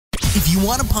If you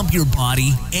want to pump your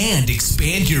body and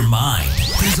expand your mind,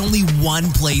 there's only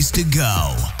one place to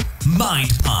go.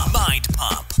 Mind Pump. Mind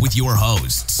Pump with your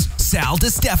hosts, Sal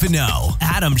DiStefano,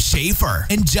 Adam Schaefer,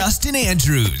 and Justin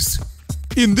Andrews.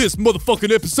 In this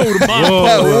motherfucking episode of Mind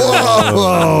Pump.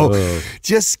 Whoa.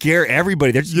 Just scare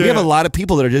everybody. We have a lot of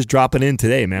people that are just dropping in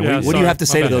today, man. Yeah, what do you have to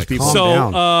say to those people?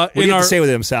 So, what do you have to say with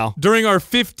them, Sal? During our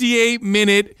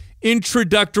 58-minute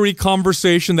introductory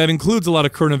conversation that includes a lot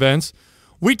of current events,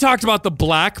 we talked about the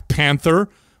Black Panther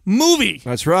movie.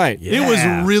 That's right. Yeah. It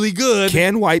was really good.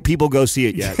 Can white people go see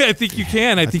it yet? I think you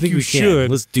can. I think you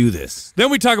should. Let's do this. Then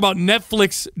we talk about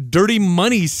Netflix Dirty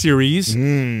Money series.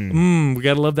 We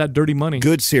got to love that Dirty Money.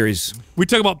 Good series. We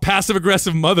talk about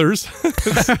passive-aggressive mothers.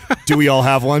 Do we all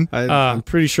have one? I'm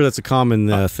pretty sure that's a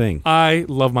common thing. I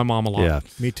love my mom a lot. Yeah.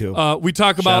 Me too. We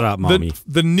talk Shout about out, Mommy.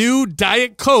 the new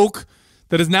Diet Coke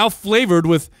that is now flavored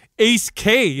with Ace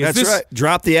K. That's right.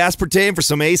 Drop the aspartame for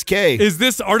some Ace K. Is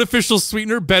this artificial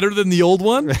sweetener better than the old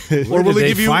one? Or will it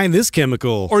give you find this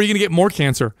chemical? Or are you going to get more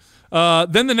cancer?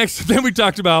 Then we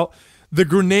talked about the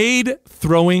grenade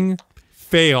throwing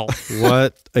fail.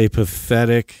 What a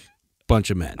pathetic bunch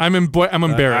of men. I'm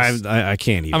embarrassed. I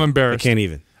can't even. I'm embarrassed. I can't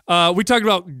even. We talked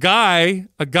about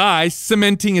a guy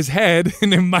cementing his head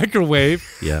in a microwave.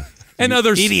 Yeah. And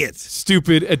other idiots.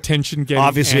 Stupid attention-getting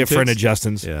Obviously antics. a friend of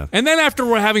Justin's. Yeah. And then after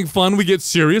we're having fun, we get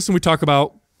serious and we talk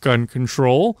about gun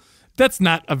control. That's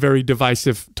not a very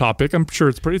divisive topic. I'm sure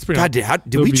it's pretty. God,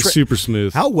 did we be super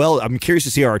smooth? How well? I'm curious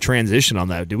to see our transition on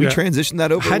that. Did we transition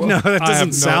that over? No, that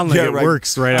doesn't sound like it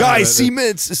works right. Guys,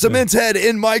 cements head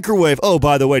in microwave. Oh,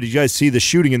 by the way, did you guys see the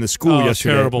shooting in the school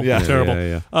yesterday? Terrible. Yeah. Terrible.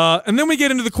 Yeah. And then we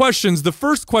get into the questions. The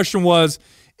first question was,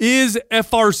 is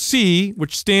FRC,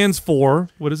 which stands for,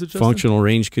 what is it, Justin? Functional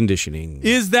range conditioning.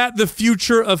 Is that the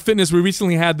future of fitness? We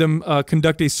recently had them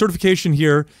conduct a certification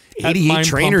here. 88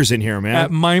 trainers in here, man.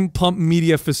 At Mind Pump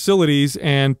Media facilities,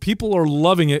 and people are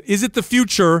loving it. Is it the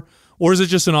future, or is it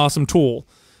just an awesome tool?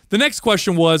 The next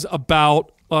question was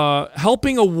about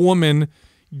helping a woman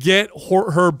get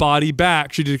her body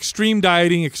back. She did extreme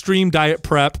dieting, extreme diet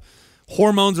prep.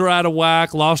 Hormones are out of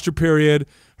whack, lost her period.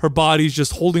 Her body's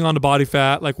just holding on to body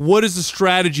fat. Like, what is the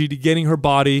strategy to getting her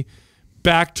body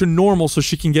back to normal so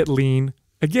she can get lean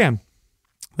again?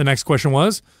 The next question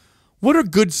was, what are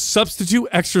good substitute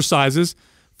exercises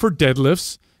for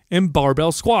deadlifts and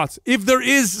barbell squats? If there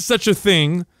is such a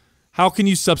thing, how can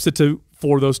you substitute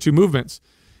for those two movements?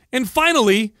 And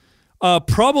finally,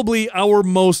 probably our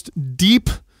most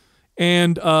deep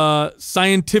and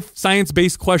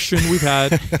science-based question we've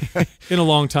had in a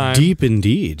long time. Deep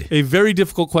indeed. A very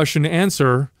difficult question to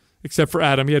answer, except for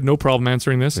Adam. He had no problem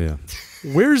answering this. Yeah.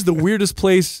 Where's the weirdest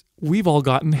place we've all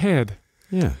gotten head?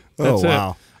 Yeah. That's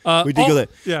wow. It. We did go there.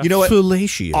 Yeah. You know what?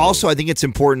 Fellatio. Also, I think it's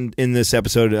important in this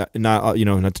episode, not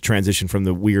to transition from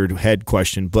the weird head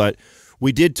question, but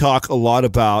we did talk a lot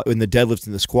about, in the deadlift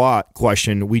and the squat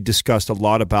question, we discussed a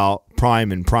lot about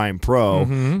Prime and Prime Pro.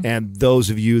 And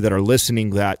those of you that are listening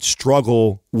that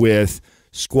struggle with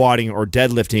squatting or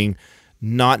deadlifting,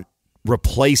 not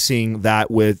replacing that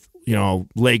with,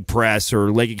 leg press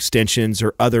or leg extensions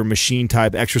or other machine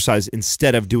type exercise.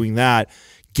 Instead of doing that,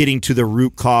 getting to the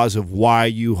root cause of why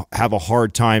you have a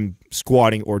hard time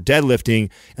squatting or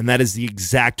deadlifting. And that is the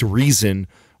exact reason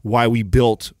why we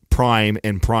built Prime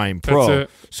and Prime Pro.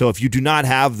 So if you do not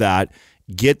have that,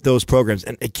 get those programs.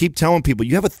 And I keep telling people,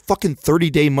 you have a fucking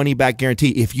 30-day money-back guarantee.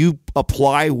 If you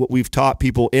apply what we've taught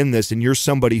people in this and you're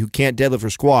somebody who can't deadlift or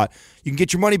squat, you can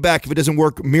get your money back if it doesn't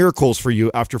work miracles for you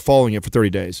after following it for 30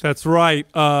 days. That's right.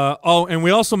 And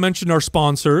we also mentioned our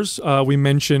sponsors. We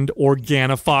mentioned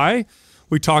Organifi.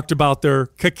 We talked about their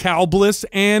Cacao Bliss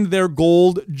and their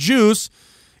Gold Juice.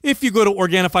 If you go to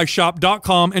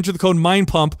OrganifiShop.com, enter the code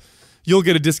MINDPUMP, you'll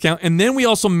get a discount. And then we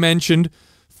also mentioned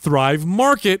Thrive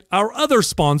Market, our other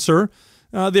sponsor.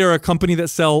 They're a company that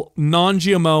sell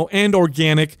non-GMO and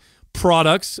organic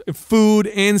products, food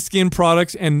and skin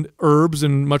products, and herbs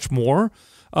and much more.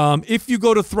 If you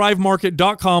go to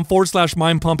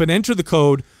thrivemarket.com/mindpump and enter the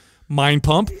code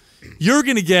MINDPUMP, you're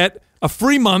going to get a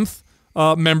free month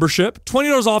membership,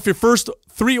 $20 off your first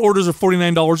 3 orders of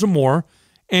 $49 or more,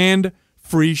 and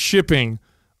free shipping.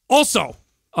 Also,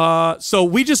 so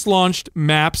we just launched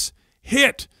MAPS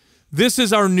HIT. This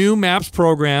is our new MAPS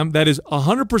program that is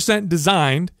 100%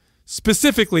 designed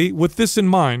specifically with this in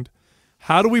mind.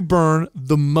 How do we burn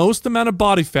the most amount of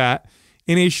body fat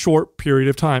in a short period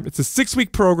of time? It's a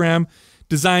 6-week program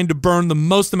designed to burn the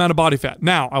most amount of body fat.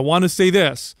 Now, I want to say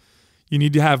this. You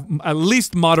need to have at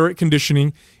least moderate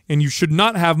conditioning, and you should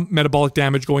not have metabolic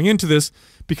damage going into this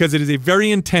because it is a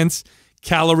very intense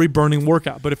calorie burning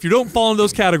workout. But if you don't fall in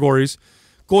those categories,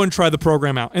 go and try the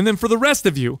program out. And then for the rest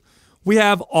of you, we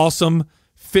have awesome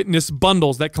fitness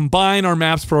bundles that combine our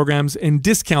MAPS programs and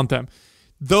discount them.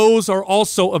 Those are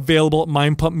also available at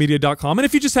mindpumpmedia.com. And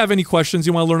if you just have any questions,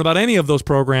 you want to learn about any of those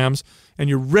programs, and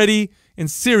you're ready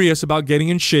and serious about getting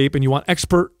in shape and you want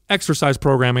expert exercise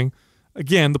programming,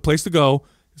 again, the place to go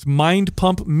is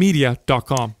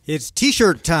mindpumpmedia.com. It's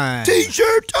T-shirt time.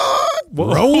 T-shirt time.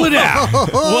 Roll it out.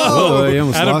 Whoa. You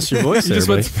almost Adam, lost your voice you there, just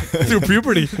went through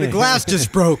puberty. The glass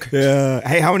just broke.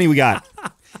 Hey, how many we got?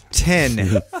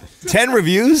 10. 10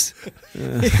 reviews?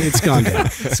 It's gone down.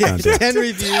 It's gone down. 10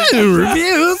 reviews.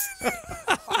 Reviews?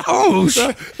 Oh,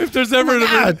 If there's ever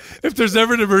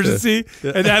an emergency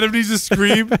and Adam needs to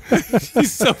scream,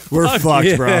 he's so fucked. We're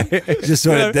fucked, bro. Just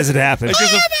so it doesn't happen. Like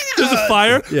there's a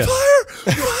fire. Yeah. Fire!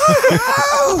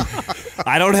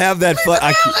 I don't have that.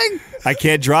 I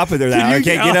can't drop it there. I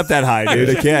can't get up that high, dude.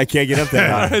 I can't get up that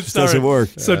high. It just doesn't work.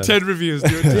 So 10 reviews,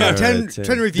 dude. Yeah, 10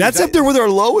 10. reviews. That's up there with our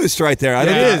lowest right there.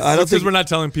 I don't think we're not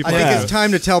telling people. I think it's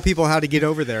time to tell people how to get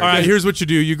over there. All right, here's what you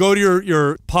do. You go to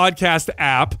your podcast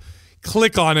app,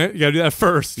 click on it. You got to do that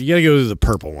first. You got to go to the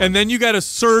purple one. And then you got to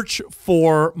search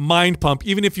for Mind Pump,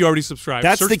 even if you already subscribed.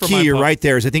 That's search the for key Mind Pump. right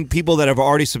there. Is I think people that have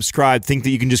already subscribed think that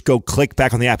you can just go click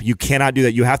back on the app. You cannot do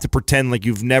that. You have to pretend like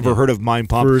you've never heard of Mind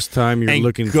Pump. First time you're and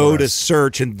looking go for to us.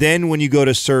 search, and then when you go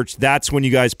to search, that's when you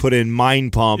guys put in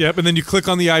Mind Pump. Yep, and then you click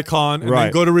on the icon, and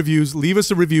then go to reviews. Leave us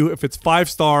a review if it's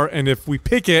 5-star, and if we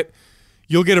pick it,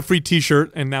 you'll get a free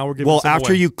T-shirt. And now we're giving. Well,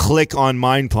 after you click on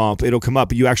Mind Pump, it'll come up.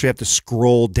 But you actually have to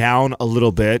scroll down a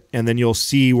little bit, and then you'll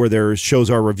see where there shows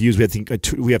our reviews.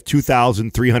 We have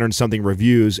 2,300 something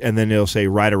reviews, and then it'll say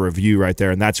write a review right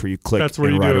there, and that's where you click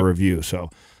and write a review. So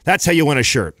that's how you win a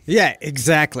shirt. Yeah,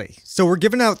 exactly. So we're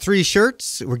giving out 3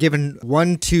 shirts. We're giving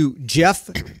one to Jeff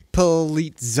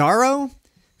Polizzaro,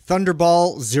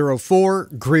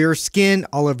 Thunderball04, Greer Skin.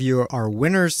 All of you are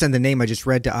winners. Send the name I just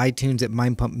read to iTunes at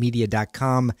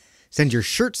mindpumpmedia.com. Send your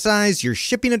shirt size, your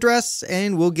shipping address,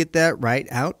 and we'll get that right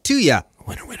out to you.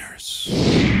 Winners. Do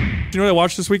you know what I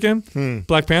watched this weekend?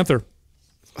 Black Panther.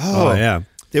 Oh, yeah.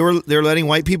 They're letting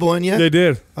white people in yet? They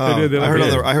did. Oh, They did. I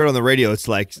heard on the radio. It's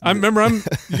like You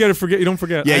got to forget. You don't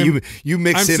forget. Yeah, you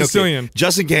mix I'm in. Sicilian. Okay.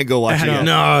 Justin can't go watch it.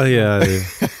 No, yeah.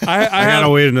 I gotta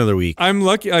wait another week. I'm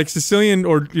lucky, like Sicilian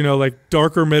or like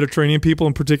darker Mediterranean people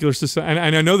in particular.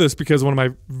 And I know this because one of my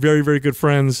very, very good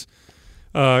friends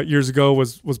years ago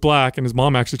was black, and his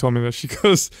mom actually told me this. She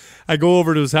goes, I go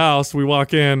over to his house, we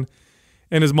walk in,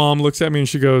 and his mom looks at me and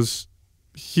she goes,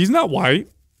 he's not white.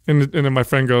 And then my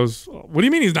friend goes, what do you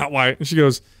mean he's not white? And she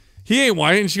goes, he ain't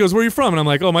white. And she goes, where are you from? And I'm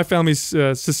like, oh, my family's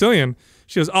Sicilian.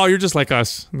 She goes, oh, you're just like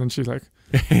us. And then she like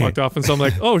walked off. And so I'm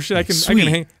like, oh shit, I can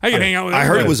hang out with. I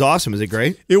heard it was awesome. Is it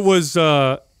great? It was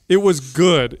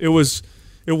good. It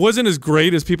wasn't as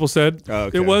great as people said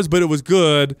it was, but it was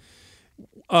good.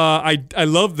 I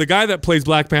love the guy that plays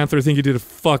Black Panther. I think he did a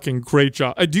fucking great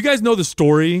job. Do you guys know the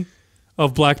story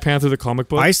of Black Panther, the comic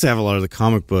book? I used to have a lot of the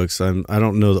comic books. I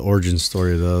don't know the origin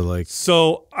story though.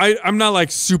 So I'm not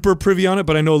like super privy on it,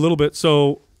 but I know a little bit.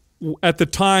 So at the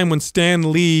time when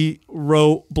Stan Lee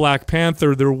wrote Black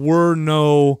Panther, there were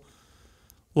no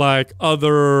like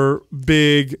other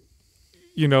big,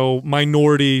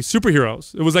 minority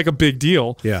superheroes. It was like a big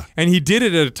deal. Yeah. And he did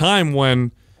it at a time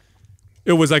when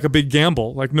it was like a big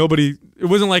gamble. Like nobody, it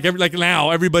wasn't like now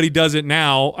everybody does it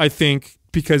now, I think,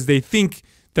 because they think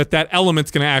that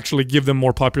element's going to actually give them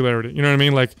more popularity. You know what I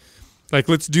mean? Like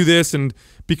let's do this, and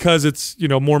because it's,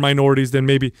 more minorities than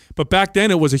maybe. But back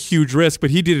then it was a huge risk, but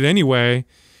he did it anyway,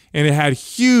 and it had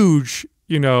huge,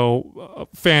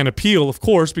 fan appeal, of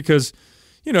course, because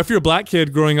if you're a black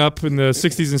kid growing up in the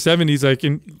 60s and 70s, like,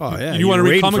 you want to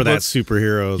read comic for books, that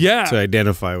superhero to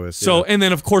identify with. So, and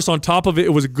then of course on top of it,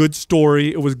 it was a good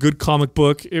story. It was a good comic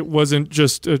book. It wasn't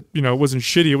just, it wasn't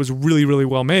shitty. It was really, really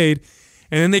well made.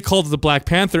 And then they called it the Black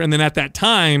Panther. And then at that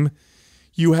time,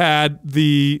 you had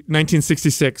the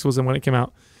 1966 was when it came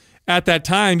out. At that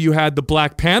time, you had the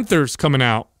Black Panthers coming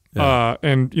out,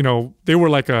 and they were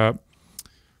like a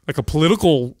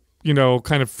political,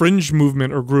 kind of fringe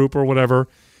movement or group or whatever.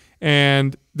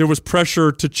 And there was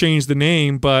pressure to change the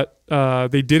name, but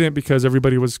they didn't because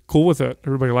everybody was cool with it.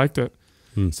 Everybody liked it.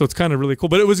 So it's kind of really cool.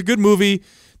 But it was a good movie.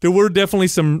 There were definitely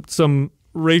some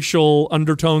racial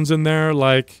undertones in there,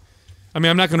 like. I mean,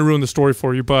 I'm not going to ruin the story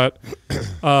for you, but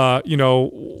Wakala,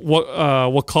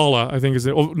 I think is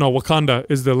it? Oh, no, Wakanda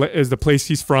is the place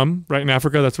he's from, right in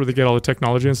Africa. That's where they get all the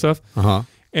technology and stuff.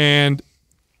 And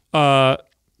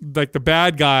like the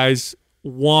bad guys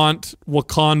want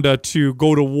Wakanda to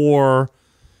go to war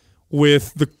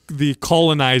with the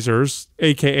colonizers,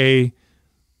 aka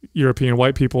European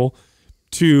white people,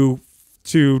 to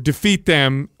to defeat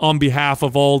them on behalf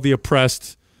of all the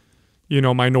oppressed,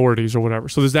 minorities or whatever.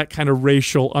 So there's that kind of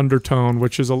racial undertone,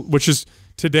 which is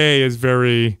today is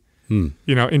very,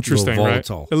 interesting, right?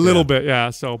 A little bit, yeah.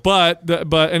 So, but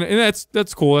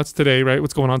that's cool. That's today, right?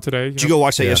 What's going on today? Did you go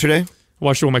watch that yesterday?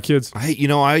 Watched it with my kids.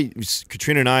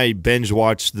 Katrina and I binge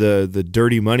watched the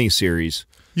Dirty Money series.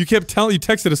 You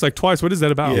texted us like twice. What is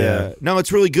that about? Yeah. No,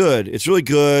 it's really good. It's really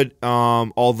good.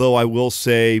 Although I will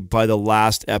say by the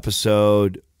last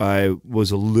episode, I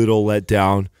was a little let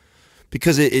down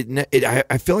because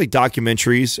I feel like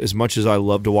documentaries, as much as I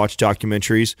love to watch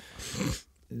documentaries,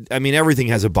 I mean, everything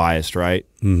has a bias, right?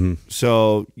 Mm-hmm.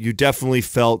 So you definitely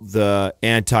felt the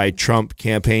anti-Trump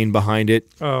campaign behind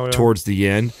it towards the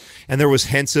end. And there was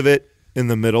hints of it in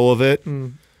the middle of it.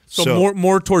 So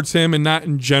more towards him and not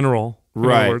in general.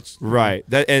 Right.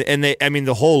 That and they, I mean,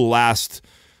 the whole last.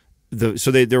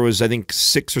 There was, I think,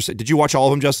 6 or 6. Did you watch all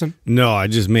of them, Justin? No, I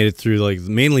just made it through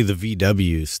mainly the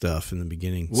VW stuff in the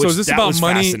beginning. So is this about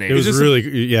money? It was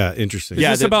really interesting.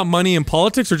 Is this about money in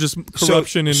politics or just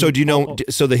corruption? So do you know?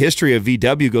 So the history of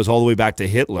VW goes all the way back to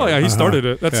Hitler. Oh yeah, he started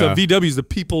it. That's VW's the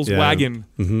people's wagon.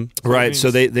 Mm-hmm. Right.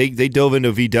 So they dove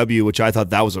into VW, which I thought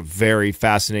that was a very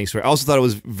fascinating story. I also thought it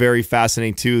was very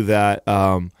fascinating too that.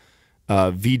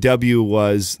 VW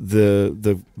was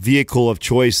the vehicle of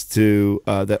choice to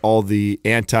that all the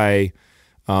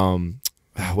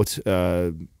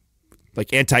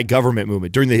anti-government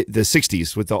movement during the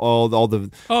 60s with all the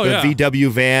VW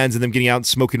vans and them getting out and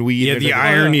smoking weed. Yeah, the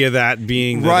irony of that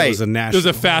being that it was a national. It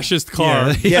was a fascist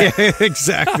car. Yeah,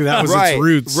 exactly. That was its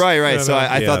roots. Right. Yeah, so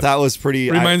I thought that was pretty.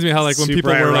 Reminds me how when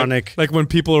people ironic. were when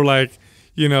people are like.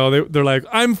 They're like,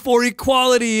 I'm for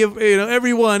equality of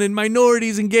everyone and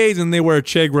minorities and gays, and they wear a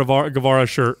Che Guevara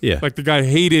shirt. Yeah, like the guy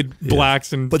hated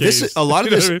blacks and. But gays. A lot of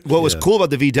this. What was cool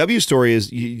about the VW story is,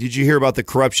 did you hear about the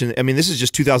corruption? I mean, this is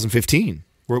just 2015.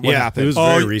 What happened? It was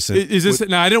very recent. Is this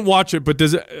now? I didn't watch it, but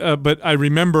does it? But I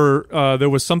remember there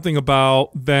was something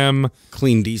about them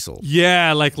clean diesel.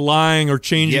 Yeah, like lying or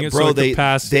changing it. So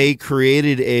they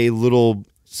created a little.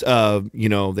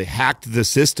 They hacked the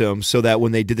system so that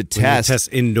when they did the test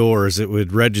indoors, it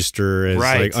would register as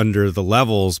like under the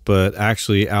levels, but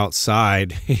actually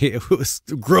outside, it was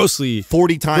grossly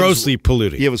 40 times grossly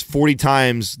polluting. Yeah, it was 40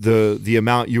 times the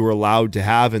amount you were allowed to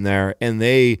have in there, and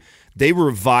they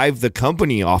revived the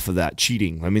company off of that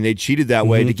cheating. I mean, they cheated that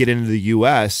way to get into the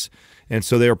U.S. And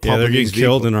so they were pumping they're getting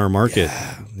killed in our market.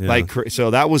 Yeah.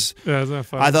 So that was. Yeah, isn't that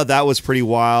funny? I thought that was pretty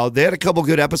wild. They had a couple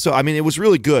good episodes. I mean, it was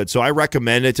really good. So I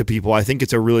recommend it to people. I think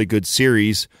it's a really good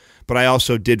series. But I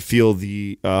also did feel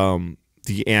the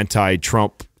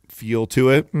anti-Trump feel to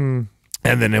it. And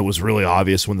then it was really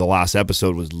obvious when the last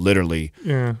episode was literally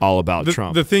all about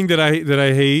Trump. The thing that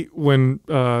I hate when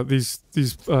these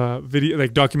video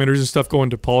documentaries and stuff go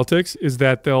into politics is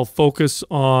that they'll focus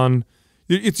on.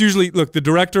 It's usually the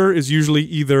director is usually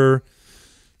either,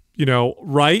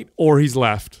 right or he's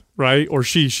left, right, or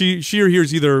she or he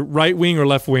is either right wing or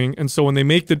left wing, and so when they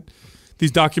make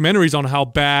these documentaries on how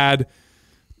bad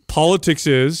politics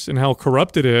is and how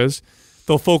corrupt it is,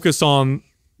 they'll focus on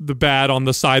the bad on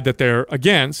the side that they're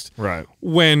against, right?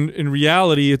 When in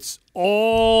reality, it's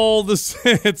all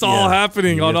all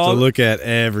happening you on have all. To look at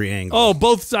every angle. Oh,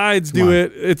 both sides do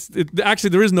it. Actually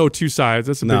there is no two sides.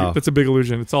 That's a big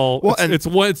illusion. It's all. Well,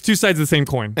 it's two sides of the same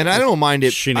coin. And I don't mind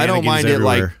it. I don't mind it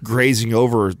like grazing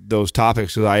over those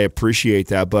topics because I appreciate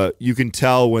that. But you can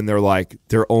tell when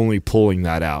they're only pulling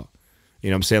that out. You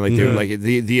know what I'm saying? Like they're like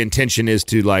the intention is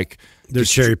to like. They're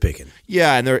cherry picking.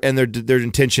 Yeah, and their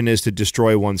intention is to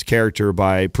destroy one's character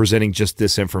by presenting just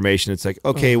this information. It's like,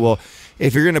 okay, well,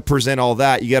 if you're going to present all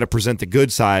that, you got to present the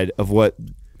good side of what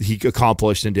he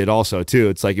accomplished and did also too.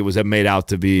 It's like it was made out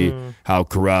to be how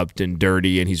corrupt and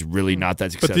dirty, and he's really not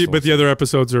that successful. But the other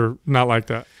episodes are not like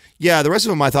that. Yeah, the rest of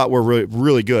them I thought were really,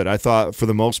 really good. I thought for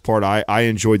the most part I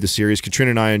enjoyed the series. Katrina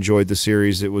and I enjoyed the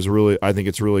series. It was I think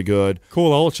it's really good.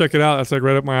 Cool. I'll check it out. That's like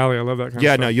right up my alley. I love that kind of stuff.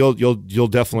 Yeah, no, you'll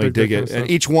definitely dig it. And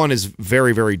each one is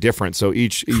very, very different. So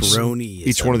each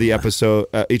one of the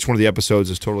episodes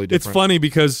is totally different. It's funny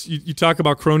because you talk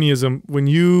about cronyism when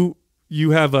you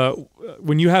have a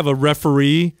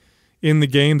referee in the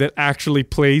game that actually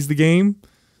plays the game.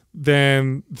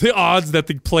 Then the odds that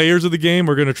the players of the game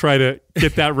are going to try to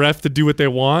get that ref to do what they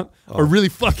want are really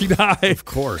fucking high. Of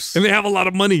course. And they have a lot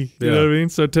of money. You know what I mean?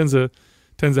 So it tends to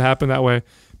happen that way.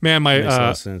 Man,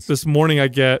 this morning I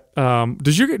get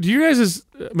do you guys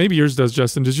maybe yours does,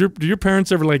 Justin. Do your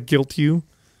parents ever like guilt you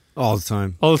All the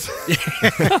time. All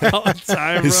the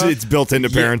time, bro. It's built into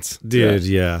parents. Dude,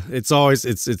 yeah. It's always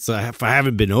it's if I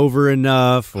haven't been over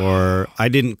enough or I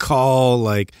didn't call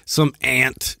like some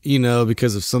aunt,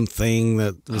 because of something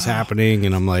that was happening,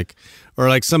 and I'm like, or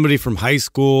like somebody from high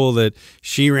school that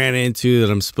she ran into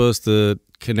that I'm supposed to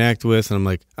connect with, and I'm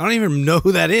like, I don't even know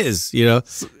who that is,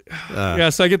 So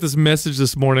I get this message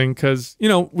this morning because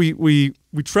we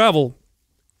travel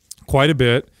quite a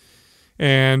bit.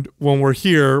 And when we're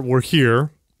here,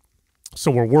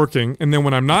 so we're working. And then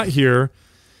when I'm not here,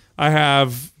 I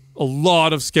have a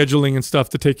lot of scheduling and stuff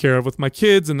to take care of with my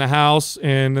kids in the house.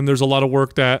 And then there's a lot of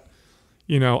work that,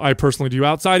 I personally do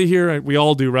outside of here. We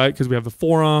all do, right? Because we have the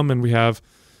forum and we have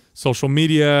social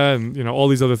media and, all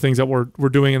these other things that we're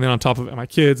doing. And then on top of it, my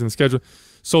kids and the schedule.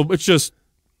 So it's just,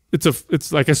 it's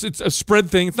a spread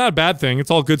thing. It's not a bad thing.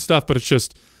 It's all good stuff, but it's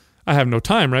just, I have no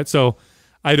time, right? So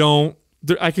I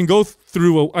can go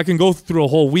through a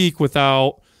whole week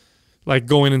without like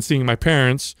going and seeing my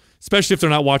parents, especially if they're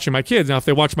not watching my kids. Now, if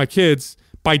they watch my kids,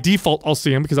 by default, I'll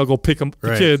see them because I'll go pick them,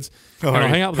 the kids, and I'll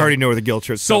hang out with them. I already know where the guilt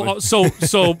trip's coming.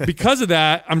 So because of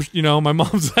that, my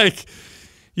mom's like,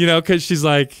 because she's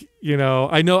like,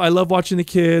 I know I love watching the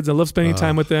kids. I love spending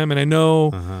time with them, and I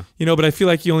know, but I feel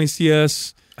like you only see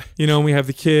us, and we have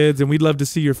the kids, and we'd love to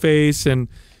see your face, and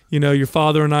your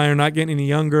father and I are not getting any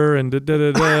younger, and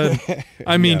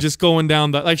I mean, just going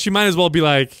down like she might as well be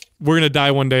like, we're gonna die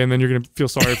one day, and then you're gonna feel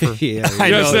sorry for. Yeah, I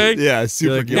know what I'm saying? Yeah,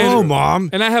 super. Like, oh, Mom.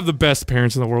 And I have the best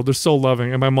parents in the world. They're so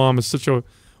loving, and my mom is such a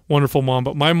wonderful mom.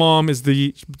 But my mom is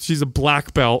she's a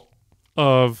black belt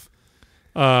of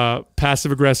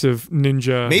passive aggressive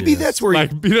ninja. Maybe that's where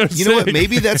you know what?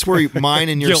 Maybe that's where mine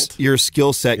and your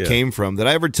skill set came from. Did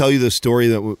I ever tell you the story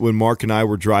that when Mark and I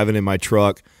were driving in my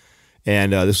truck?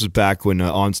 And this was back when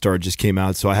OnStar just came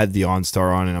out, so I had the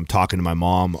OnStar on, and I'm talking to my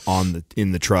mom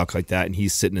in the truck like that, and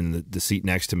he's sitting in the seat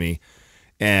next to me,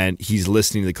 and he's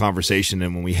listening to the conversation.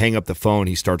 And when we hang up the phone,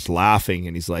 he starts laughing,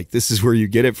 and he's like, "This is where you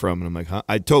get it from." And I'm like, "Huh?"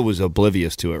 I totally was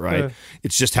oblivious to it, right?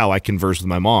 It's just how I converse with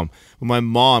my mom. But my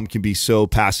mom can be so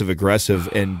passive aggressive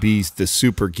and be the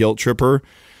super guilt tripper.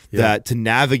 That to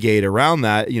navigate around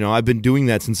that, I've been doing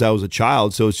that since I was a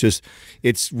child. So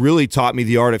it's really taught me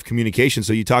the art of communication.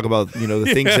 So you talk about,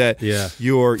 the things that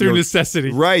you're through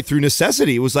necessity, right? Through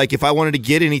necessity. It was like if I wanted to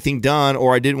get anything done,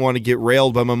 or I didn't want to get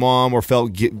railed by my mom, or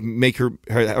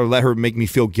let her make me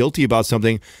feel guilty about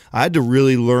something, I had to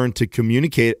really learn to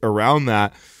communicate around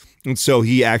that. And so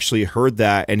he actually heard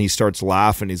that, and he starts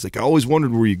laughing. He's like, I always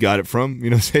wondered where you got it from. You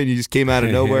know what I'm saying? You just came out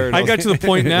of nowhere. And I got to the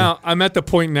point now, I'm at the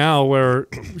point now where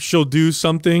she'll do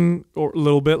something or a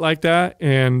little bit like that,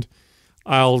 and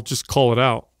I'll just call it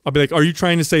out. I'll be like, are you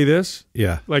trying to say this?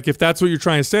 Yeah. Like, if that's what you're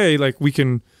trying to say, like, we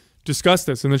can discuss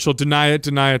this. And then she'll deny it,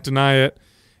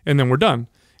 and then we're done.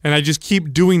 And I just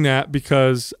keep doing that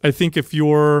because I think if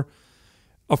you're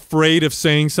afraid of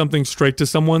saying something straight to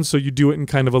someone, so you do it in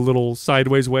kind of a little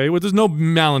sideways way where there's no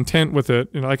malintent with it.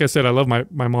 Like I said, I love my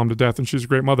mom to death, and she's a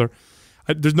great mother.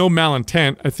 There's no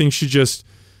malintent. I think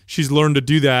she's learned to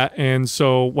do that. And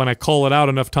so when I call it out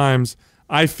enough times,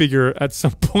 I figure at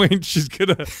some point she's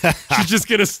just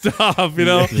gonna stop,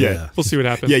 Yeah. We'll see what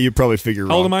happens. Yeah, you probably figure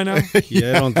How old am I now?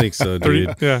 Yeah, I don't think so,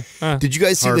 dude. 30? Yeah. Did you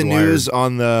guys see the news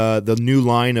on the new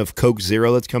line of Coke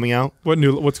Zero that's coming out?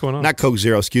 What's going on? Not Coke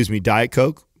Zero, excuse me, Diet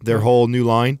Coke. Their whole new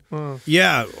line.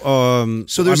 Yeah.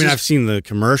 So I've seen the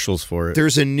commercials for it.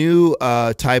 There's a new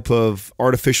type of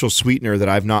artificial sweetener that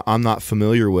I'm not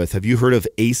familiar with. Have you heard of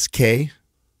Ace K?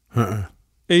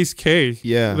 Ace K.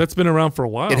 Yeah. That's been around for a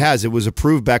while. It has. It was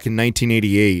approved back in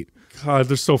 1988. God,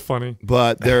 they're so funny.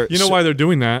 But they're why they're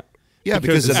doing that? Yeah,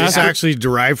 because is this actually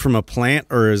derived from a plant,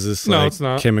 or is this no, it's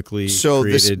not. Chemically So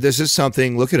created? this is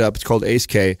something, look it up, it's called Ace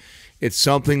K. It's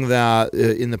something that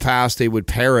in the past they would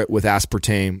pair it with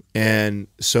aspartame. And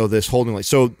so this holding like,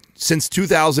 so since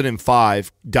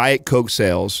 2005, Diet Coke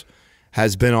sales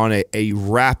has been on a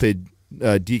rapid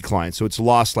decline. So it's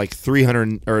lost like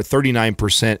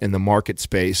 39% in the market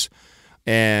space.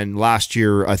 And last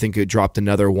year, I think it dropped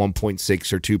another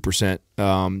 1.6 or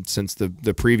 2% since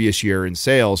the previous year in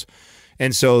sales.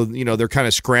 And so, they're kind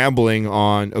of scrambling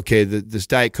on, okay, this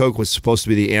Diet Coke was supposed to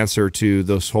be the answer to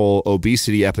this whole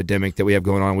obesity epidemic that we have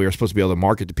going on. We were supposed to be able to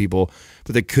market to people.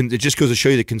 But it just goes to show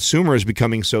you the consumer is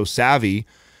becoming so savvy,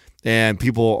 and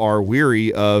people are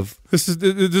weary of... This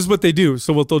is what they do.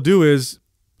 So what they'll do is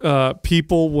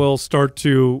people will start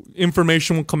to...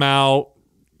 Information will come out.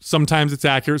 Sometimes it's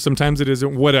accurate. Sometimes it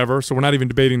isn't, whatever. So we're not even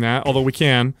debating that, although we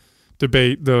can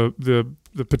debate the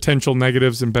potential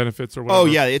negatives and benefits or whatever. Oh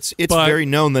yeah, it's very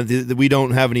known that we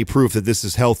don't have any proof that this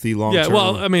is healthy long term. Yeah,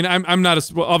 well, I mean, I'm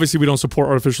not obviously we don't support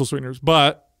artificial sweeteners,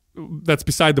 but that's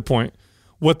beside the point.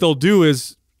 What they'll do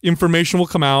is information will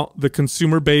come out. The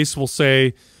consumer base will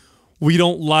say, we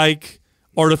don't like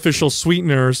artificial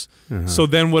sweeteners. So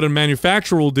then what a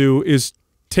manufacturer will do is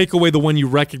take away the one you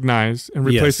recognize and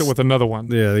replace it with another one.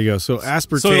 Yeah, there you go. So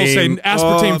aspartame. So it'll say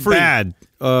aspartame free. Bad.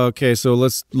 Okay, so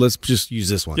let's just use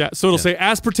this one. Yeah, so it'll say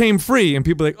aspartame free, and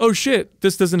people are like, oh shit,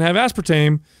 this doesn't have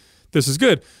aspartame. This is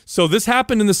good. So this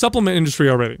happened in the supplement industry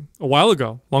already a while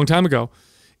ago, long time ago.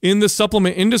 In the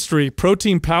supplement industry,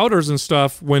 protein powders and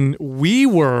stuff, when we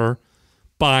were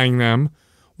buying them,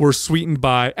 were sweetened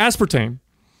by aspartame.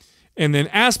 And then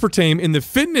aspartame in the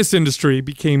fitness industry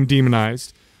became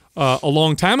demonized a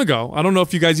long time ago. I don't know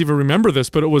if you guys even remember this,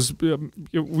 but it was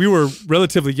we were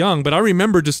relatively young, but I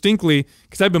remember distinctly,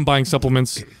 because I've been buying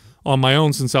supplements on my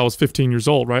own since I was 15 years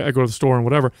old, right? I go to the store and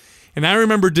whatever. And I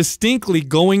remember distinctly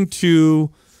going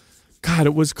to, God,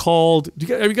 it was called,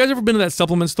 have you guys ever been to that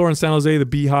supplement store in San Jose, the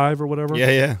Beehive or whatever?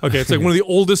 Yeah, yeah. Okay, it's like one of the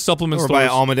oldest supplement Or stores. by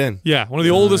Almaden. Yeah, one of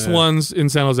the oldest ones in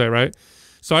San Jose, right?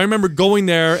 So I remember going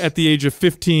there at the age of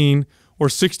 15 or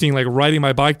 16, like riding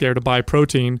my bike there to buy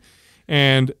protein.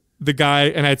 And the guy,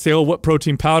 and I'd say, oh, what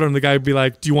protein powder? And the guy would be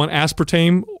like, do you want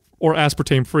aspartame or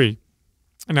aspartame free?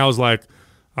 And I was like,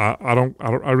 I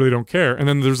really don't care. And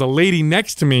then there's a lady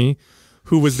next to me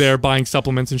who was there buying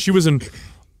supplements, and she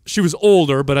was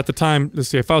older, but at the time, let's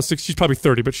see, if I was 6, she's probably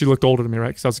 30, but she looked older than me, right?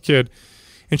 Because I was a kid.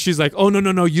 And she's like, oh,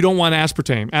 no, you don't want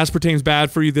aspartame. Aspartame's bad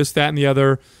for you, this, that, and the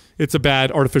other. It's a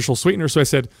bad artificial sweetener. So I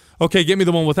said, okay, get me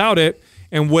the one without it.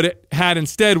 And what it had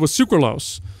instead was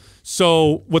sucralose.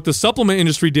 So what the supplement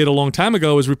industry did a long time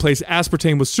ago is replace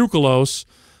aspartame with sucralose,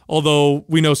 although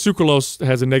we know sucralose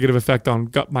has a negative effect on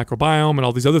gut microbiome and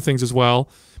all these other things as well.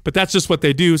 But that's just what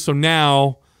they do. So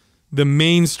now the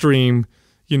mainstream,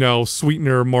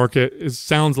 sweetener market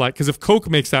sounds like, because if Coke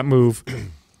makes that move,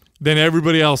 then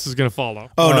everybody else is going to follow.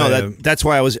 Oh no, that's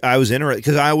why I was interested,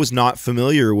 because I was not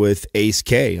familiar with Ace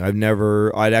K.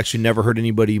 I'd actually never heard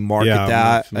anybody market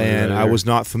that, and I was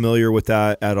not familiar with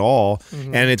that at all.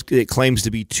 And it claims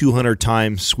to be 200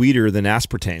 times sweeter than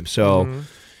aspartame. So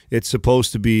it's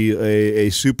supposed to be a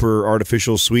super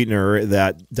artificial sweetener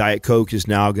that Diet Coke is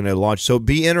now going to launch. So it'd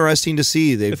be interesting to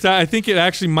see. I think it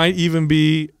actually might even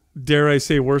be, dare I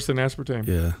say, worse than aspartame.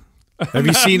 Yeah. Have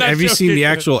you seen the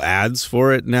actual ads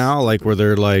for it now? Like where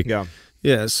they're like,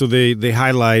 yeah. So they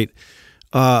highlight,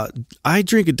 I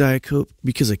drink a Diet Coke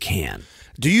because I can.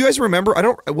 Do you guys remember?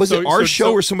 Was it our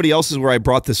show or somebody else's where I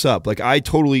brought this up? Like I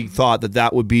totally thought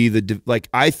that would be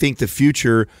I think the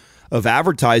future of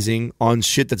advertising on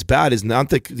shit that's bad is not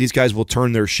that these guys will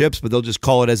turn their ships, but they'll just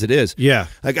call it as it is. Yeah.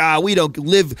 Like, we don't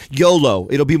live YOLO.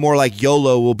 It'll be more like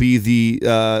YOLO will be the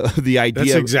idea.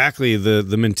 That's exactly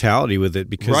the mentality with it,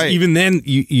 because even then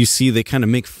you see they kind of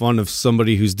make fun of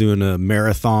somebody who's doing a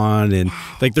marathon, and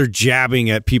like they're jabbing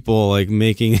at people like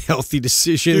making healthy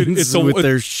decisions with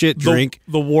their shit drink.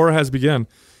 The war has begun.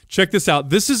 Check this out.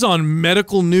 This is on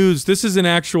medical news. This is an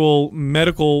actual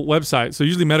medical website. So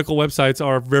usually medical websites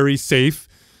are very safe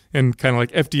and kind of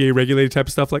like FDA regulated type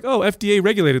of stuff. Like, oh, FDA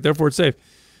regulated, therefore it's safe.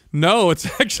 No, it's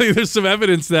actually, there's some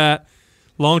evidence that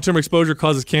long-term exposure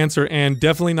causes cancer, and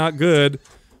definitely not good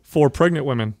for pregnant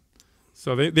women.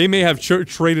 So they may have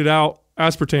traded out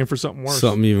aspartame for something worse.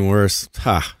 Something even worse.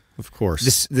 Ha. Of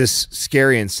course. This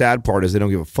scary and sad part is they don't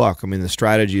give a fuck. I mean, the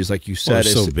strategy is, like you said,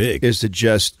 is to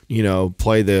just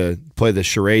play the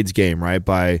charades game, right?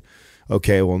 By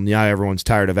everyone's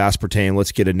tired of aspartame.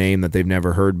 Let's get a name that they've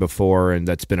never heard before and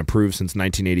that's been approved since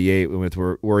 1988. We have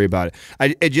to worry about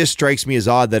it. It just strikes me as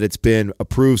odd that it's been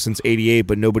approved since '88,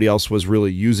 but nobody else was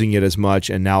really using it as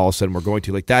much, and now all of a sudden we're going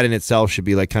to. Like, that in itself should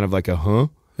be like kind of like a huh.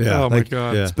 Yeah. Oh my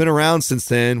God. It's been around since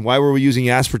then. Why were we using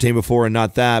aspartame before and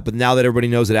not that? But now that everybody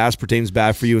knows that aspartame is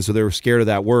bad for you, and so they were scared of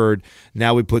that word,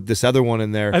 now we put this other one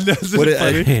in there.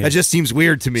 That just seems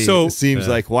weird to me. So, it seems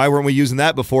like, why weren't we using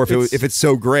that before if it's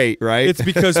so great, right? It's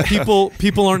because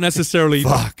people aren't necessarily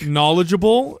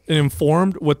knowledgeable and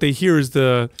informed. What they hear is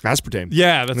the aspartame.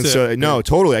 Yeah, that's it. So, no,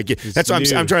 totally. I get. That's why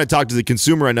I'm trying to talk to the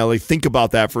consumer right now. Like, think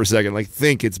about that for a second. Like,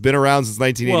 it's been around since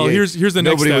 1988. Well, here's the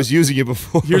next step. Nobody was using it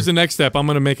before. Here's the next step. I'm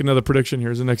going to make another prediction.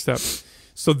 Here's the next step.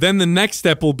 So then the next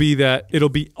step will be that it'll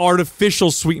be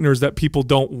artificial sweeteners that people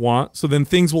don't want. So then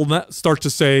things will start to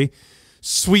say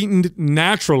sweetened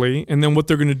naturally, and then what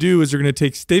they're going to do is they're going to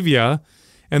take stevia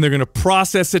and they're going to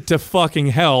process it to fucking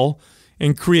hell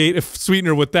and create a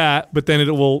sweetener with that, but then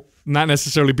it will not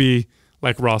necessarily be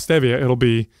like raw stevia. It'll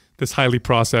be this highly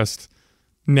processed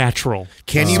natural.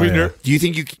 Do you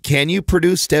think can you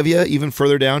produce stevia even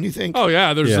further down, you think? Oh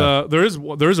yeah, there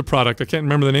is a product, I can't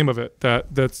remember the name of it,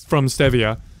 that's from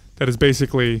stevia that is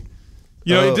basically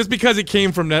just because it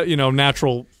came from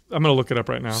natural I'm gonna look it up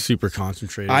right now. Super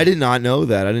concentrated. I did not know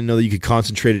that. I didn't know that you could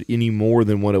concentrate it any more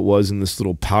than what it was in this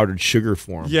little powdered sugar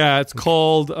form. Yeah, it's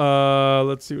called.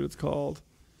 Let's see what it's called.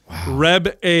 Wow.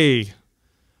 Reb A.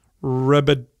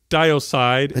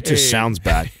 Rebedioside. That just sounds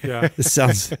bad. Yeah, it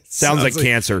sounds like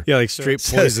cancer. Yeah, like straight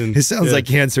poison. It sounds like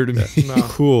cancer to me. No,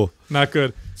 cool. Not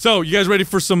good. So, you guys ready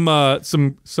for some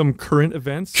current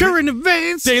events? Current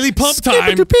events. Daily pump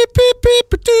time.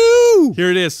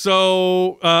 Here it is.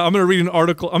 So, I'm going to read an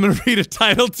article. I'm going to read a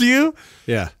title to you.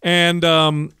 Yeah. And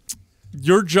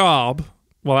your job,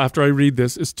 well, after I read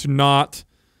this, is to not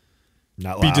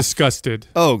be disgusted.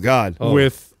 Oh, God.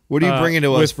 With what are you bringing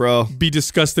to us, bro? Be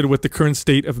disgusted with the current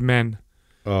state of men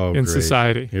in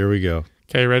society. Here we go.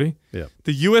 Okay, ready? Yeah.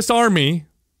 The U.S. Army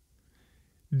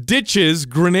ditches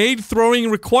grenade throwing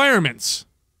requirements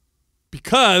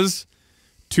because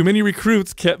too many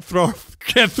recruits can't throw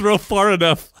far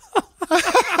enough.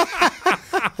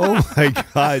 Oh my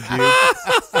God, dude!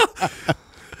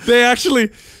 They actually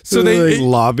they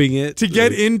lobbing it to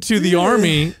get into the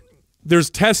Army. There's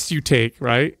tests you take,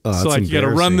 right? Oh, so like you got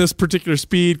to run this particular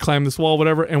speed, climb this wall,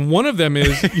 whatever. And one of them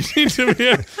is you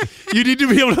need to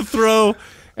be able to throw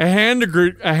a hand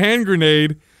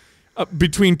grenade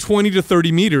between 20 to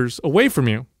 30 meters away from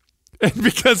you. And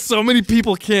because so many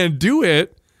people can't do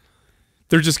it,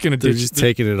 they're just going to They're just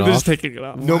taking it off. They're just taking it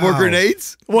off. No more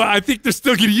grenades? Well, I think they're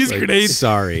still going to use grenades.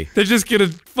 Sorry. They're just going to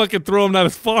fucking throw them not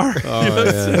as far. Oh, you know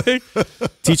what I'm saying?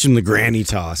 Teach them the granny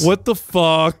toss. What the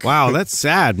fuck? Wow, that's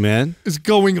sad, man. Is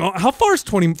going on? How far is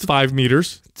 25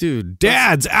 meters? Dude,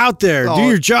 dads out there, do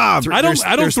your job. I don't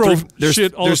throw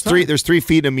shit all the time. There's 3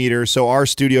 feet in a meter. So our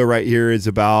studio right here is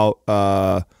about,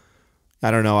 I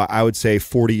don't know, I would say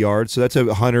 40 yards. So that's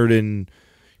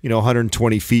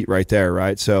 120 feet right there,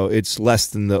 right? So it's less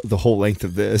than the whole length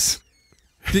of this.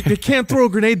 They can't throw a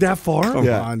grenade that far? Come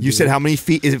on, you said how many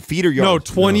feet? Is it feet or yards?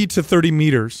 No, 20 to 30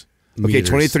 meters. Okay,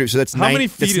 20 to 30. So that's How many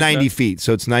feet That's is 90 that? feet.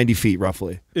 So it's 90 feet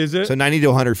roughly. Is it? So 90 to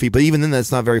 100 feet. But even then,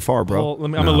 that's not very far, bro. Well,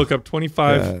 I'm going to look up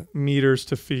 25 meters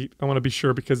to feet. I want to be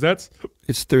sure because that's...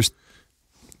 There's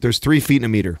 3 feet in a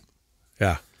meter.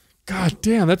 Yeah. God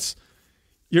damn, it's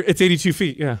 82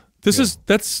 feet, yeah.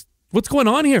 That's what's going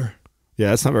on here.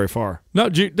 Yeah, that's not very far. No,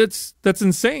 that's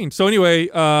insane. So anyway,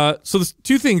 so there's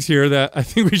 2 things here that I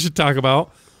think we should talk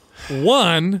about.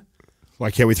 One... Why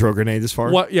can't we throw a grenade this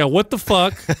far? What the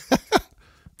fuck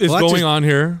is going on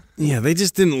here? Yeah, they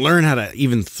just didn't learn how to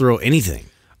even throw anything.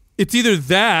 It's either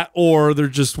that or they're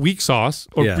just weak sauce,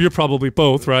 or Yeah. you're probably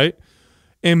both, right?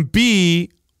 And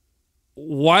B,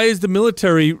 why is the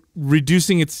military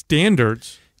reducing its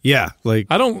standards? Yeah, like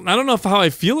I don't know how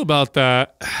I feel about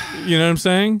that. You know what I'm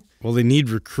saying? well, they need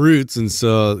recruits, and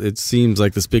so it seems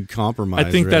like this big compromise.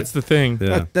 I think right? that's the thing.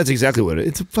 Yeah. That's exactly what it is.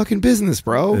 It's a fucking business,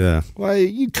 bro. Yeah. Why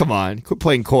you come on, quit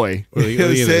playing coy. What are you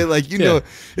gonna Say do? like know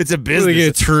it's a Are business. they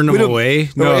going to turn them We don't- away?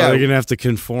 No, No, yeah. they're going to have to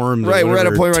conform. To Right, we're at a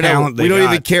whatever point right now. talent We they don't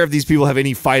got. even care if these people have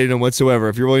any fight in them whatsoever.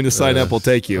 If you're willing to sign up, we'll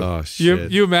take you. Oh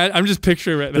shit! You imagine? I'm just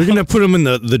picturing right now. They're gonna put them in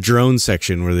the drone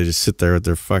section where they just sit there with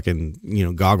their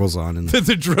fucking goggles on and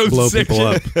the drone blow section. people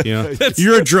up. You know,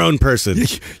 you're a drone person.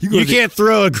 You can't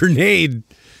throw a grenade.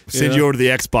 Send you over to the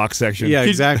Xbox section. Yeah,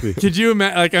 exactly. Could you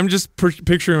imagine? Like, I'm just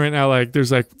picturing right now. Like,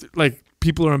 there's like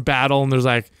people are in battle, and there's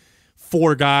like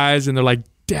 4 guys, and they're like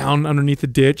down underneath the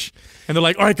ditch, and they're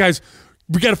like, "All right, guys,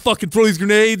 we got to fucking throw these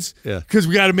grenades, because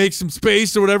we got to make some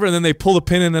space or whatever." And then they pull the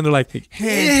pin, and then they're like,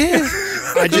 "Hey."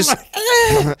 I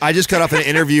just got off an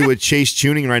interview with Chase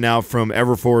Tuning right now from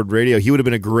Everforward Radio. He would have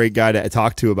been a great guy to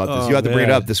talk to about this. You have to bring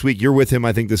it up this week. You're with him,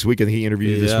 I think, this week. I think he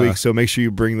interviewed you this week. So make sure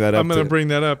you bring that up. I'm going to bring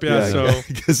that up, So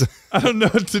because I don't know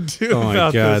what to do Oh my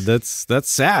about god, this. that's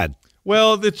sad.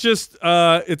 Well, it's just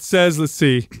it says, let's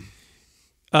see,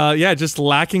 just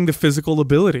lacking the physical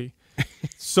ability.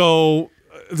 So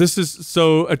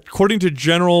according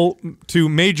to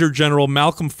Major General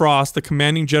Malcolm Frost, the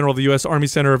commanding general of the U.S. Army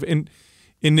Center of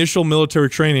Initial Military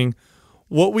Training,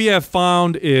 what we have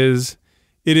found is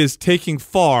it is taking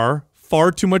far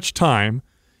too much time.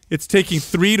 It's taking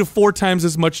 3 to 4 times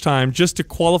as much time just to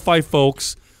qualify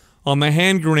folks on the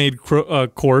hand grenade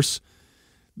course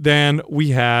than we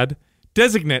had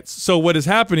designates. So what is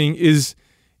happening is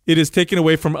it is taken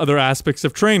away from other aspects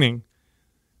of training.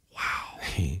 Wow.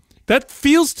 That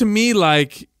feels to me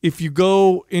like if you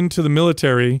go into the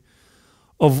military,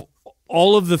 of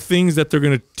all of the things that they're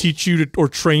going to teach you or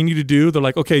train you to do, they're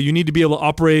like, okay, you need to be able to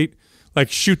operate,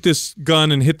 like shoot this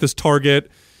gun and hit this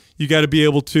target. You got to be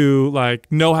able to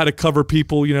like know how to cover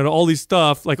people, all these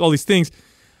stuff, like all these things.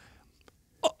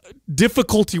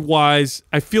 Difficulty wise,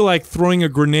 I feel like throwing a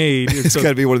grenade it's got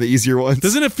to be one of the easier ones.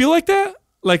 Doesn't it feel like that?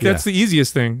 Like that's the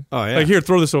easiest thing. Oh yeah. Like here,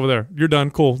 throw this over there. You're done.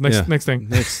 Cool. Next thing.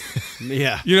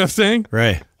 Yeah. You know what I'm saying?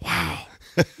 Right. Wow.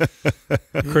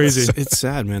 Crazy. It's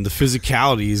sad, man. The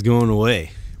physicality is going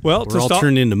away. Well, we're all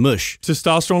turned into mush.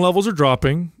 Testosterone levels are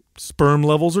dropping. Sperm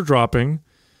levels are dropping.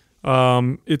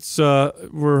 We're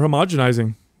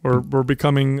homogenizing. We're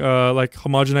becoming like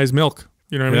homogenized milk.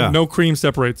 You know what I mean? No cream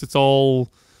separates. It's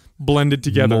all blended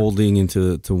together. Molding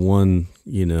into one,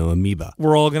 amoeba.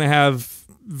 We're all going to have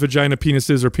vagina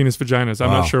penises or penis vaginas. I'm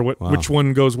not sure which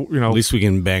one goes, At least we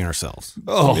can bang ourselves.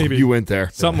 Oh, maybe. You went there.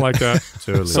 Something like that.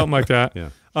 Totally. Something like that.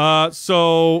 Yeah.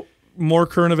 So more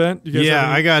current event? You guys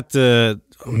I got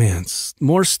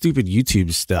more stupid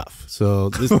YouTube stuff. So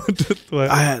this,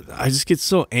 I just get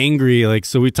so angry. Like,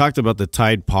 so we talked about the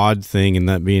Tide Pod thing and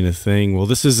that being a thing. Well,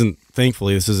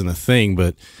 thankfully this isn't a thing,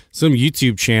 but some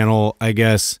YouTube channel, I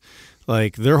guess,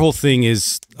 like their whole thing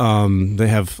is they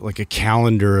have like a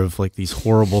calendar of like these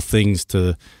horrible things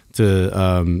to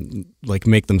like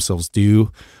make themselves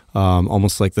do,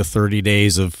 almost like the 30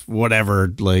 days of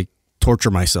whatever, like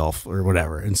torture myself or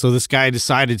whatever. And so this guy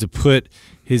decided to put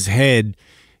his head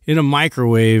in a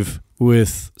microwave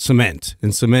with cement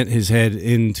and cement his head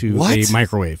into a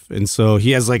microwave. And so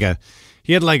he had like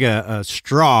a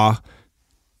straw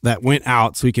that went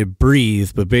out so he could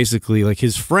breathe, but basically like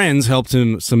his friends helped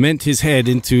him cement his head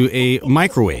into a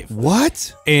microwave.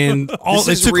 What? And this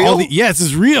is real? This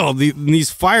is real. These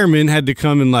firemen had to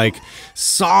come and like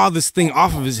saw this thing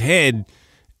off of his head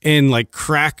and like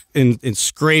crack and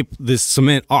scrape this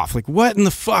cement off. Like, what in the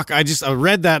fuck? I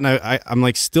read that and I'm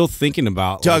like still thinking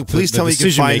about. Doug, like, please tell me you can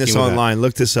find this online.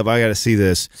 Look this up. I got to see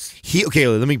this. Okay,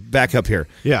 let me back up here.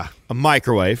 Yeah. A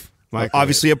microwave.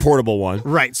 Obviously a portable one.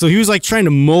 Right. So he was like trying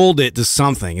to mold it to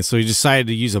something. And so he decided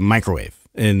to use a microwave.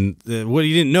 And what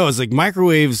he didn't know is like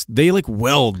microwaves, they like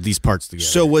weld these parts together.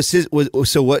 So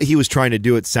what he was trying to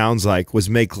do, it sounds like, was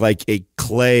make like a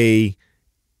clay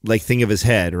like thing of his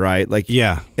head, right? Like,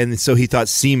 yeah. And so he thought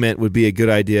cement would be a good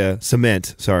idea.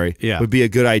 Cement, sorry. Yeah. Would be a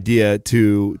good idea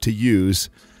to use.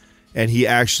 And he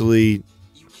actually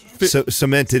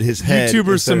cemented his head.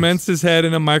 YouTuber cements his head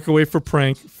in a microwave for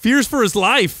prank. Fears for his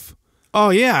life. Oh,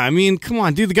 yeah. I mean, come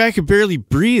on, dude. The guy could barely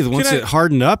breathe once it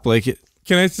hardened up. Like,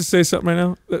 can I just say something right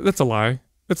now? That's a lie.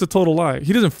 That's a total lie.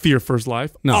 He doesn't fear for his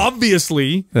life. No.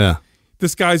 Obviously. Yeah.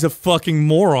 This guy's a fucking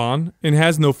moron and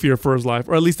has no fear for his life,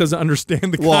 or at least doesn't understand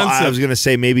the concept. Well, I was gonna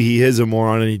say maybe he is a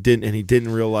moron and he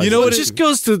didn't realize. You know, it just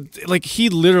goes to like he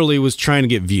literally was trying to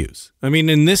get views. I mean,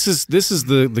 and this is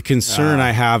the concern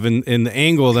I have in the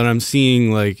angle that I'm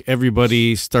seeing like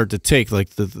everybody start to take.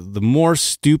 Like the more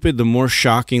stupid, the more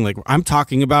shocking. Like I'm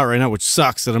talking about right now, which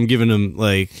sucks that I'm giving him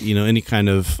like any kind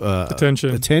of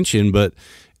attention, but.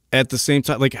 At the same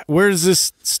time, like, where does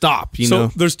this stop? You know,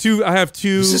 there's two. I have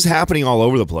two. This is happening all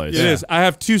over the place. It is. I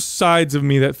have two sides of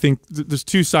me that think there's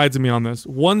two sides of me on this.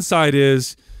 One side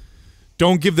is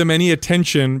don't give them any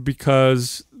attention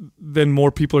because then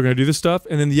more people are going to do this stuff,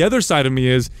 and then the other side of me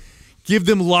is give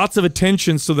them lots of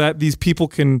attention so that these people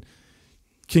can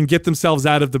get themselves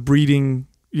out of the breeding,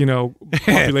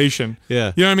 population.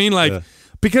 Yeah, you know what I mean, like. Yeah.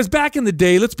 Because back in the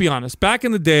day, let's be honest, back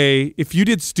in the day, if you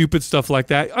did stupid stuff like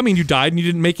that, I mean, you died and you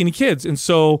didn't make any kids. And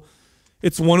so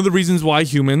it's one of the reasons why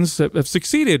humans have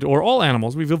succeeded, or all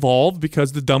animals. We've evolved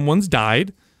because the dumb ones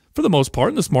died for the most part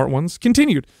and the smart ones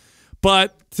continued.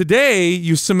 But today,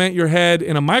 you cement your head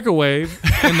in a microwave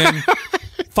and then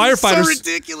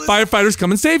firefighters come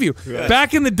and save you. Right.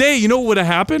 Back in the day, you know what would have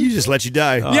happened? You just let you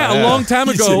die. Yeah, a long time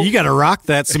ago. You got to rock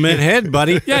that cement head,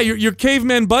 buddy. Yeah, your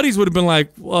caveman buddies would have been like,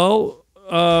 well...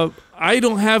 I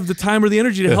don't have the time or the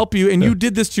energy to help you, and you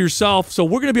did this to yourself, so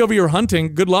we're going to be over here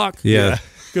hunting. Good luck. Yeah.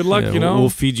 Good luck, We'll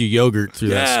feed you yogurt through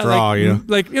that straw,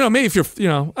 maybe if you're,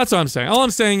 that's what I'm saying. All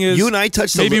I'm saying is you and I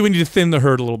touched maybe we need to thin the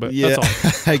herd a little bit. Yeah.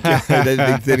 That's all. I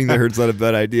think thinning the herd's not a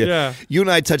bad idea. Yeah. You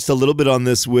and I touched a little bit on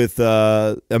this with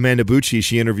Amanda Bucci.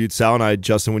 She interviewed Sal and I,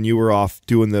 Justin, when you were off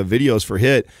doing the videos for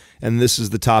HIT. And this is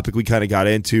the topic we kind of got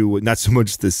into, not so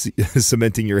much the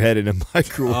cementing your head in a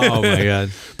microwave. Oh, my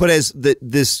God. But as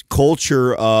this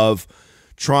culture of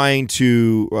trying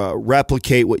to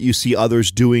replicate what you see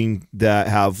others doing that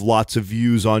have lots of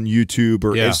views on YouTube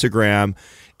or Instagram.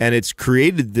 And it's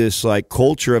created this like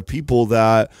culture of people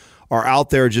that are out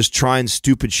there just trying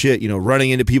stupid shit, running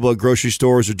into people at grocery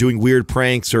stores or doing weird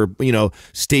pranks or,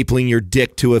 stapling your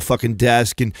dick to a fucking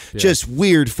desk and just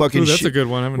weird fucking shit. That's a good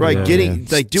one. Right, doing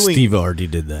Steve already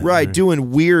did that. Right, doing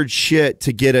weird shit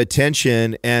to get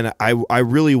attention. And I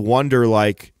really wonder,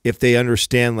 like, if they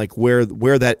understand like where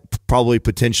that probably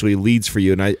potentially leads for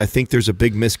you. And I think there's a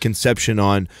big misconception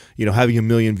on, you know, having 1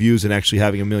 million views and actually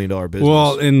having $1 million business.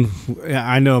 Well, and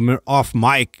I know off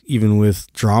mic, even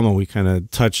with drama, we kind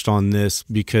of touched on this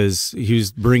because he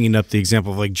was bringing up the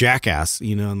example of like Jackass,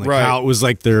 you know, and like how it was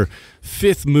like their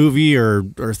 5th movie or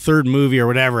 3rd movie or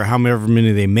whatever, however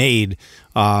many they made.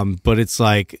 But it's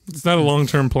like, it's not a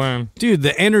long-term plan, dude.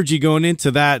 The energy going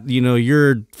into that, you know,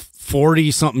 you're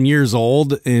 40 something years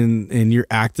old and you're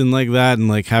acting like that and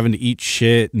like having to eat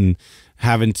shit and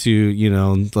having to, you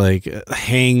know, like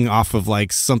hang off of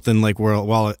like something like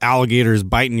while an alligator is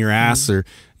biting your ass or,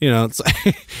 you know,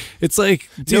 it's like,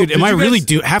 dude, am I really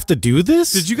have to do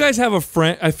this? Did you guys have a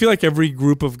friend? I feel like every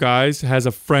group of guys has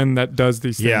a friend that does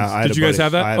these things. Yeah, did you guys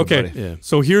have that? Okay, yeah.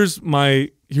 So here's my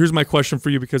question for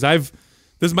you, because this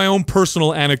is my own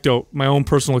personal anecdote, my own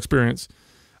personal experience.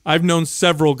 I've known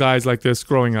several guys like this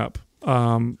growing up,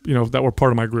 you know, that were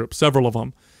part of my group, several of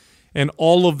them. And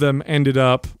all of them ended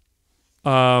up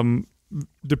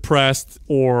depressed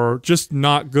or just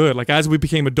not good. Like as we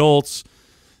became adults,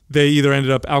 they either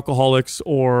ended up alcoholics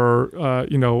or,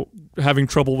 you know, having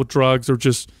trouble with drugs, or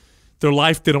just their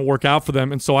life didn't work out for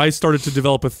them. And so I started to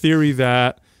develop a theory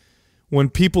that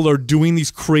when people are doing these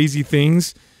crazy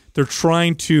things, they're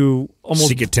trying to almost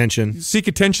seek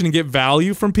attention and get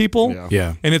value from people.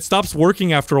 Yeah. And it stops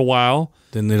working after a while.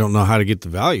 Then they don't know how to get the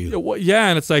value. Yeah,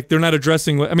 and it's like they're not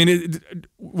addressing. I mean,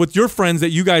 with your friends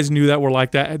that you guys knew that were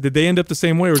like that, did they end up the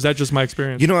same way, or is that just my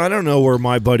experience? You know, I don't know where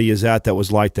my buddy is at that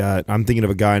was like that. I'm thinking of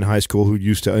a guy in high school who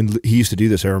used to do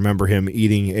this. I remember him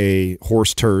eating a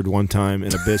horse turd one time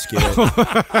in a biscuit.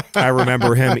 I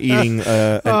remember him eating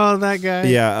that guy.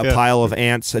 Yeah, a pile of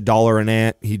ants, $1 an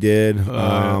ant. He did.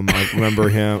 I remember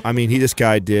him. I mean, this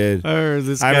guy did. I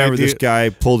remember this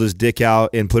guy pulled his dick out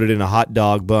and put it in a hot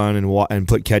dog bun and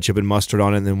put ketchup and mustard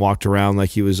on it, and then walked around like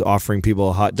he was offering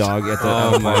people a hot dog at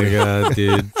the. Oh my god,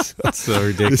 dude, that's so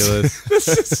ridiculous. This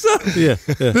is so, yeah.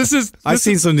 I've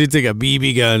seen some dude take a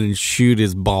BB gun and shoot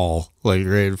his ball like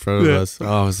right in front of us. Oh,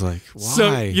 I was like, why?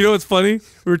 So you know what's funny?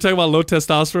 We were talking about low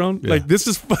testosterone. Like this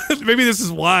is maybe this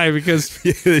is why, because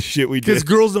the shit we did. Because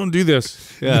girls don't do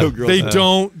this. Yeah, no girls they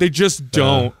don't. They just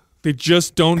don't. They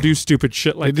just don't do stupid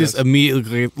shit like this. They just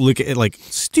immediately look at it like,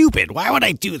 stupid. Why would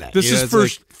I do that? This is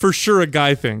for sure a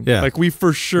guy thing. Yeah. Like we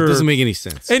for sure. It doesn't make any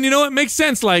sense. And you know, it makes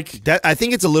sense. Like that, I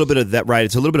think it's a little bit of that, right?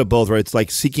 It's a little bit of both, right? It's like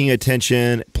seeking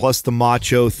attention plus the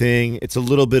macho thing. It's a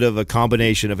little bit of a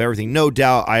combination of everything. No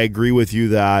doubt, I agree with you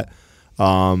that,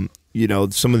 you know,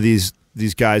 some of these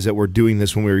guys that were doing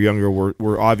this when we were younger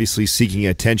were obviously seeking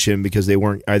attention because they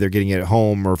weren't either getting it at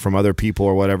home or from other people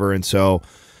or whatever, and so.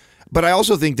 But I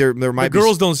also think there might be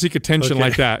girls don't seek attention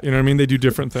like that. You know what I mean? They do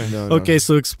different things. No. Okay,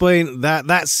 so explain that.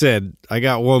 That said, I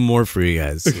got one more for you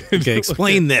guys. Okay,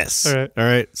 explain this. All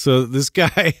right. So this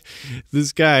guy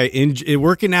in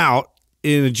working out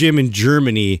in a gym in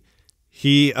Germany,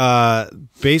 he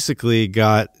basically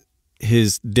got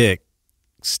his dick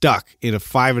stuck in a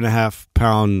 5.5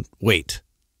 pound weight.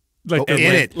 Like in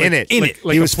it.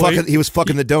 Like he was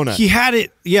fucking the donut. He had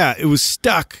it. Yeah, it was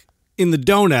stuck in the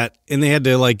donut, and they had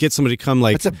to like get somebody to come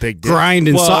like that's a big dick. grind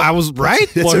and I was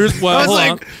right. I was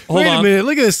like, wait a minute,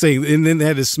 look at this thing, and then they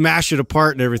had to smash it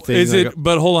apart and everything. Is it?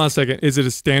 But hold on a second. Is it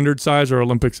a standard size or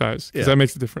Olympic size? Because that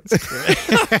makes a difference.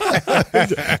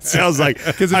 Sounds like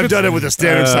I've done it with a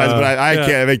standard size, but I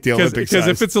can't make the Olympic size. Because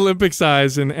if it's Olympic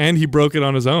size and he broke it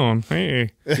on his own, hey,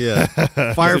 yeah,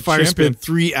 firefighter spent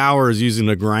 3 hours using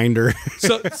a grinder.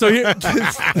 So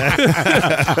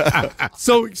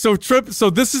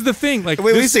this is the thing. Like,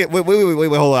 wait a second. Wait,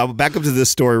 hold on. I'll back up to this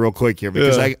story real quick here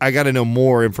because I got to know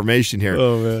more information here.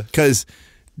 Oh man, because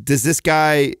does this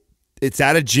guy? It's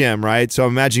at a gym, right? So I'm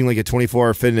imagining like a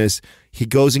 24-hour fitness. He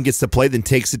goes and gets the plate, then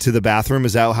takes it to the bathroom.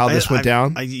 Is that how this went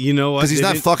down? You know what? Because he's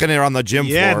not fucking it on the gym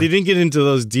floor. Yeah, they didn't get into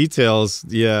those details.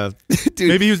 Yeah, dude,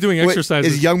 maybe he was doing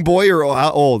exercises. Is young boy or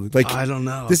how old? Like I don't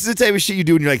know. This is the type of shit you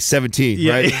do when you're like 17,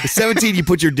 right? At 17, you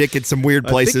put your dick in some weird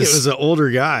places. I think it was an older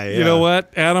guy. Yeah. You know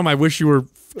what, Adam? I wish you were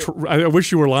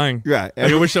lying. Right.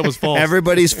 I wish that was false.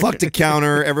 Everybody's fucked a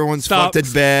counter. Everyone's fucked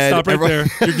in bed. Stop right there.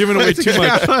 You're giving away too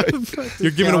much.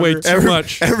 You're giving away too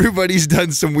much. Everybody's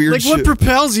done some weird shit. What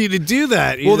propels you to do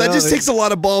that? Well, that just takes a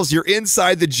lot of balls. You're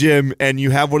inside the gym and you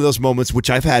have one of those moments, which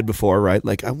I've had before, right?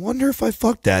 Like, I wonder if I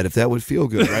fucked that, if that would feel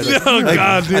good, right? Like,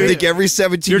 God, dude. I think every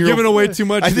 17-year-old... You're giving away too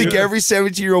much. I think every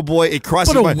 17-year-old boy, it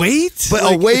crosses my... But a weight?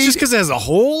 But a weight... Just because it has a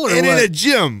hole? Or and in a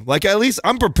gym. Like, at least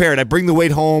I'm prepared. I bring the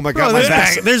weight home. I got my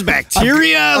back. there's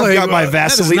bacteria. I've got my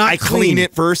that is Vaseline. not I clean clean.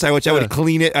 it first. I would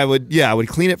clean it. I would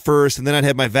clean it first, and then I'd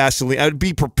have my Vaseline. I would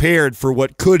be prepared for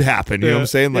what could happen. You know what I'm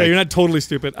saying? Yeah, you're not totally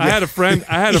stupid. I had a friend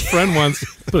once.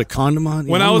 Put a condom on.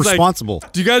 When I was responsible.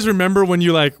 Like, do you guys remember when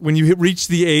you reached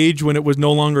the age when it was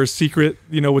no longer a secret,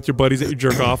 with your buddies that you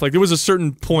jerk off? Like there was a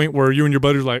certain point where you and your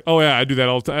buddies were like, oh yeah, I do that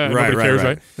all the time. Nobody cares,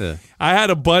 right? Yeah. I had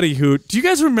a buddy who, do you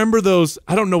guys remember those?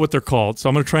 I don't know what they're called, so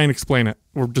I'm going to try and explain it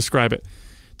or describe it.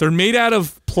 They're made out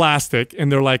of plastic,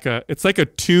 and they're it's like a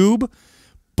tube,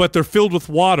 but they're filled with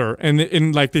water,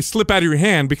 and like they slip out of your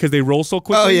hand because they roll so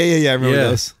quickly. Oh yeah. I remember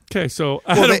those. Okay, so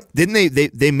they made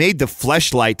the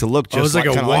fleshlight to look just it was like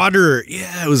a water.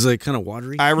 Yeah, it was like kind of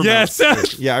watery. I remember. Yes.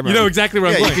 Yeah, I remember. You know exactly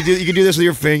where I'm going. You could do this with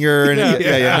your finger. And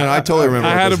No, I totally remember.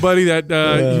 I had a buddy that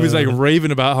he was like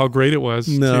raving about how great it was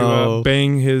to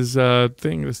bang his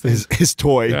thing. This thing. His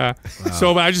toy. Yeah. Wow.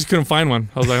 So I just couldn't find one.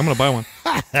 I was like, I'm gonna buy one.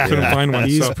 Couldn't find one.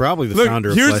 He's probably the founder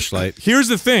of Fleshlight. Here's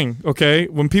the thing, okay?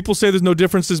 When people say there's no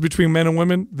differences between men and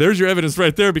women, there's your evidence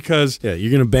right there because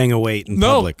you're gonna bang a weight in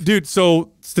public. No, dude.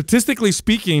 So statistically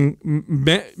speaking,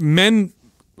 men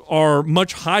are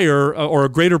much higher, or a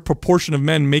greater proportion of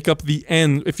men make up the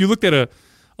end. If you looked at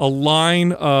a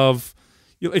line of,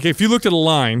 like, if you looked at a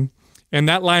line, and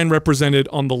that line represented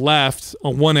on the left,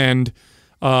 on one end,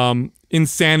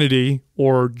 insanity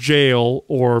or jail,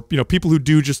 or people who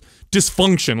do just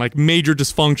dysfunction, like major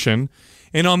dysfunction,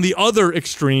 and on the other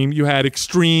extreme, you had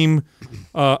extreme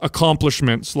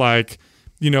accomplishments, like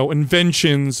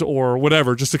inventions or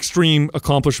whatever, just extreme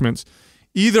accomplishments.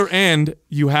 Either end,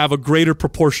 you have a greater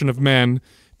proportion of men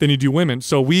than you do women.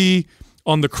 So we,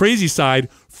 on the crazy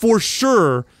side, for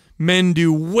sure, men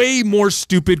do way more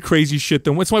stupid, crazy shit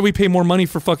than. That's why we pay more money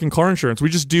for fucking car insurance. We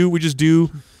just do.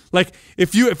 Like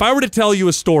if I were to tell you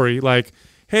a story, like,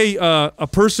 hey, a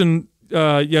person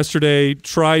yesterday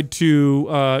tried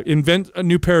to invent a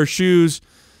new pair of shoes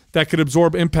that could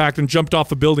absorb impact and jumped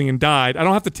off a building and died. I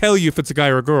don't have to tell you if it's a guy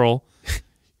or a girl.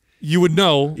 You would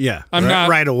know. Yeah, I'm not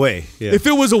right away. Yeah. If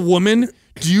it was a woman,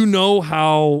 do you know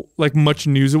how much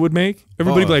news it would make?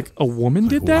 Everybody be like, a woman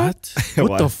did that?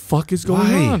 What the fuck is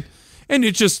going on? And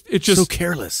it's just so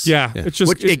careless. Yeah. It's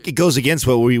just it goes against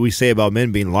what we say about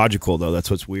men being logical, though. That's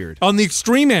what's weird. On the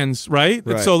extreme ends, right?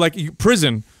 So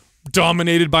prison,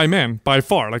 dominated by men by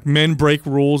far. Like men break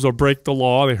rules or break the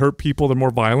law. They hurt people. They're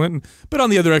more violent. But on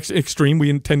the other extreme,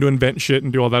 we tend to invent shit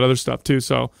and do all that other stuff too.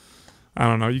 So I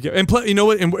don't know. You know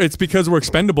what? And it's because we're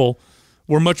expendable.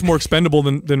 We're much more expendable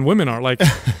than women are. Like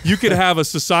you could have a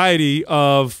society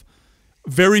of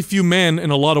very few men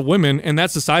and a lot of women, and that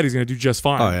society is going to do just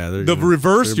fine. Oh yeah, the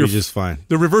reverse, you're just fine.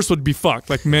 The reverse would be fucked.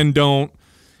 Like men don't.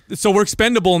 So we're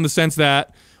expendable in the sense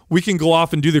that we can go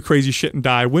off and do the crazy shit and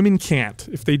die. Women can't.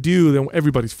 If they do, then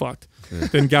everybody's fucked.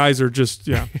 Then guys are just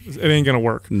it ain't gonna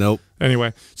work. Nope.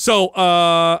 Anyway, so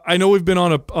I know we've been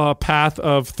on a path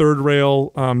of third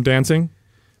rail dancing.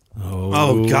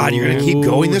 Oh God, you're gonna keep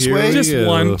going this way?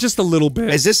 Just a little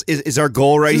bit. Is our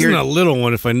goal right this here? Isn't a little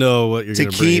one if I know what you're to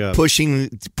gonna bring up.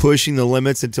 keep pushing the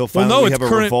limits until finally we have a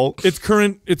revolt. It's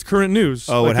current news.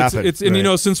 Oh, what happened?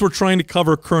 And since we're trying to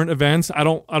cover current events, I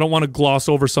don't want to gloss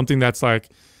over something that's like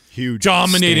huge,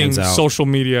 dominating social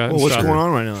media. Well, what's going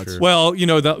on right now? Sure. Well,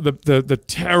 the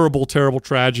terrible I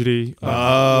tragedy.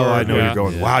 know you're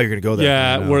going. Wow, you're gonna go there.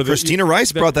 Yeah, where Christina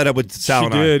Rice brought that up with Sal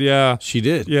and I. She did. Yeah, she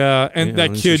did. Yeah, and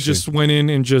that kid just went in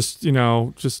and just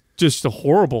a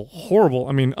horrible.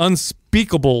 I mean,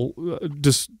 unspeakable,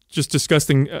 just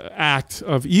disgusting act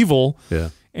of evil. Yeah,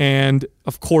 and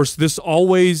of course, this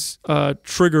always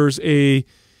triggers a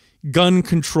gun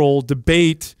control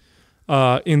debate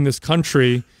in this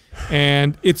country.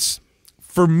 And it's,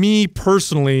 for me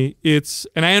personally,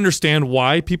 and I understand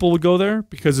why people would go there,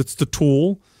 because it's the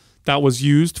tool that was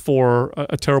used for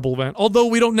a terrible event. Although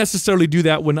we don't necessarily do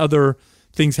that when other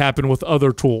things happen with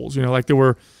other tools. Like there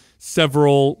were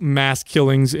several mass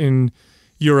killings in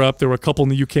Europe. There were a couple in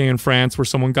the UK and France where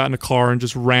someone got in a car and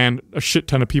just ran a shit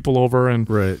ton of people over. And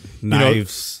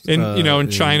knives. In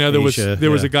China, there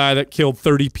was a guy that killed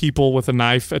 30 people with a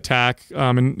knife attack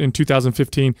in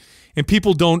 2015. And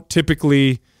people don't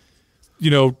typically,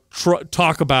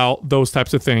 talk about those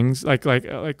types of things like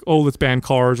let's ban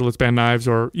cars or let's ban knives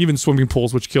or even swimming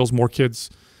pools, which kills more kids,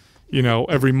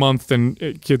 every month than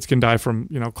kids can die from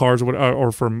cars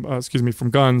or from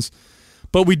guns.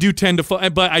 But we do tend to,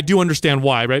 but I do understand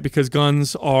why, right? Because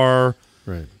guns are,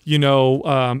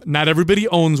 not everybody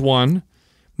owns one.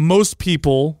 Most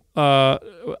people, a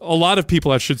lot of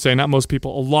people, I should say, not most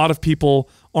people, a lot of people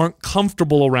aren't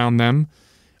comfortable around them.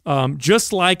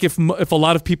 Just like if a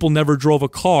lot of people never drove a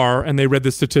car and they read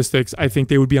the statistics, I think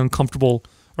they would be uncomfortable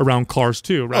around cars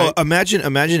too, right? Oh, imagine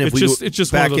if it's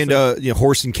just back one of those into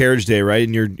horse and carriage day, right?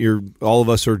 And you're all of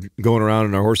us are going around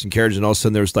in our horse and carriage, and all of a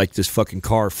sudden there's like this fucking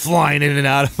car flying in and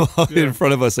out of in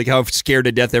front of us, like how scared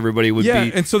to death everybody would be.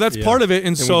 And so that's part of it,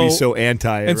 and so would be so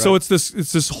anti. And so it's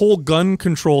this whole gun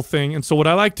control thing. And so what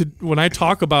I like to, when I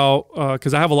talk about,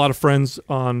 because I have a lot of friends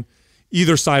on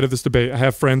either side of this debate. I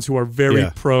have friends who are very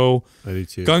pro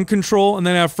gun control, and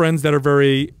then I have friends that are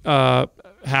very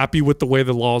happy with the way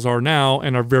the laws are now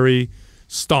and are very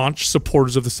staunch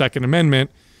supporters of the Second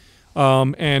Amendment.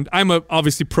 And I'm a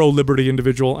obviously pro-liberty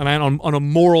individual, and on a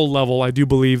moral level, I do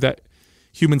believe that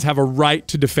humans have a right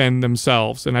to defend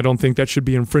themselves, and I don't think that should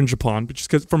be infringed upon. But just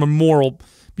because from a moral,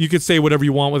 you could say whatever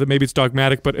you want with it. Maybe it's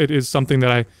dogmatic, but it is something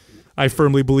that I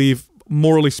firmly believe,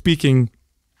 morally speaking,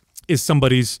 is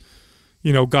somebody's,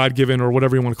 God-given or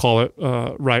whatever you want to call it,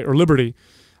 right or liberty.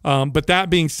 But that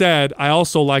being said, I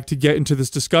also like to get into this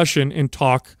discussion and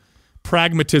talk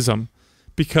pragmatism,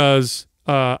 because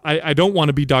I don't want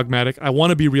to be dogmatic. I want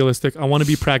to be realistic. I want to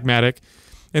be pragmatic.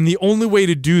 And the only way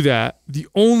to do that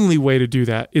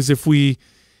is if we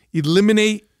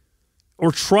eliminate,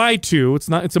 or try to,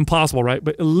 it's impossible, right?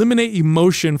 But eliminate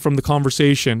emotion from the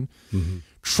conversation. Mm-hmm.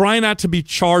 Try not to be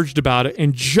charged about it,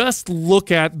 and just look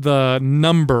at the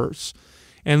numbers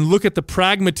and look at the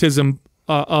pragmatism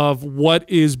of what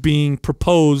is being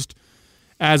proposed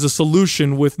as a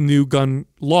solution with new gun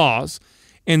laws,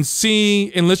 and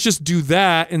let's just do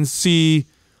that and see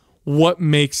what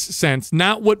makes sense.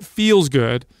 Not what feels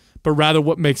good, but rather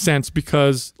what makes sense,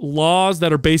 because laws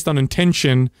that are based on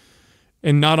intention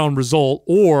and not on result,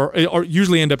 or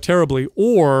usually end up terribly,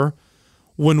 or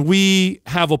when we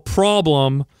have a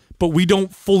problem, but we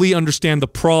don't fully understand the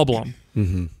problem.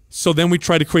 Mm-hmm. So then we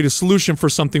try to create a solution for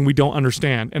something we don't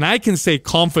understand. And I can say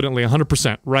confidently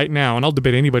 100% right now, and I'll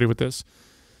debate anybody with this,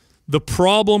 the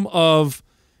problem of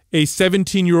a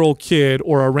 17-year-old kid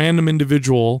or a random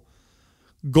individual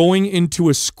going into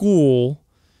a school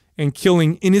and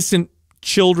killing innocent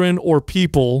children or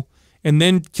people and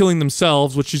then killing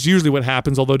themselves, which is usually what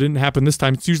happens, although it didn't happen this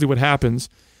time, it's usually what happens,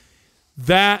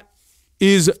 that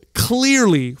is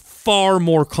clearly far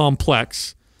more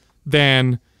complex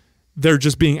than there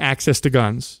just being access to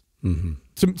guns. Mm-hmm.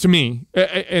 To me,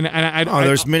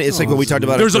 there's many. It's like what we talked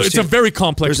about. It's a very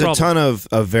complex. There's a ton of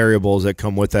variables that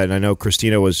come with that, and I know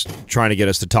Christina was trying to get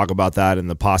us to talk about that and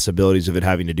the possibilities of it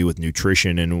having to do with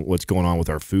nutrition and what's going on with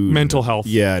our food, mental health,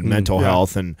 and mental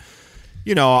health, and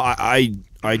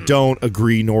I don't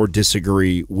agree nor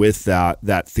disagree with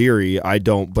that theory. I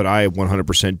don't, but I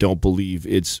 100% don't believe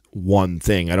it's one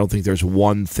thing. I don't think there's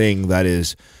one thing that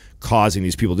is causing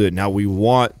these people to do it. Now, we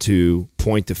want to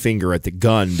point the finger at the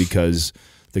gun because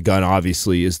the gun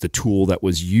obviously is the tool that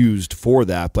was used for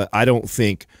that, but I don't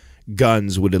think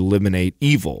guns would eliminate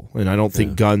evil, and I don't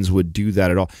think guns would do that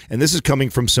at all. And this is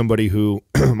coming from somebody who,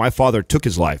 my father took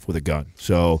his life with a gun.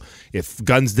 So if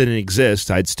guns didn't exist,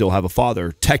 I'd still have a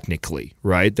father, technically,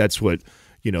 right? That's what...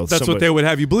 that's what they would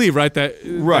have you believe, right? That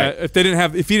if he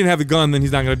didn't have the gun, then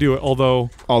he's not going to do it. Although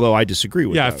I disagree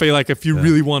with that. I feel like if you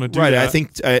really want to do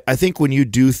that, I think when you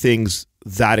do things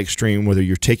that extreme, whether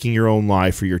you're taking your own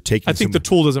life or you're taking, I think the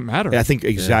tool doesn't matter. I think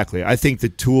exactly. I think the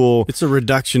tool. It's a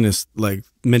reductionist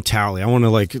mentality. I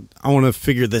want to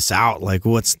figure this out. Like,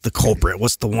 what's the culprit?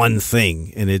 What's the one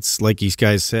thing? And it's like these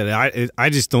guys said. I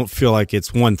just don't feel like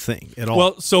it's one thing at all.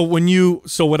 Well, so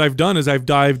what I've done is I've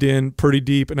dived in pretty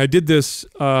deep, and I did this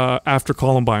after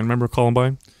Columbine. Remember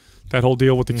Columbine? That whole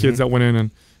deal with the kids that went in, and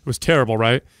it was terrible,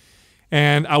 right?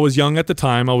 And I was young at the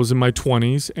time. I was in my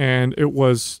 20s, and it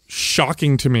was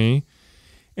shocking to me.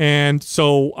 And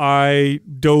so I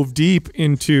dove deep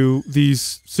into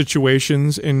these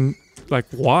situations and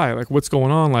why? What's going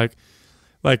on?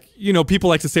 People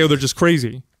like to say, oh, they're just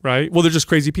crazy, right? Well, they're just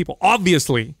crazy people.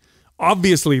 Obviously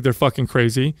they're fucking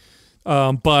crazy.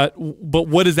 But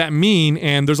what does that mean?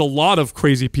 And there's a lot of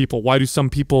crazy people. Why do some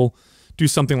people do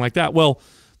something like that? Well,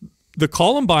 the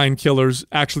Columbine killers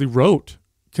actually wrote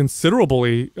considerable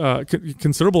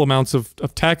amounts of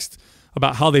text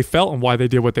about how they felt and why they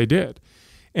did what they did.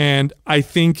 And I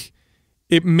think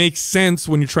it makes sense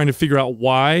when you're trying to figure out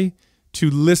why to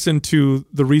listen to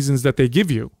the reasons that they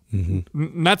give you.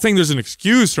 Mm-hmm. Not saying there's an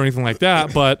excuse or anything like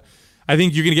that, but I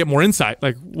think you're going to get more insight.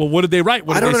 Like, well, what did they write?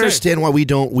 I don't understand why we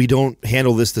don't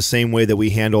handle this the same way that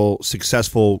we handle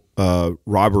successful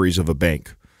robberies of a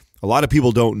bank. A lot of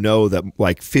people don't know that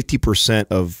 50%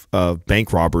 of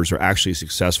bank robbers are actually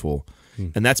successful.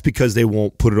 And that's because they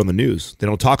won't put it on the news. They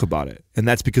don't talk about it. And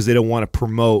that's because they don't want to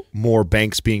promote more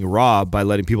banks being robbed by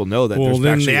letting people know that well, there's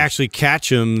then actually they actually catch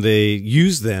them. They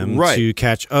use them to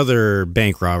catch other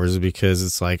bank robbers because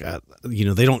it's like,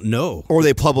 they don't know. Or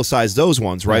they publicize those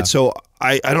ones, right? Yeah. So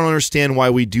I don't understand why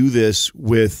we do this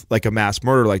with like a mass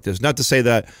murder like this. Not to say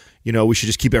that, we should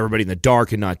just keep everybody in the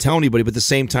dark and not tell anybody, but at the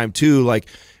same time too, like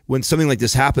when something like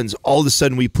this happens, all of a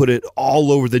sudden we put it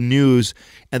all over the news,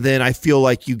 and then I feel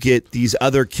like you get these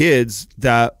other kids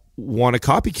that want to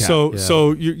copycat.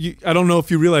 So you I don't know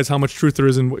if you realize how much truth there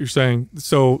is in what you're saying.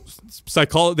 So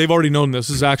they've already known this.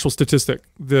 This is actual statistic.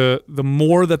 The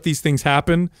more that these things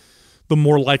happen, the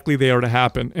more likely they are to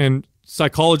happen. And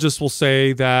psychologists will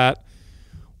say that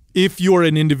if you're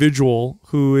an individual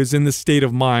who is in the state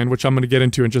of mind, which I'm going to get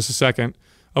into in just a second,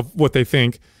 of what they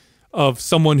think of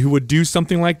someone who would do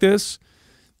something like this,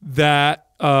 that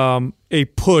a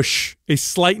push, a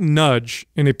slight nudge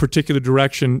in a particular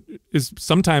direction is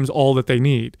sometimes all that they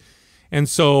need. And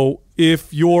so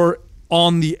if you're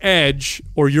on the edge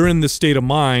or you're in the state of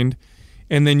mind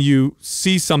and then you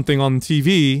see something on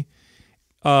TV,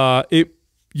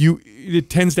 it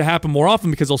tends to happen more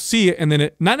often because they'll see it, and then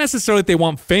not necessarily that they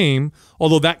want fame,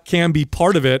 although that can be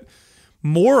part of it.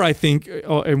 More, I think,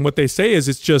 and what they say is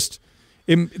it's just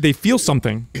they feel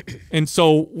something. And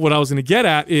so what I was going to get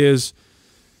at is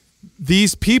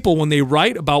these people, when they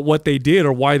write about what they did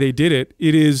or why they did it,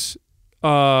 it is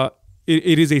a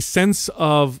sense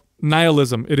of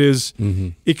nihilism. It is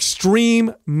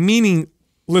extreme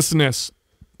meaninglessness.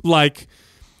 Like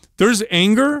there's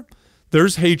anger,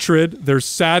 there's hatred, there's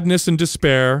sadness and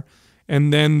despair,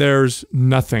 and then there's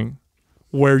nothing,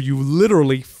 where you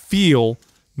literally feel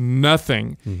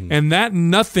nothing. And that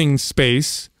nothing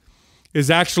space is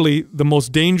actually the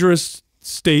most dangerous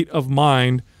state of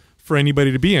mind for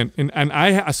anybody to be in. And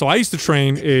I used to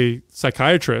train a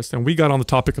psychiatrist, and we got on the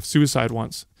topic of suicide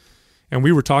once, and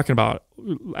we were talking about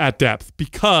it at depth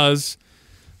because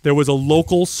there was a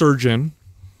local surgeon.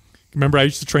 Remember, I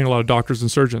used to train a lot of doctors and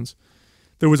surgeons.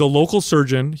 There was a local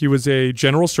surgeon. He was a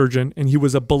general surgeon, and he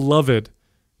was a beloved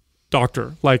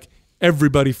doctor. Like,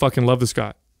 everybody fucking loved this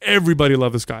guy. Everybody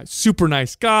loved this guy. Super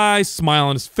nice guy, smile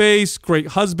on his face, great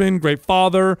husband, great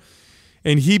father.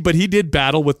 But he did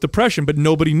battle with depression, but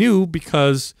nobody knew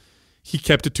because he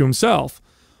kept it to himself.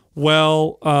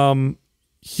 Well,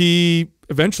 he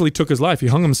eventually took his life. He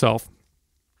hung himself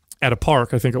at a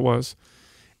park, I think it was.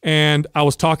 And I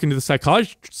was talking to this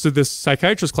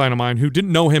psychiatrist client of mine who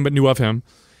didn't know him but knew of him.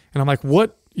 And I'm like,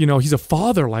 what? He's a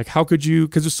father. Like, how could you?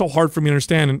 Because it's so hard for me to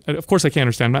understand. And of course I can't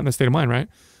understand. I'm not in that state of mind, right?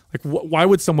 Like, why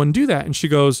would someone do that? And she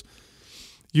goes,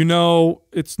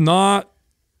 it's not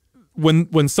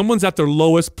when someone's at their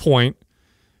lowest point,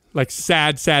 like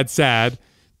sad,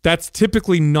 that's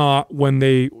typically not when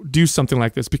they do something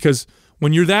like this. Because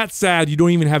when you're that sad, you don't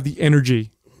even have the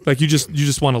energy. Like you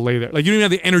just want to lay there. Like you don't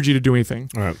even have the energy to do anything.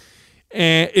 All right.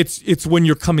 And it's when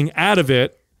you're coming out of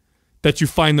it that you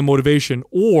find the motivation.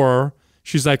 Or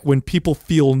she's like, when people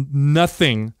feel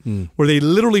nothing, where they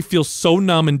literally feel so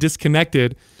numb and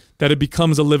disconnected that it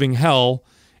becomes a living hell,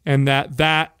 and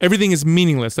that everything is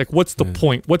meaningless. Like, what's the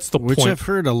point? What's the point? Which I've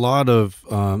heard a lot of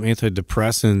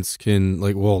antidepressants can,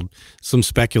 some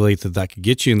speculate that could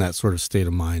get you in that sort of state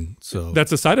of mind. So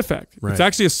that's a side effect. Right. It's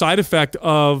actually a side effect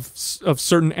of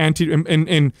certain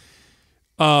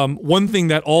one thing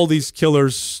that all these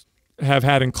killers have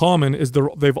had in common is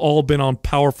they've all been on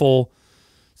powerful,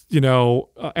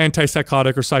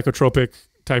 antipsychotic or psychotropic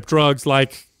type drugs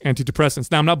like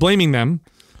antidepressants. Now, I'm not blaming them.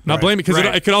 Not blaming, because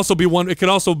it could also be one. It could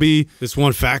also be this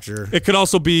one factor. It could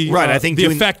also be right. I think the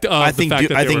effect of. I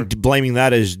think blaming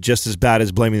that is just as bad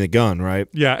as blaming the gun, right?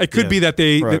 Yeah, it could be that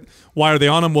why are they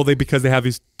on them? Well, because they have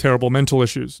these terrible mental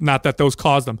issues. Not that those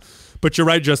cause them, but you're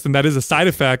right, Justin. That is a side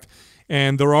effect,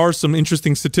 and there are some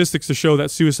interesting statistics to show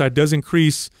that suicide does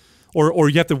increase, or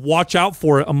you have to watch out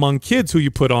for it among kids who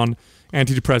you put on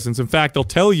antidepressants. In fact, they'll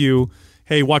tell you,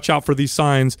 hey, watch out for these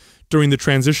signs during the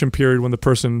transition period when the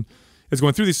person is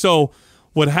going through these. So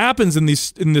what happens in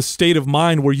this state of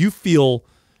mind where you feel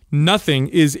nothing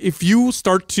is if you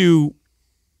start to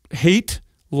hate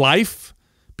life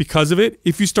because of it,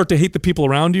 if you start to hate the people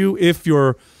around you, if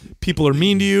your people are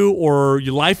mean to you or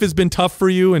your life has been tough for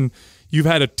you and you've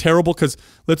had a terrible, because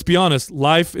let's be honest,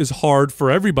 life is hard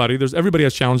for everybody. Everybody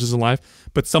has challenges in life,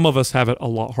 but some of us have it a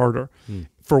lot harder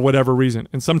for whatever reason.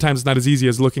 And sometimes it's not as easy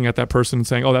as looking at that person and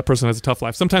saying, oh, that person has a tough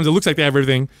life. Sometimes it looks like they have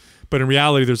everything, but in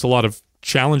reality, there's a lot of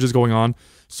challenges going on.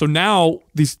 So now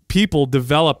these people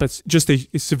develop just a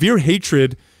severe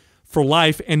hatred for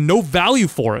life and no value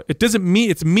for it. It doesn't mean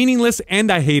it's meaningless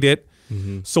and I hate it.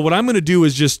 So what I'm going to do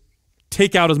is just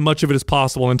take out as much of it as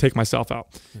possible and take myself out.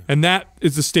 And that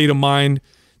is the state of mind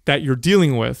that you're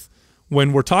dealing with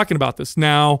when we're talking about this.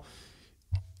 Now,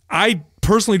 I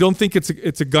personally don't think it's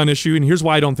a gun issue, and here's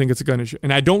why I don't think it's a gun issue.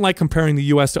 And I don't like comparing the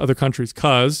U.S. to other countries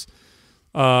because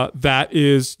that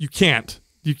is, you can't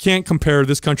compare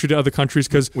this country to other countries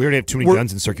because we already have too many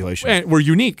guns in circulation. And we're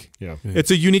unique. Yeah. It's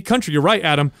a unique country. You're right,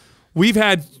 Adam. We've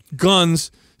had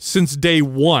guns since day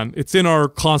one. It's in our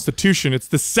Constitution. It's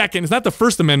the second. It's not the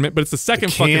First Amendment, but it's the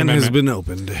second fucking amendment. Has been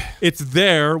opened. It's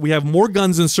there. We have more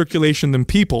guns in circulation than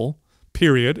people,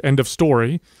 period. End of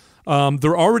story.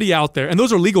 They're already out there. And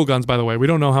those are legal guns, by the way. We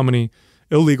don't know how many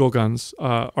illegal guns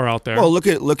are out there. Well, look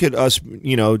at us,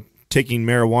 taking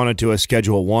marijuana to a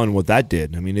Schedule 1, what that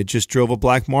did. I mean, it just drove a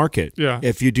black market. Yeah.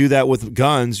 If you do that with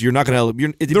guns, you're not going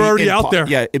to... They're already out there.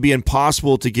 Yeah, it'd be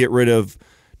impossible to get rid of...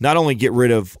 Not only get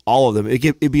rid of all of them,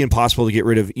 it'd be impossible to get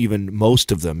rid of even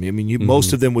most of them. I mean,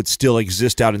 most of them would still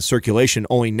exist out in circulation.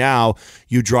 Only now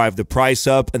you drive the price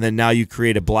up, and then now you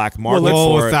create a black market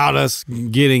for without us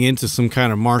getting into some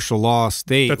kind of martial law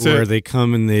state where they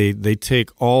come and they take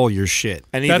all your shit.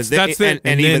 And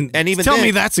even tell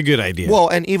me that's a good idea. Well,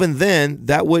 and even then,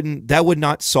 that would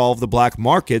not solve the black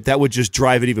market. That would just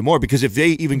drive it even more because if they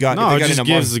even got it just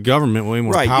gives the government way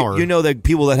more power. You know that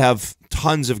people that have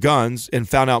tons of guns and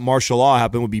found out martial law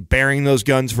happened would be burying those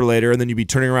guns for later, and then you'd be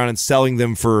turning around and selling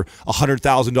them for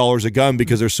 $100,000 a gun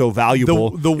because they're so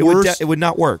valuable. It would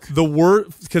not work. The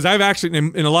worst, because I've actually,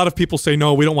 and a lot of people say,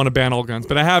 no, we don't want to ban all guns,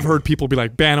 but I have heard people be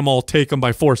like, ban them all, take them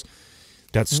by force.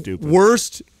 That's stupid.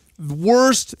 Worst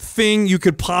thing you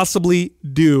could possibly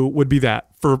do would be that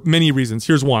for many reasons.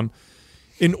 Here's one.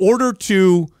 In order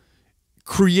to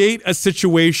create a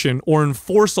situation or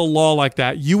enforce a law like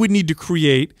that, you would need to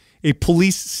create a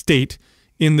police state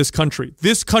in this country.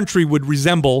 This country would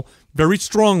resemble very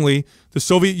strongly the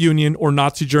Soviet Union or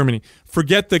Nazi Germany.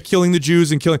 Forget the killing the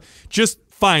Jews and killing, just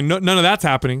fine, none of that's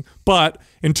happening. But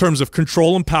in terms of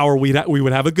control and power, we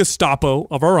would have a Gestapo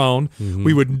of our own.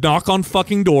 We would knock on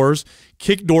fucking doors,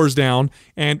 kick doors down,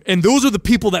 and those are the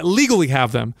people that legally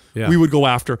have them. Yeah. We would go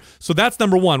after. So that's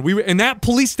number one. And that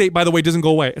police state, by the way, doesn't go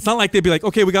away. It's not like they'd be like,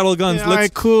 okay, we got all the guns. All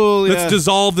right, cool. Let's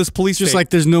dissolve this police Just state. like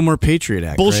there's no more Patriot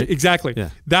Act. Bullshit. Right? Exactly. Yeah.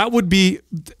 That would be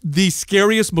the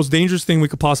scariest, most dangerous thing we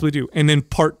could possibly do. And then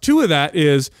part two of that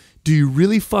is, do you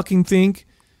really fucking think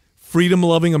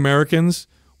freedom-loving Americans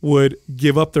would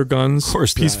give up their guns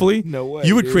peacefully? No way.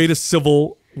 You would create a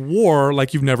civil war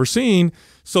like you've never seen.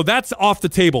 So that's off the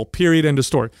table, period, end of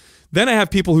story. Then I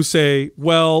have people who say,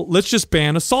 well, let's just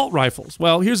ban assault rifles.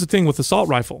 Well, here's the thing with assault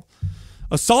rifle.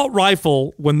 Assault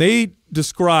rifle, when they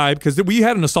describe, because we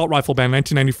had an assault rifle ban in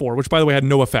 1994, which, by the way, had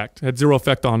no effect, had zero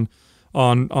effect on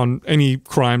any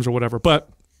crimes or whatever. But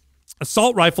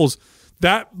assault rifles,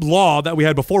 that law that we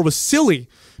had before was silly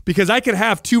because I could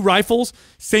have two rifles,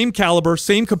 same caliber,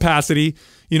 same capacity,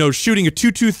 shooting a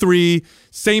 .223,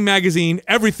 same magazine,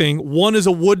 everything. One is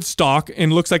a wood stock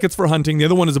and looks like it's for hunting. The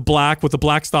other one is a black with a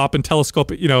black stop and telescope,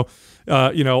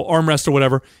 armrest or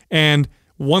whatever. And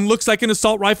one looks like an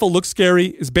assault rifle, looks scary,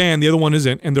 is banned. The other one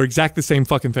isn't, and they're exactly the same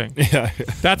fucking thing. Yeah.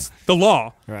 That's the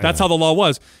law. Right. That's how the law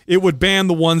was. It would ban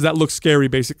the ones that look scary,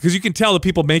 basically, because you can tell the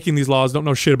people making these laws don't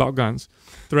know shit about guns.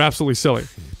 They're absolutely silly.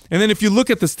 And then if you look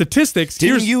at the statistics,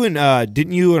 didn't you and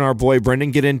our boy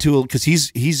Brendan get into it because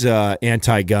he's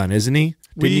anti-gun, isn't he?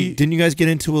 Didn't you guys get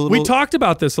into a little? We talked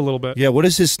about this a little bit. Yeah. What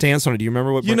is his stance on it? Do you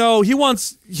remember what? He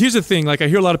wants. Here's the thing. Like I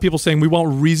hear a lot of people saying we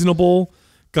want reasonable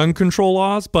gun control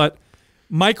laws, but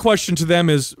my question to them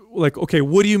is like, okay,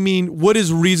 what do you mean? What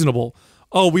is reasonable?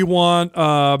 Oh, we want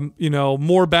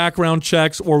more background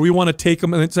checks, or we want to take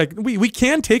them, and it's like we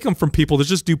can take them from people. There's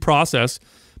just due process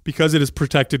because it is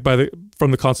protected from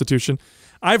the Constitution.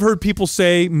 I've heard people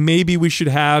say maybe we should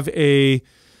have a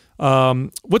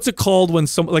what's it called when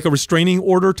like a restraining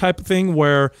order type of thing,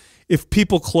 where if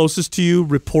people closest to you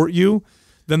report you,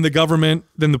 then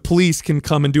the police can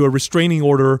come and do a restraining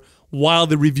order while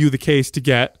they review the case to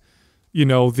get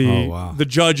the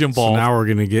judge involved. So now we're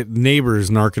going to get neighbors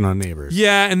narking on neighbors.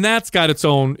 Yeah, and that's got its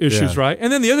own issues, right?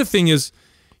 And then the other thing is,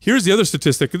 here's the other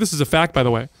statistic. This is a fact, by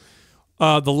the way.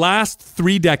 The last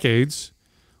 3 decades,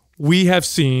 we have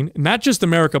seen, not just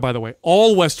America, by the way,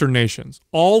 all Western nations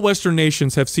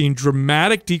have seen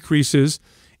dramatic decreases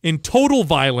in total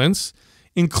violence,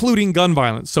 including gun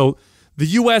violence. So the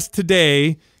U.S.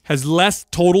 today has less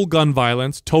total gun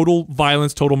violence, total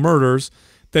murders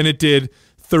than it did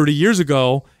 30 years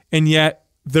ago, and yet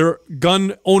their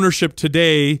gun ownership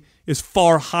today is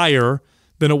far higher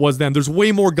than it was then. There's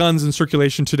way more guns in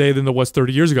circulation today than there was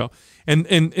 30 years ago.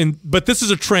 But this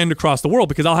is a trend across the world,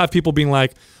 because I'll have people being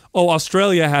like, oh,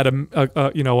 Australia had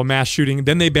a mass shooting,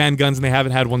 then they banned guns and they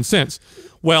haven't had one since.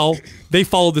 Well, they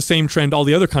followed the same trend all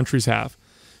the other countries have.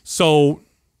 So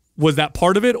was that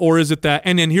part of it, or is it that?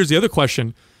 And then here's the other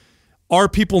question. Are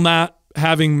people not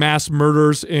having mass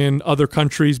murders in other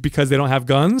countries because they don't have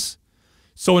guns?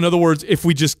 So in other words, if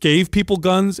we just gave people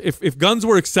guns, if guns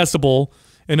were accessible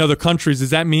in other countries,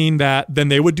 does that mean that then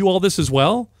they would do all this as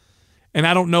well? And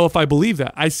I don't know if I believe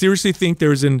that. I seriously think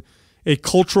there's a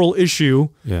cultural issue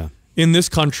in this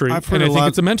country, and I think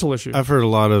it's a mental issue. I've heard a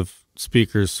lot of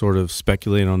speakers sort of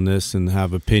speculate on this and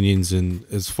have opinions, and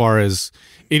as far as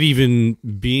it even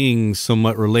being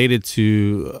somewhat related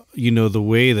to the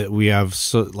way that we have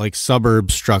like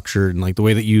suburb structured, and like the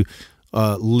way that you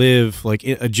live like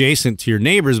adjacent to your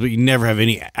neighbors, but you never have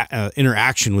any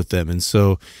interaction with them, and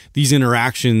so these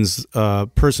interactions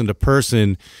person to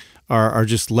person are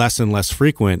just less and less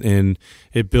frequent, and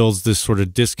it builds this sort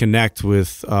of disconnect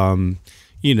with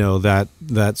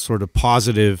that sort of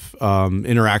positive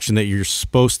interaction that you're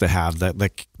supposed to have,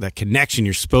 that connection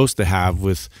you're supposed to have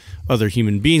with other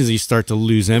human beings. You start to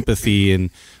lose empathy, and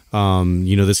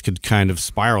this could kind of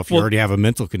spiral if you already have a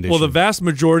mental condition. Well, the vast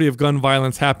majority of gun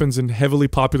violence happens in heavily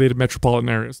populated metropolitan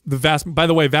areas. By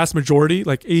the way, vast majority,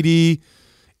 like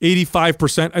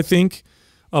 85%, I think,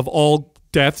 of all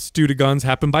deaths due to guns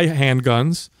happen by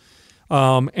handguns.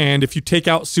 And if you take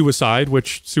out suicide,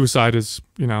 which suicide is,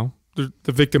 the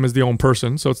victim is the own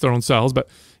person, so it's their own cells. But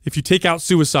if you take out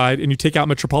suicide and you take out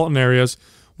metropolitan areas,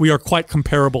 we are quite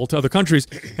comparable to other countries.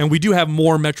 And we do have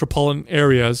more metropolitan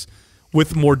areas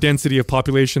with more density of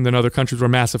population than other countries. We're a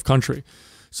massive country.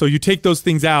 So you take those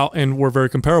things out and we're very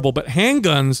comparable. But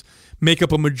handguns make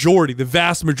up a majority, the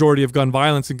vast majority of gun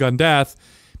violence and gun death.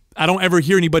 I don't ever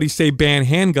hear anybody say ban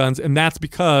handguns, and that's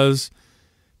because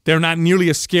they're not nearly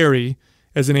as scary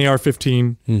as an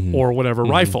AR-15 or whatever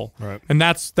rifle. Right. And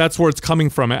that's where it's coming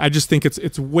from. I just think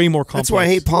it's way more complex. That's why I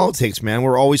hate politics, man.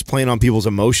 We're always playing on people's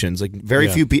emotions. Like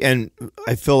few people, and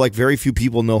I feel like very few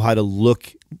people know how to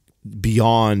look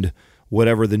beyond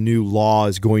whatever the new law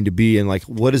is going to be, and like,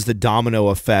 what is the domino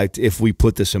effect if we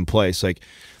put this in place? Like,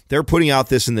 they're putting out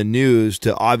this in the news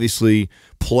to obviously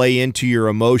play into your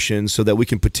emotions so that we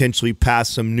can potentially pass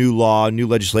some new law, new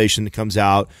legislation that comes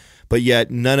out, but yet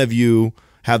none of you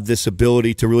have this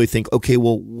ability to really think, okay,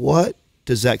 well, what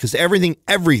does that, because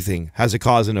everything has a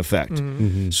cause and effect.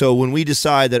 So when we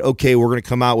decide that, okay, we're going to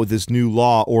come out with this new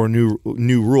law or new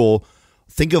rule,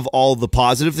 think of all the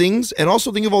positive things and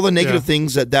also think of all the negative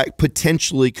things that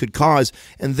potentially could cause,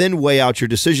 and then weigh out your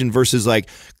decision versus like,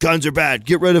 guns are bad,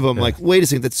 get rid of them. Like, wait a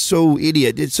second, that's so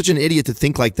idiot. It's such an idiot to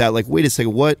think like that. Like, wait a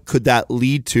second, what could that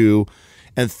lead to?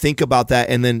 And think about that,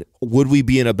 and then would we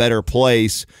be in a better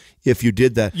place if you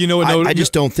did that? I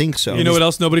just don't think so. You know what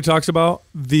else nobody talks about?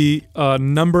 The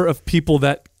number of people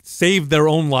that saved their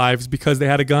own lives because they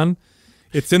had a gun.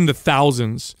 It's in the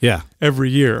thousands every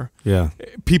year. Yeah.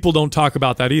 People don't talk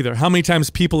about that either. How many times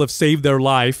people have saved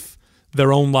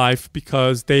their own life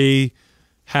because they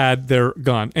had their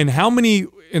gun? And how many,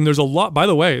 and there's a lot, by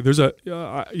the way, there's a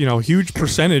huge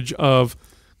percentage of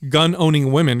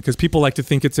gun-owning women, because people like to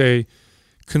think it's a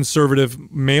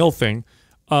conservative male thing.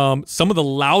 Some of the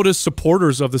loudest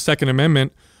supporters of the Second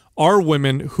Amendment are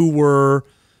women who were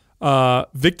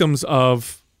victims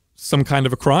of some kind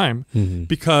of a crime.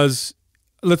 Because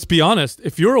let's be honest,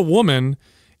 if you're a woman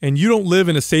and you don't live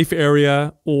in a safe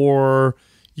area, or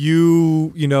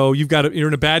you're in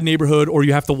a bad neighborhood, or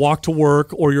you have to walk to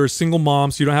work, or you're a single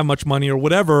mom so you don't have much money or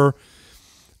whatever,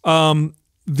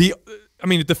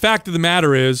 the fact of the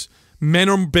matter is, men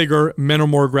are bigger, men are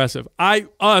more aggressive.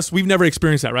 We've never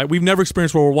experienced that, right? We've never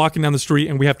experienced where we're walking down the street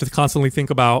and we have to constantly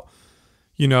think about,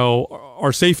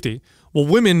 our safety. Well,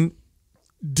 women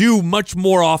do much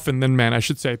more often than men, I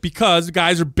should say, because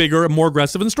guys are bigger and more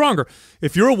aggressive and stronger.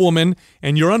 If you're a woman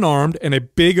and you're unarmed and a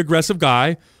big aggressive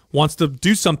guy wants to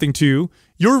do something to you,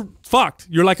 you're fucked.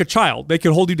 You're like a child. They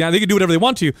can hold you down. They can do whatever they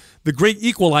want to you. The great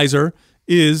equalizer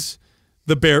is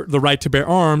the right to bear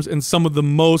arms, and some of the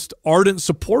most ardent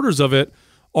supporters of it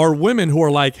are women who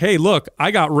are like, hey, look,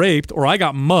 I got raped or I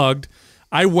got mugged.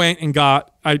 I went and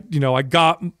got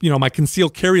my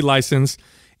concealed carry license,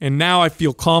 and now I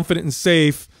feel confident and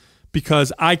safe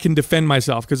because I can defend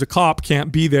myself, because a cop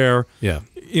can't be there,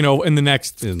 in the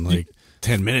next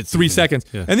 10 minutes, 3 seconds.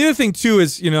 Yeah. And the other thing too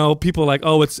is, people are like,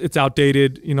 oh, it's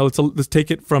outdated. Let's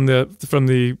take it from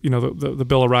the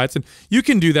Bill of Rights, and you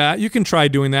can do that. You can try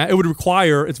doing that. It would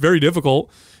require, it's very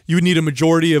difficult. You would need a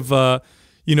majority of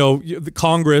the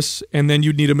Congress, and then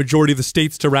you'd need a majority of the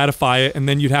states to ratify it, and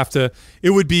then it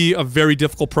would be a very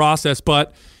difficult process.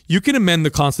 But you can amend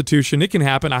the Constitution. It can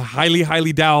happen. I highly,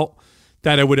 highly doubt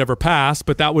that it would ever pass,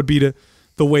 but that would be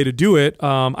the way to do it.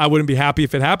 I wouldn't be happy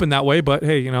if it happened that way, but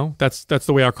hey, that's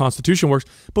the way our Constitution works.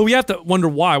 But we have to wonder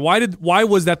why. Why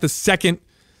was that the second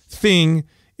thing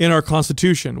in our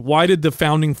Constitution? Why did the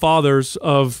founding fathers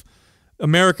of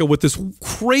America, with this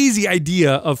crazy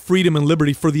idea of freedom and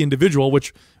liberty for the individual,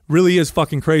 which really is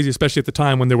fucking crazy, especially at the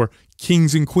time when there were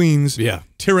kings and queens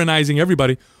tyrannizing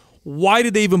everybody, why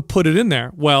did they even put it in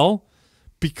there? Well,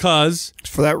 because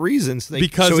for that reason, so we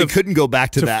couldn't go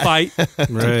back to that fight,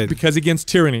 right? Because against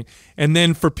tyranny, and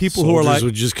then for people who are like,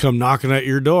 would just come knocking at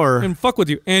your door and fuck with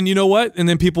you, and you know what? And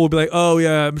then people will be like, oh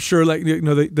yeah, I'm sure, like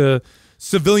the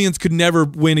civilians could never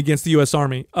win against the U.S.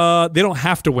 Army. They don't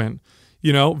have to win.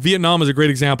 Vietnam is a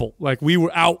great example. Like, we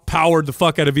were outpowered the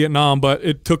fuck out of Vietnam, but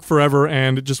it took forever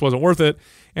and it just wasn't worth it.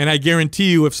 And I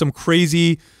guarantee you, if some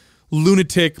crazy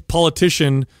lunatic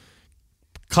politician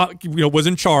was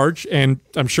in charge, and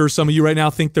I'm sure some of you right now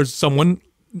think there's someone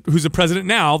who's a president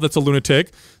now that's a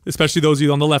lunatic, especially those of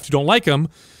you on the left who don't like him.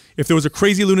 If there was a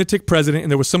crazy lunatic president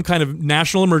and there was some kind of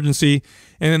national emergency,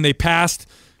 and then they passed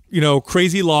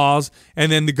crazy laws,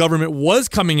 and then the government was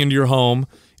coming into your home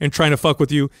and trying to fuck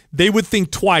with you, they would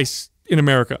think twice in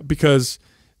America, because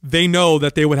they know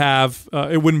that they would have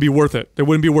it wouldn't be worth it. It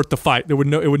wouldn't be worth the fight. It would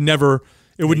never work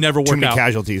out. Too many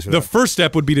casualties. The first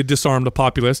step would be to disarm the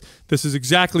populace. This is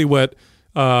exactly what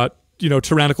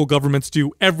tyrannical governments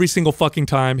do every single fucking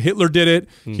time. Hitler did it.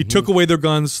 Mm-hmm. He took away their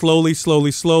guns slowly,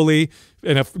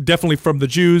 and definitely from the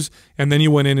Jews. And then he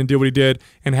went in and did what he did.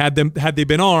 And had they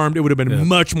been armed, it would have been a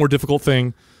much more difficult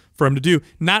thing for him to do.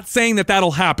 Not saying that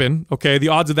that'll happen. Okay, the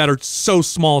odds of that are so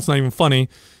small, it's not even funny.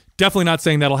 Definitely not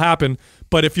saying that'll happen.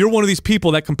 But if you're one of these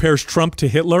people that compares Trump to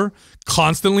Hitler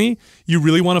constantly, you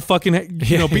really want to fucking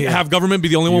have government be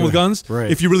the only one with guns? Right.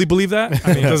 If you really believe that?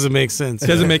 I mean, it doesn't make sense. It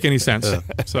doesn't make any sense.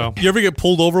 So, you ever get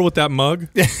pulled over with that mug?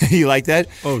 You like that?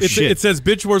 Oh, shit. It says,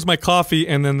 "Bitch, where's my coffee?"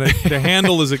 And then the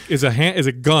handle is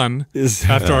a gun.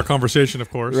 After our conversation, of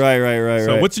course. Right.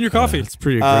 So, what's in your coffee? It's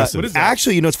pretty aggressive. What is that?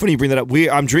 Actually, it's funny you bring that up.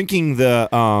 I'm drinking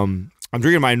I'm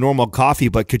drinking my normal coffee,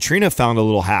 but Katrina found a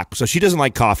little hack. So she doesn't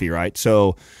like coffee, right?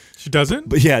 So she doesn't.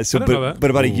 But yeah, but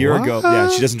about a year What? ago,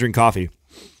 she doesn't drink coffee.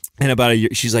 And about a year,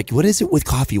 she's like, "What is it with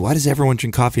coffee? Why does everyone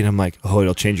drink coffee?" And I'm like, "Oh,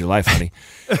 it'll change your life, honey."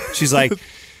 She's like,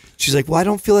 "Well, I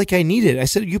don't feel like I need it." I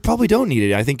said, "You probably don't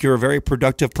need it. I think you're a very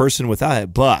productive person without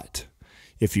it. But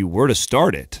if you were to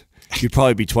start it, you'd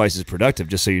probably be twice as productive,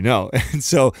 just so you know." And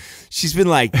so she's been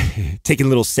like taking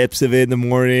little sips of it in the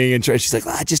morning, and she's like,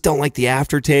 "I just don't like the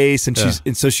aftertaste."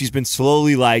 And so she's been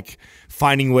slowly like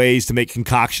finding ways to make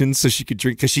concoctions so she could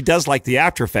drink, because she does like the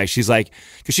after effects. She's like,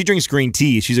 because she drinks green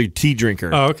tea. She's a tea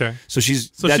drinker. Oh, okay. So she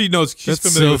knows. She's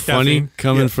That's familiar so with funny caffeine.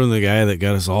 coming from the guy that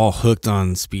got us all hooked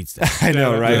on speed stuff. I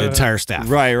know, right? The entire staff.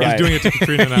 Right. He's doing it to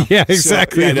Katrina now. Yeah,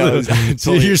 exactly.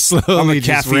 So You're slowly a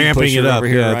just caffeine ramping pusher it up. over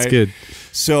here, Yeah, right? it's good.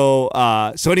 So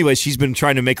anyway, she's been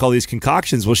trying to make all these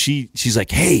concoctions. Well, she's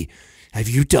like, "Hey, have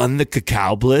you done the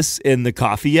cacao bliss in the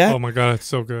coffee yet?" Oh my god, it's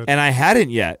so good. And I hadn't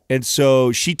yet. And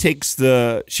so she takes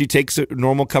a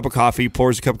normal cup of coffee,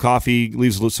 pours a cup of coffee,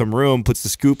 leaves some room, puts the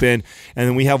scoop in, and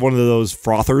then we have one of those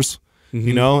frothers.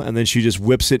 And then she just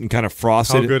whips it and kind of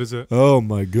frosts it. How good is it? Oh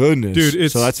my goodness, dude!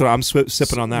 So that's what I'm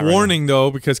sipping on that. Warning though,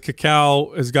 because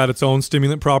cacao has got its own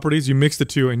stimulant properties. You mix the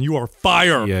two, and you are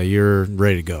fire. Yeah, you're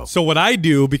ready to go. So what I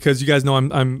do, because you guys know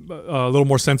I'm a little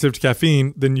more sensitive to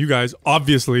caffeine than you guys.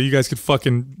 Obviously, you guys could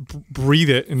fucking breathe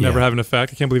it and never have an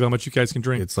effect. I can't believe how much you guys can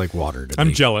drink. It's like water.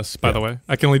 I'm jealous, by the way.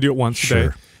 I can only do it once a day.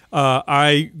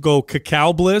 I go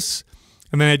cacao bliss,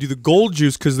 and then I do the gold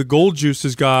juice, because the gold juice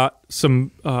has got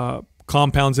some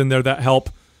compounds in there that help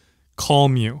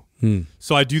calm you.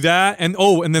 So I do that, and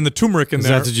then the turmeric in Does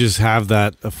there. that to just have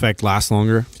that effect last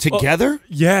longer? Together?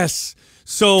 Yes.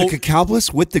 So The cacao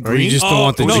bliss with the Or green? you just don't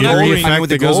want the no, not jittery green. effect With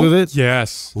that the goes gold? with it?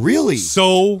 yes. Really?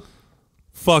 So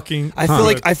fucking. I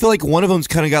feel like one of them's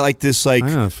kind of got like this like I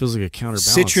don't know. It feels like a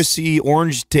counterbalance. citrusy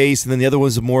orange taste, and then the other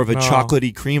one's more of a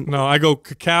chocolatey cream. No, I go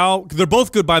cacao. They're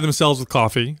both good by themselves with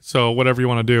coffee. So whatever you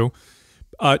want to do.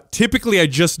 Typically, I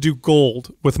just do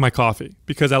gold with my coffee,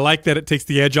 because I like that it takes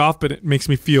the edge off, but it makes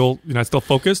me feel still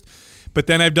focused. But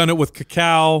then I've done it with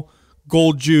cacao,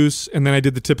 gold juice, and then I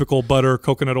did the typical butter,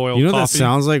 coconut oil. You know coffee. what that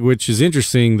sounds like, which is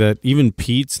interesting, that even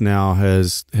Pete's now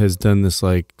has done this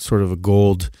like sort of a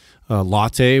gold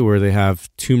latte where they have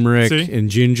turmeric See? and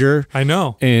ginger. I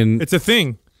know, And it's a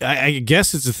thing. I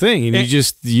guess it's a thing, and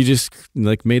you just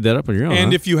like made that up on your own.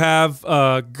 And if you have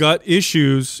gut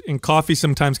issues, and coffee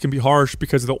sometimes can be harsh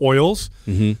because of the oils,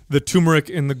 the turmeric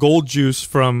and the gold juice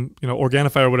from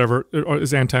Organifi or whatever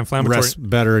is anti-inflammatory. Rests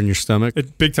better in your stomach.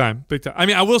 Big time, big time. I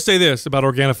mean, I will say this about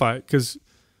Organifi because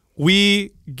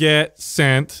we get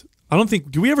sent. I don't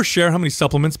think. Do we ever share how many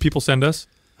supplements people send us?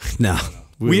 No,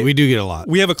 we do get a lot.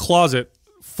 We have a closet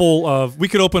full of. We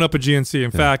could open up a GNC.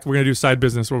 In fact, we're gonna do side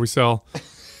business where we sell.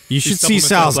 You should see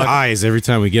Sal's eyes every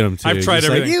time we get them, too. I've tried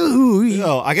everything.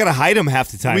 No, I got to hide them half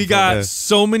the time. We got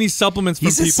so many supplements from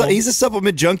people. He's a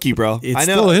supplement junkie, bro. It's I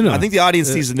know. still in him. I think the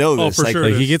audience needs to know this. For sure.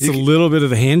 Like he gets a little bit of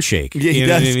the handshake. Yeah, he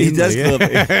does. He does.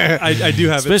 I do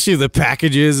have it. Especially if the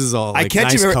packages is all like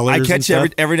nice colors. I catch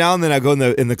every now and then. I go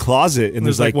in the closet and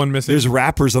there's like one missing. There's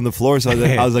wrappers on the floor. So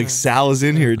I was like, Sal is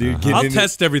in here, dude. I'll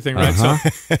test everything, right? So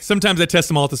sometimes I test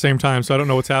them all at the same time, so I don't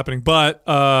know what's happening. But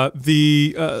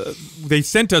they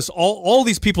sent us all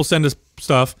these people send us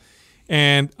stuff,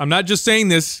 and I'm not just saying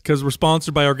this because we're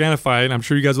sponsored by Organifi, and I'm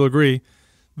sure you guys will agree.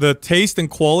 The taste and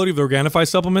quality of the Organifi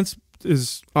supplements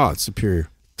is it's superior.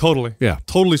 Totally,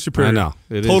 totally superior. I know,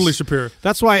 totally superior.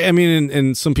 That's why I mean,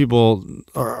 and some people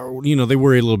are, they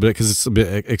worry a little bit because it's a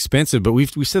bit expensive. But we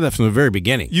said that from the very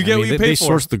beginning. You get what you pay for. They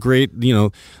source the great,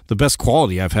 the best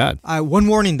quality I've had. One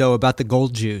warning though about the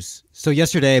gold juice. So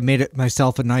yesterday I made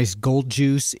myself a nice gold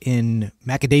juice in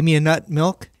macadamia nut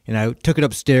milk, and I took it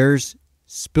upstairs,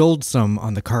 spilled some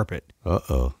on the carpet.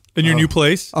 In your new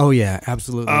place? Oh yeah,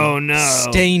 absolutely. Oh no,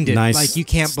 stained it nice like you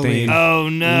can't believe. Oh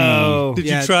no! Did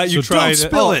you try? You tried don't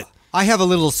spill it. I have a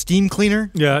little steam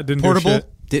cleaner. Yeah, it didn't portable. do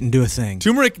shit. Didn't do a thing.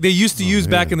 Turmeric they used to use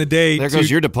back in the day. There goes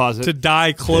your deposit to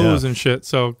dye clothes and shit.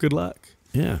 So good luck.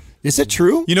 Yeah, is it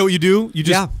true? You know what you do? You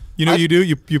just you know what you do?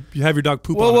 You have your dog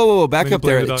poop. Whoa! Back up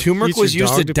there. Turmeric was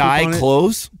used to dye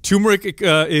clothes. Turmeric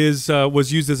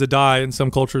was used as a dye in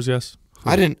some cultures. Yes.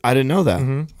 I didn't know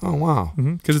that. Oh wow!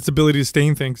 Because its ability to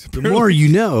stain things. The more you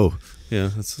know.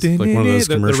 Yeah, that's like one of those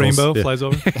commercials. The rainbow flies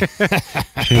over.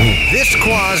 This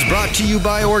Quah is brought to you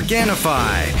by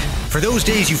Organifi. For those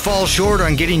days you fall short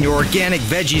on getting your organic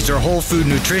veggies or whole food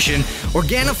nutrition,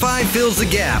 Organifi fills the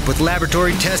gap with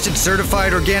laboratory-tested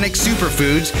certified organic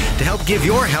superfoods to help give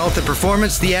your health and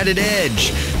performance the added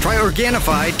edge. Try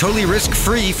Organifi totally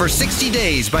risk-free for 60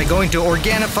 days by going to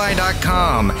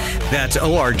Organifi.com. That's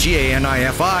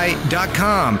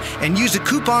ORGANIFI.com. And use the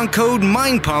coupon code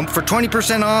MINDPUMP for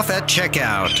 20% off at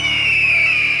checkout.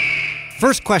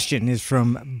 First question is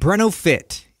from Breno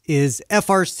Fit. Is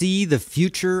FRC the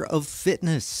future of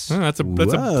fitness? That's a bold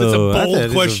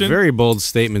question. A very bold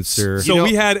statement, sir. So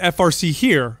we had FRC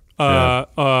here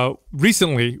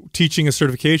recently teaching a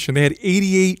certification. They had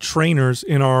 88 trainers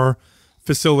in our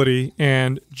facility,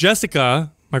 and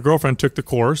Jessica, my girlfriend, took the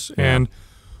course. And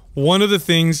one of the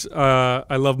things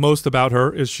I love most about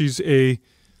her is she's a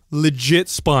legit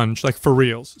sponge, like for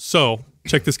reals. So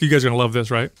check this. You guys are gonna love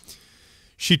this, right?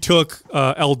 She took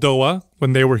Eldoa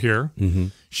when they were here.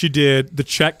 She did the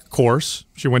Czech course.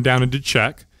 She went down and did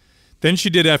Czech. Then she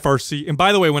did FRC. And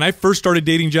by the way, when I first started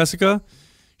dating Jessica,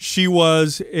 she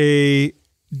was a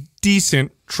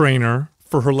decent trainer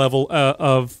for her level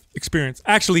of experience.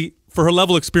 Actually, for her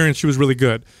level of experience, she was really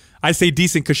good. I say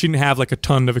decent because she didn't have like a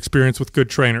ton of experience with good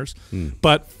trainers.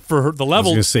 But for her, the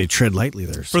level, I was going to say tread lightly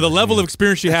there. For the level of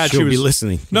experience she had, she was be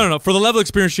listening. No. For the level of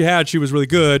experience she had, she was really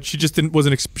good. She just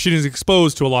wasn't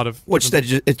exposed to a lot of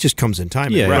it just comes in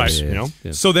time. Right. You know.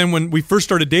 Yeah. So then when we first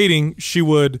started dating, she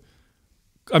would,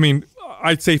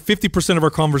 I'd say 50% of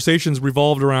our conversations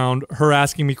revolved around her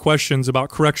asking me questions about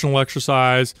correctional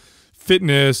exercise,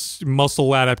 fitness,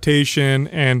 muscle adaptation,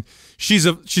 and she's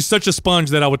such a sponge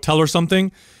that I would tell her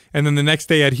something, and then the next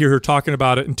day I'd hear her talking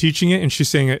about it and teaching it, and she's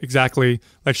saying it exactly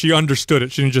like she understood it.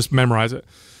 She didn't just memorize it.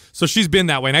 So she's been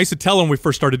that way. And I used to tell her when we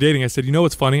first started dating, I said, you know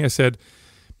what's funny? I said,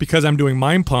 because I'm doing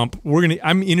Mind Pump,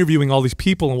 I'm interviewing all these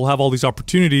people, and we'll have all these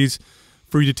opportunities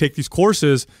for you to take these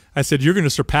courses. I said, you're going to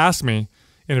surpass me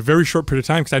in a very short period of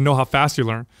time because I know how fast you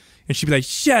learn. And she'd be like,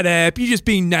 shut up, you're just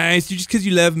being nice, you're just because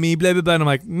you love me, blah, blah, blah. And I'm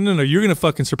like, no, you're going to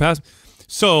fucking surpass me.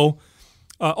 So,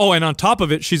 and on top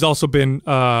of it, she's also been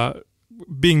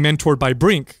being mentored by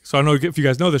Brink. So I don't know if you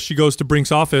guys know this. She goes to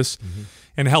Brink's office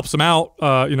and helps him out,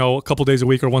 a couple days a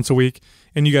week or once a week.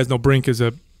 And you guys know Brink is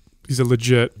he's a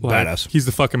legit badass. He's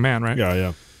the fucking man, right?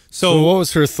 Yeah. So what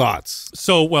was her thoughts?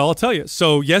 So, well, I'll tell you.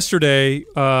 So yesterday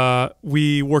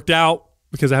we worked out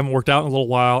because I haven't worked out in a little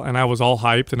while, and I was all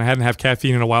hyped, and I hadn't had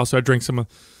caffeine in a while, so I drank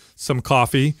some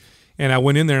coffee, and I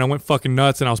went in there and I went fucking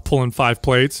nuts, and I was pulling 5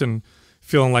 plates and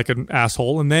feeling like an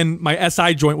asshole. And then my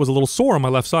SI joint was a little sore on my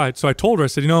left side. So I told her,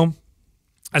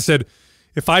 I said,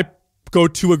 if I go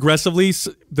too aggressively.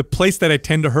 The place that I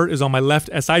tend to hurt is on my left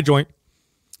SI joint,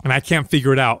 and I can't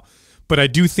figure it out. But I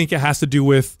do think it has to do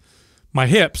with my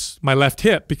hips, my left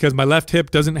hip, because my left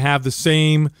hip doesn't have the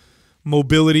same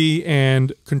mobility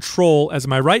and control as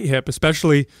my right hip,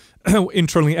 especially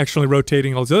internally, externally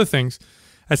rotating, all these other things,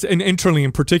 and internally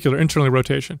in particular, internally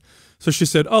rotation. So she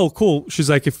said, "Oh, cool." She's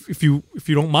like, "If you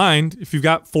don't mind, if you've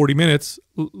got 40 minutes,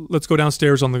 let's go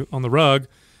downstairs on the rug,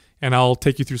 and I'll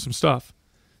take you through some stuff."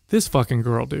 This fucking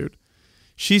girl, dude.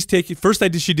 She's taking first.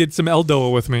 She did some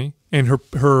Eldoa with me, and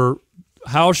her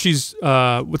how she's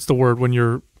what's the word when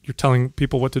you're telling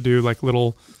people what to do, like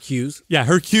little Cues. Yeah,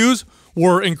 her cues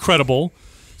were incredible.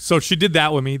 So she did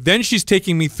that with me. Then she's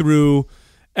taking me through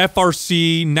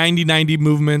FRC 90-90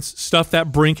 movements, stuff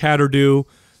that Brink had her do.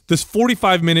 This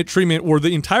 45-minute treatment where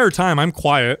the entire time I'm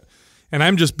quiet and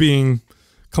I'm just being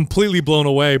completely blown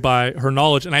away by her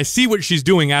knowledge. And I see what she's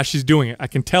doing as she's doing it. I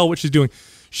can tell what she's doing.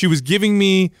 She was giving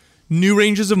me new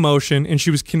ranges of motion, and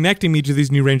she was connecting me to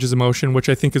these new ranges of motion, which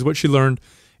I think is what she learned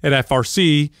at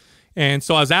FRC. And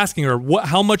so I was asking her,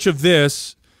 how much of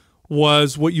this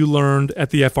was what you learned at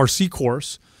the FRC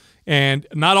course? And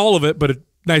not all of it, but a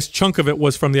nice chunk of it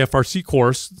was from the FRC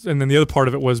course. And then the other part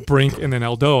of it was Brink and then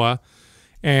Eldoa.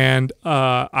 And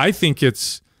I think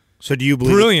it's do you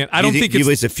believe brilliant. I don't think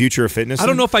it's the future of fitness. I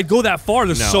don't know if I'd go that far.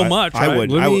 There's so much. I right?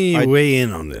 would. Let me weigh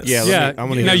in on this. Yeah. I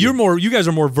want to. Now you guys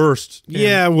are more versed.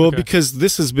 Because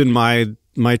this has been my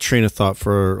train of thought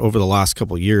for over the last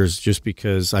couple of years, just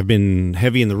because I've been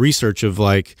heavy in the research of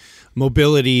like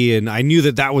mobility, and I knew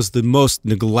that was the most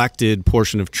neglected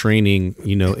portion of training,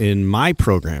 in my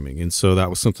programming. And so that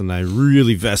was something I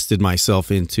really vested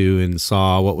myself into and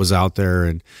saw what was out there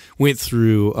and went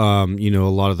through,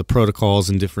 a lot of the protocols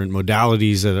and different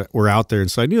modalities that were out there. And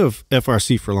so I knew of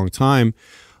FRC for a long time.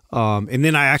 And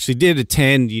then I actually did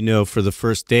attend, for the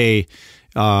first day,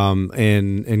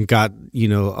 and got,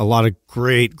 a lot of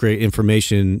great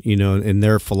information, in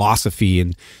their philosophy.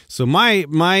 And so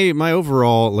my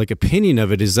overall like opinion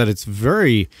of it is that it's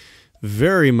very,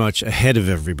 very much ahead of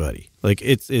everybody. Like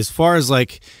it's as far as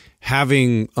like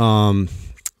having,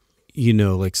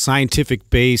 like scientific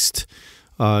based,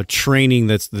 training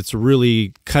that's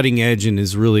really cutting edge and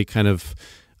is really kind of,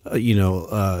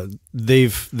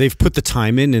 they've put the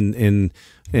time in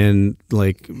and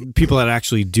like people that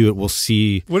actually do it will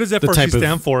see what does FRC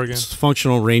stand for again?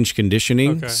 Functional range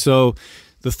conditioning. Okay. So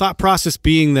the thought process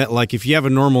being that like if you have a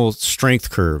normal strength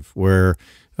curve where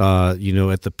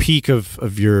at the peak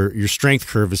of your strength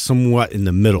curve is somewhat in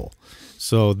the middle.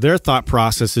 So their thought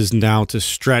process is now to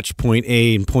stretch point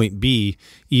A and point B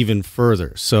even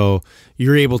further. So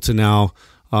you're able to now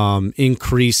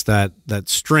increase that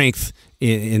strength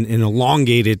and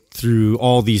elongate it through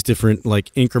all these different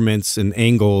like increments and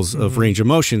angles of range of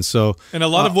motion. So, and a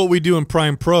lot of what we do in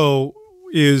Prime Pro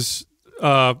is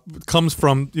comes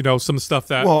from some stuff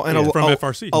that from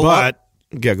FRC. Go ahead,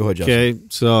 Justin. Okay,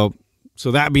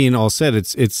 so that being all said,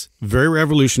 it's very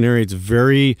revolutionary. It's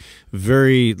very,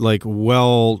 very like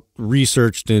well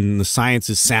researched, and the science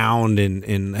is sound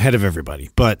and ahead of everybody.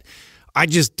 But I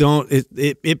just don't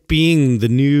it being the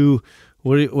new.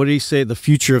 What do you say? The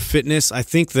future of fitness. I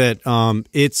think that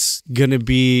it's going to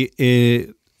be,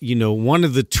 one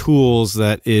of the tools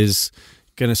that is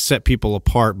going to set people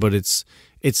apart. But it's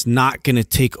not going to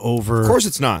take over. Of course,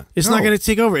 it's not. It's not going to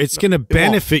take over. It's going to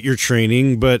benefit your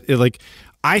training. But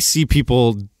I see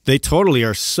people. They totally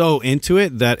are so into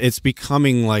it that it's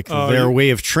becoming like their way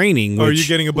of training. Are you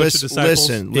getting a bunch of disciples?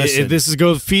 Listen. This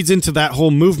feeds into that whole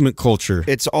movement culture.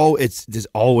 This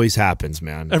always happens,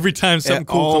 man. Every time something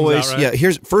cool comes out, right? Yeah.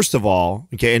 Here's first of all,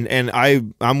 okay, and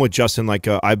I'm with Justin. Like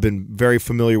I've been very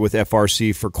familiar with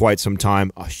FRC for quite some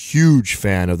time. A huge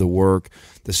fan of the work.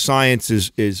 The science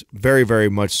is very,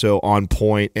 very much so on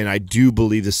point, and I do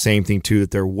believe the same thing too. That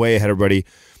they're way ahead of everybody.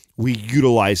 We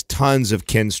utilize tons of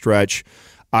kin stretch.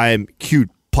 I'm cute,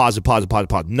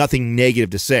 positive. Nothing negative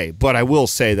to say, but I will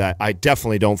say that I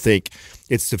definitely don't think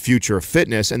it's the future of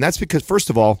fitness. And that's because, first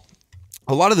of all,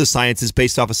 a lot of the science is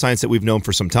based off of science that we've known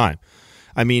for some time.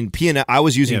 I mean, PNF. I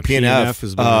was using PNF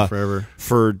has been forever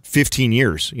for 15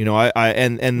 years.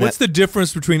 What's the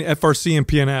difference between FRC and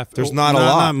PNF? There's not a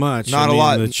lot, not much, not a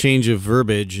lot. The change of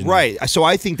verbiage, right? So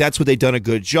I think that's what they've done a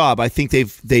good job. I think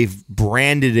they've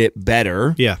branded it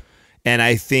better. Yeah. And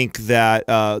I think that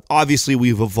obviously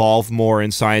we've evolved more in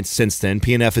science since then.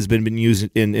 PNF has been used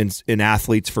in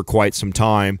athletes for quite some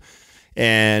time.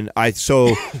 And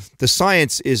so the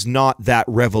science is not that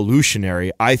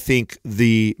revolutionary. I think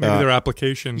maybe their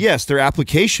application. Yes, their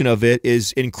application of it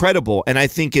is incredible, and I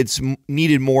think it's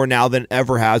needed more now than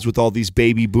ever has with all these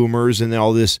baby boomers and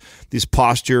all this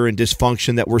posture and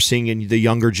dysfunction that we're seeing in the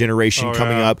younger generation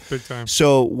coming up. Big time.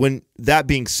 So when that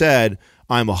being said,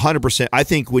 I'm 100%. I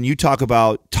think when you talk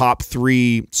about top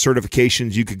 3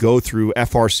 certifications you could go through,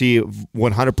 FRC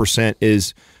 100%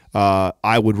 is.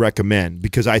 I would recommend,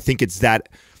 because I think it's that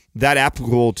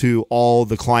applicable to all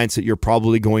the clients that you're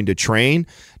probably going to train.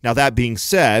 Now, that being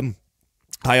said,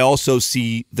 I also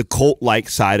see the cult-like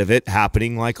side of it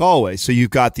happening like always. So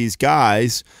you've got these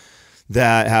guys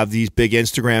that have these big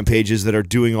Instagram pages that are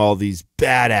doing all these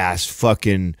badass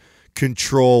fucking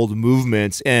controlled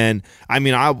movements. And I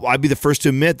mean, I'd be the first to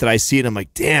admit that I see it and I'm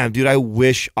like, damn, dude, I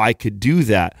wish I could do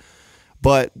that.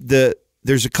 But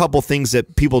there's a couple things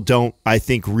that people don't, I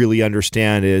think, really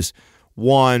understand is,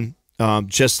 one,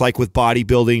 just like with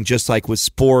bodybuilding, just like with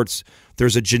sports,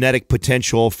 there's a genetic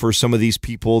potential for some of these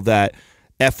people that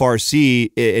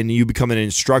FRC, and you become an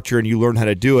instructor and you learn how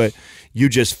to do it, you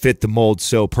just fit the mold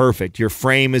so perfect. Your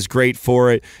frame is great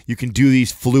for it. You can do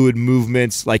these fluid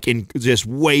movements like in just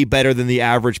way better than the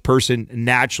average person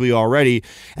naturally already.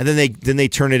 And then they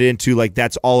turn it into like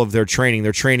that's all of their training.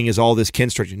 Their training is all this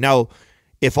kinstruction. Now,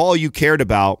 if all you cared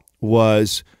about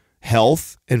was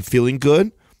health and feeling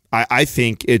good, I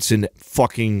think it's an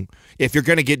fucking, if you're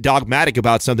going to get dogmatic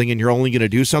about something and you're only going to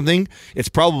do something, it's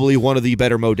probably one of the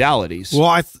better modalities.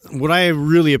 Well, what I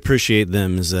really appreciate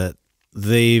them is that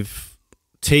they've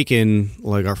taken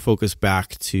like our focus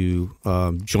back to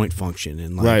joint function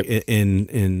and like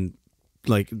in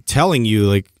like telling you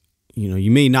like, you know,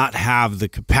 you may not have the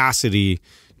capacity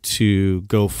to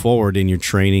go forward in your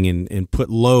training and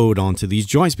put load onto these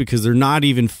joints because they're not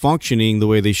even functioning the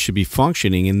way they should be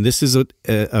functioning. And this is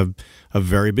a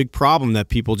very big problem that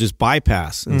people just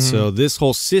bypass. And so this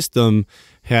whole system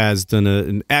has done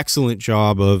an excellent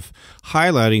job of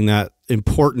highlighting that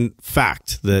important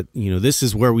fact that, you know, this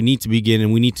is where we need to begin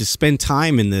and we need to spend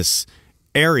time in this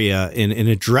area and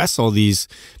address all these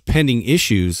pending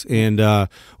issues. And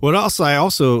what else I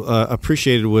also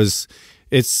appreciated was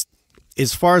it's,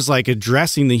 as far as like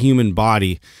addressing the human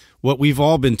body, what we've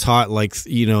all been taught, like,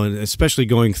 you know, and especially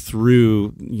going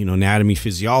through, you know, anatomy,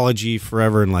 physiology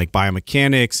forever and like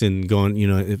biomechanics and going, you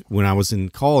know, when I was in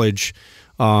college,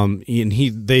 and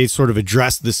they sort of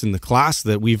addressed this in the class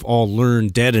that we've all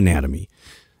learned dead anatomy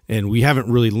and we haven't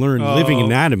really learned living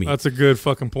anatomy. That's a good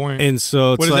fucking point. And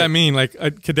so what does that mean? Like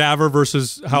a cadaver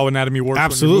versus how anatomy works?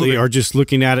 Absolutely. Or just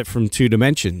looking at it from 2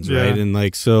 dimensions. Right. And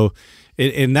like, so,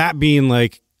 and that being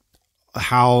like,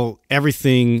 how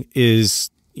everything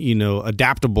is, you know,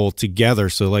 adaptable together.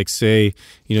 So like say,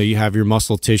 you know, you have your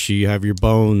muscle tissue, you have your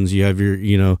bones, you have your,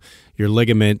 you know, your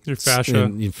ligament, your fascia.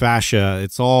 Your fascia.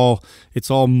 It's all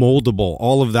moldable.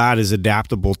 All of that is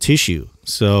adaptable tissue.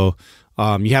 So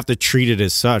you have to treat it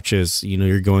as such as, you know,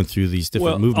 you're going through these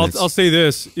different movements. I'll say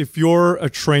this. If you're a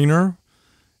trainer,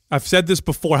 I've said this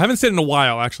before. I haven't said it in a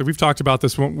while, actually. We've talked about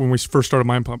this when we first started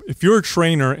Mind Pump. If you're a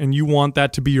trainer and you want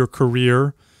that to be your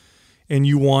career, and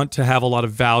you want to have a lot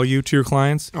of value to your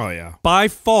clients, by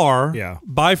far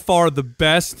the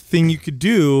best thing you could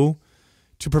do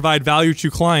to provide value to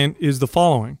your client is the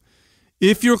following.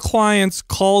 If your clients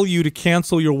call you to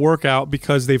cancel your workout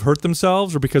because they've hurt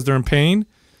themselves or because they're in pain,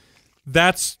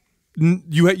 that's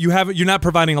you're not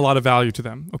providing a lot of value to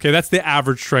them. Okay, that's the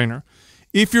average trainer.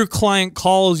 If your client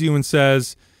calls you and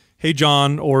says, "Hey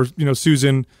John," or, you know,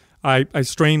 "Susan, I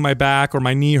strained my back or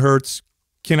my knee hurts.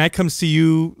 Can I come see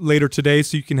you later today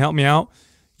so you can help me out?"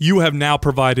 You have now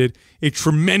provided a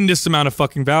tremendous amount of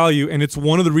fucking value. And it's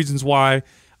one of the reasons why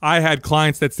I had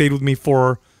clients that stayed with me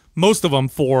for, most of them,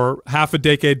 for half a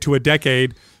decade to a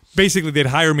decade. Basically, they'd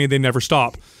hire me and they'd never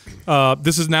stop.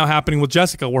 This is now happening with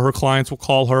Jessica, where her clients will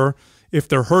call her if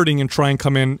they're hurting and try and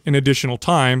come in additional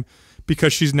time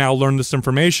because she's now learned this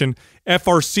information.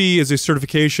 FRC is a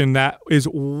certification that is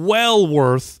well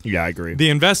worth I agree.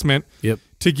 The investment. Yep.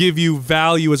 To give you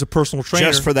value as a personal trainer.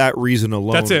 Just for that reason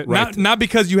alone. That's it. Right. Not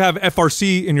because you have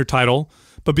FRC in your title,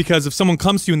 but because if someone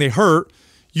comes to you and they hurt,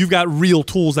 you've got real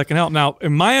tools that can help. Now,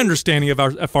 in my understanding of our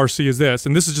FRC is this,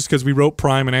 and this is just because we wrote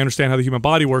Prime and I understand how the human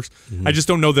body works. I just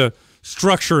don't know the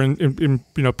structure in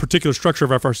you know, particular structure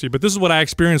of FRC. But this is what I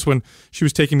experienced when she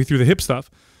was taking me through the hip stuff.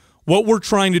 What we're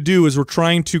trying to do is we're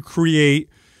trying to create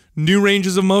new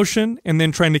ranges of motion and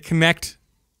then trying to connect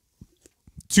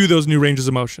to those new ranges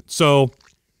of motion. So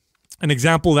an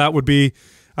example of that would be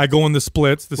I go in the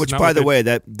splits. This Which, is not by what the they- way,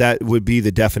 that would be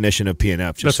the definition of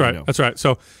PNF. Just that's so right. you know. That's right.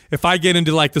 So if I get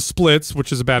into like the splits,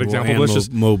 which is a bad example, And let's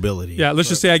just mobility. yeah, let's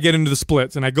just say I get into the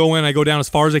splits and I go in, I go down as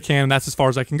far as I can, and that's as far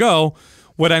as I can go.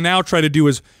 What I now try to do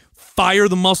is fire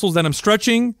the muscles that I'm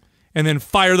stretching, and then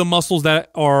fire the muscles that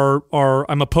are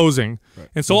I'm opposing. Right.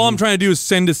 And so all I'm trying to do is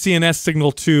send a CNS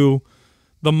signal to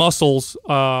the muscles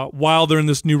while they're in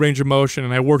this new range of motion,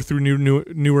 and I work through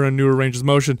newer and newer ranges of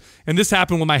motion. And this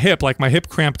happened with my hip. Like my hip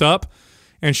cramped up,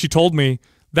 and she told me,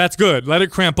 that's good. Let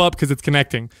it cramp up because it's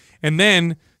connecting. And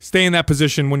then stay in that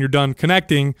position when you're done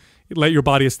connecting. Let your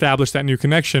body establish that new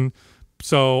connection.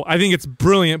 So I think it's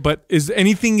brilliant, but is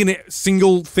anything in a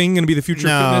single thing going to be the future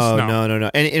of fitness?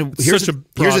 No. And It's here's such a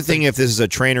here's broad the thing: if this is a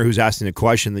trainer who's asking the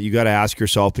question, that you got to ask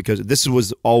yourself, because this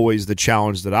was always the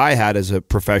challenge that I had as a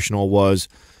professional, was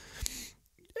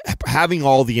having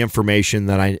all the information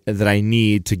that I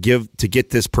need to get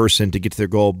this person to get to their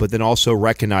goal, but then also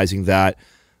recognizing that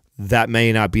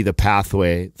may not be the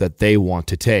pathway that they want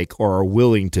to take or are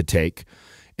willing to take.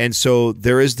 And so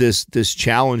there is this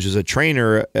challenge as a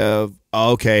trainer of,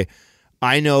 okay,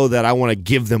 I know that I want to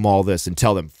give them all this and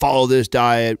tell them, follow this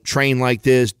diet, train like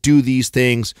this, do these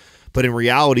things. But in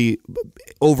reality,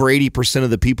 over 80% of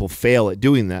the people fail at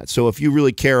doing that. So if you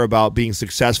really care about being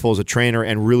successful as a trainer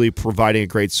and really providing a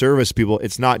great service to people,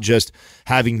 it's not just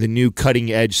having the new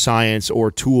cutting edge science or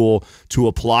tool to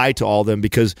apply to all of them,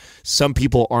 because some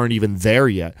people aren't even there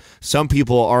yet. Some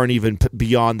people aren't even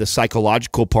beyond the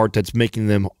psychological part that's making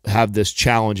them have this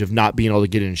challenge of not being able to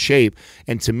get in shape.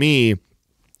 And to me,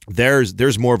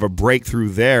 there's more of a breakthrough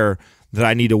there that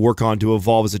I need to work on to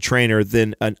evolve as a trainer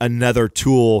than another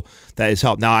tool that has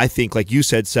helped. Now, I think, like you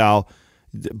said, Sal,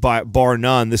 bar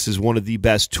none, this is one of the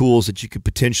best tools that you could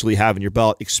potentially have in your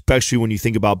belt, especially when you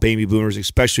think about baby boomers,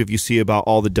 especially if you see about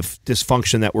all the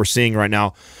dysfunction that we're seeing right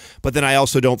now. But then I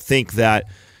also don't think that,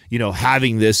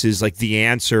 having this is like the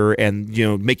answer, and,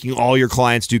 making all your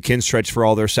clients do Kinstretch for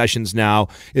all their sessions now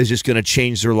is just going to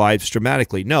change their lives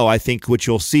dramatically. No, I think what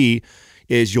you'll see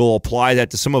is you'll apply that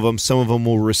to some of them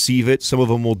will receive it, some of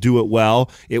them will do it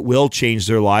well, it will change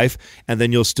their life, and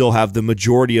then you'll still have the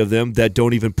majority of them that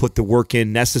don't even put the work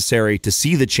in necessary to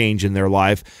see the change in their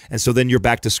life. And so then you're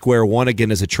back to square one again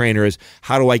as a trainer, is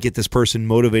how do I get this person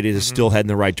motivated to still head in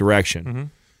the right direction?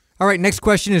 All right, next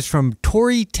question is from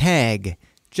Tori Tag.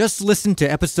 Just listened to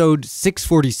episode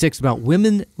 646 about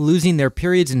women losing their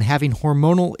periods and having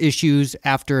hormonal issues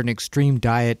after an extreme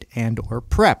diet and or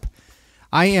prep.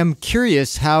 I am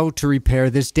curious how to repair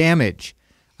this damage.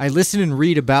 I listen and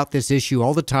read about this issue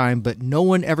all the time, but no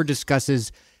one ever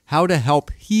discusses how to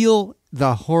help heal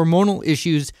the hormonal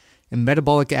issues and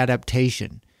metabolic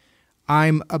adaptation.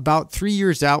 I'm about 3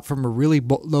 years out from a really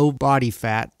low body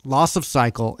fat, loss of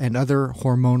cycle, and other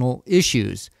hormonal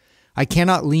issues. I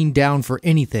cannot lean down for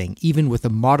anything, even with a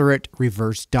moderate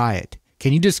reverse diet.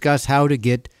 Can you discuss how to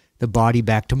get the body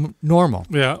back to normal?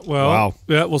 Yeah, well, Wow.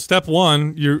 Yeah, well, step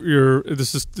one,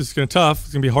 this is going to be tough.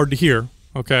 It's going to be hard to hear,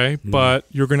 okay? But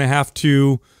you're going to have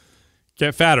to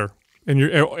get fatter, and you're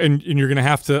going to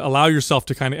have to allow yourself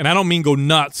to kind of, and I don't mean go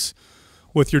nuts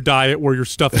with your diet where you're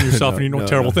stuffing yourself and you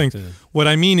terrible things. Yeah. What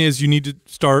I mean is you need to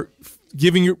start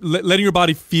letting your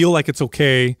body feel like it's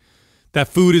okay, that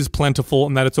food is plentiful,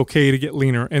 and that it's okay to get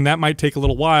leaner. And that might take a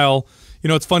little while.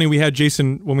 It's funny, when we had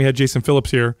Jason Phillips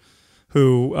here,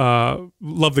 who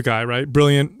love the guy, right?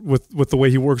 Brilliant with the way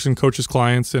he works and coaches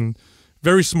clients, and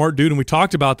very smart dude. And we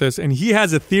talked about this, and he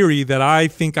has a theory that I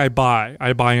think I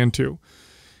buy into.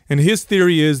 And his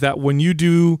theory is that when you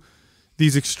do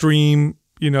these extreme,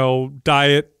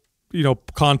 diet,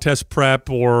 contest prep,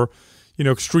 or,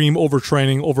 extreme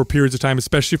overtraining over periods of time,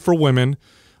 especially for women,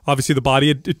 obviously the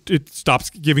body, it stops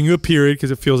giving you a period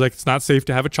because it feels like it's not safe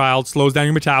to have a child, slows down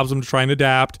your metabolism to try and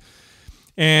adapt.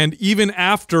 And even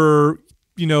after,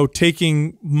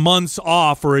 taking months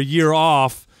off or a year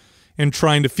off and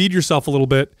trying to feed yourself a little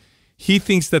bit, he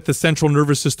thinks that the central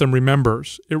nervous system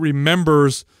remembers. It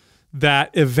remembers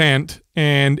that event,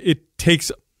 and it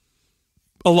takes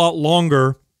a lot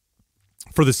longer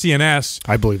for the CNS,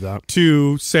 I believe that,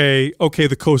 to say, okay,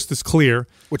 the coast is clear.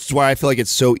 Which is why I feel like it's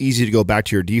so easy to go back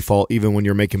to your default, even when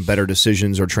you're making better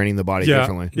decisions or training the body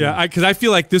differently. Yeah, because I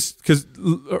feel like this, because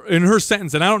in her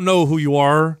sentence, and I don't know who you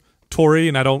are, Tori,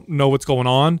 and I don't know what's going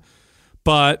on,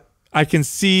 but I can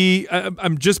see,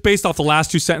 I'm just based off the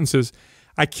last two sentences,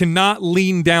 I cannot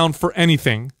lean down for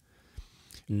anything.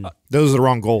 Those are the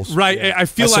wrong goals. Right. Yeah. I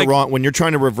feel that's like the wrong, when you're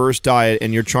trying to reverse diet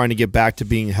and you're trying to get back to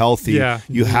being healthy,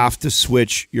 you have to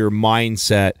switch your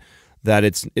mindset that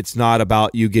it's not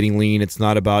about you getting lean. It's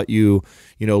not about you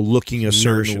looking a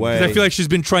certain way. I feel like she's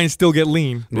been trying to still get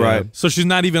lean. Right. So she's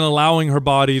not even allowing her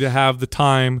body to have the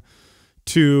time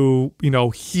to,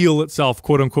 heal itself,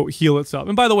 quote unquote, heal itself.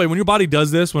 And by the way, when your body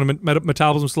does this, when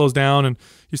metabolism slows down and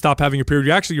you stop having your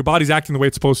period, your body's acting the way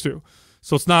it's supposed to.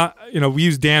 So it's not, we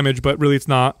use damage, but really it's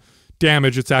not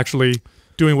damage. It's actually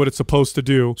doing what it's supposed to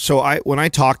do. So when I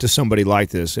talk to somebody like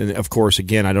this, and of course,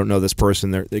 again, I don't know this person,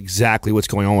 they're exactly what's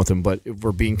going on with them, but if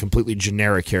we're being completely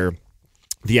generic here,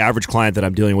 the average client that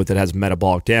I'm dealing with that has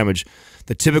metabolic damage,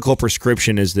 the typical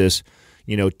prescription is this,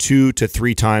 2 to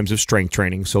 3 times of strength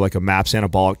training. So like a MAPS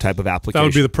anabolic type of application. That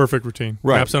would be the perfect routine.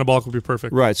 Right. MAPS anabolic would be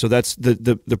perfect. Right. So that's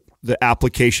the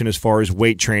application as far as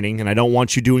weight training. And I don't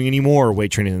want you doing any more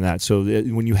weight training than that. So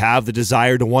when you have the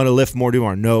desire to want to lift more, do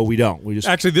more. No, we don't. We just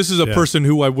actually, this is a person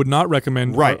who I would not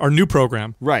recommend our new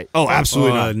program. Right. Oh,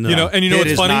 absolutely not. No. And it what's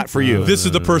is funny? not for you. This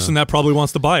is the person that probably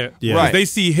wants to buy it. Yeah. Right. They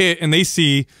see HIIT and they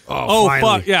see,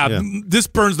 finally. fuck, this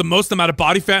burns the most amount of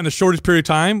body fat in the shortest period of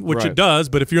time, which it does.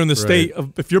 But if you're in the state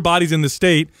of, if your body's in the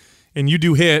state and you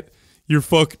do HIIT, you're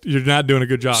fucked. You're not doing a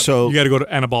good job. So you got to go to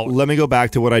anabolic. Let me go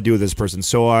back to what I do with this person.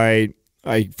 So I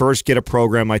first get a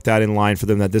program like that in line for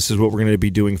them, that this is what we're going to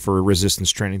be doing for resistance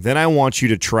training. Then I want you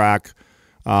to track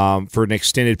for an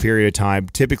extended period of time.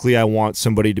 Typically, I want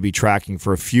somebody to be tracking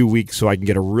for a few weeks so I can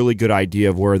get a really good idea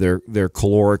of where their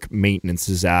caloric maintenance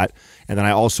is at. And then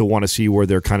I also want to see where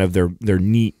their kind of their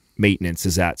NEAT maintenance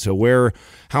is at. So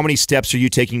how many steps are you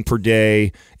taking per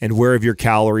day, and where of your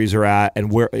calories are at,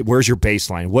 and where's your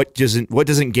baseline? What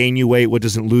doesn't gain you weight? What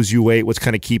doesn't lose you weight? What's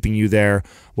kind of keeping you there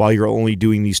while you're only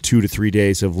doing these 2 to 3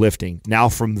 days of lifting? Now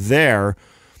from there,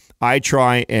 I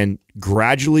try and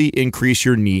gradually increase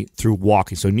your NEAT through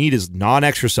walking. So NEAT is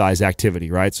non-exercise activity,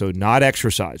 right? So not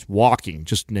exercise, walking,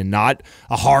 just not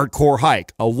a hardcore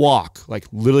hike, a walk, like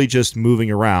literally just moving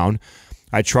around.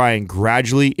 I try and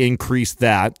gradually increase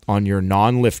that on your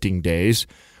non-lifting days,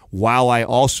 while I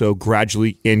also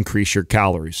gradually increase your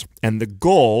calories. And the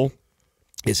goal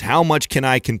is, how much can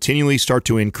I continually start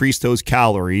to increase those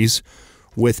calories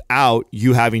without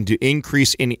you having to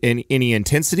increase any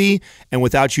intensity and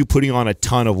without you putting on a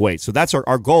ton of weight. So that's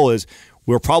our goal is,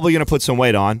 we're probably going to put some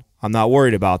weight on. I'm not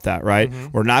worried about that, right?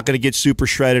 We're not going to get super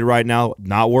shredded right now.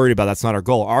 Not worried about that. That's not our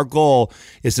goal. Our goal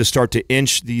is to start to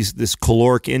inch this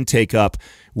caloric intake up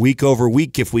week over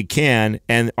week if we can,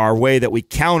 and our way that we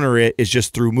counter it is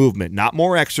just through movement. Not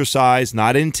more exercise,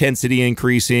 not intensity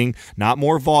increasing, not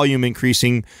more volume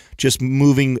increasing, just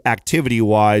moving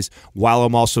activity-wise while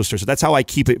I'm also so that's how I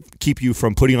keep you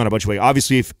from putting on a bunch of weight.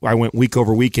 Obviously, if I went week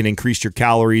over week and increased your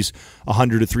calories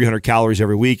 100 to 300 calories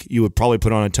every week, you would probably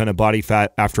put on a ton of body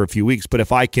fat after a few weeks. But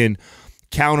if I can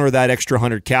counter that extra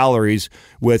 100 calories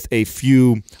with a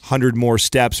few hundred more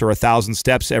steps or 1,000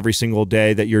 steps every single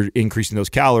day that you're increasing those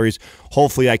calories,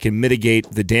 hopefully I can mitigate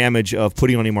the damage of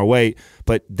putting on any more weight.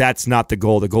 But that's not the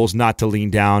goal. The goal is not to lean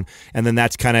down. And then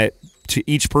that's kind of, to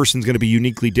each person's going to be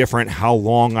uniquely different, how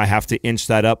long I have to inch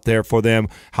that up there for them,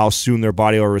 how soon their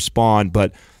body will respond.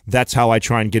 But that's how I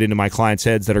try and get into my clients'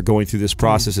 heads that are going through this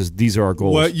process, is these are our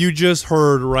goals. What you just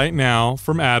heard right now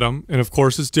from Adam, and of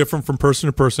course it's different from person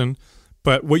to person,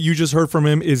 but what you just heard from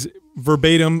him is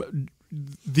verbatim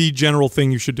the general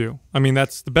thing you should do. I mean,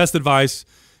 that's the best advice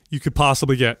you could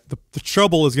possibly get. The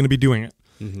trouble is going to be doing it,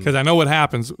 because I know what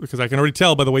happens, because I can already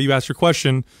tell by the way you asked your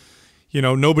question.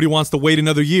 Nobody wants to wait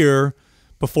another year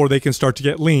before they can start to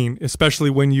get lean, especially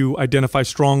when you identify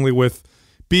strongly with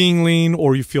being lean,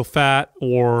 or you feel fat,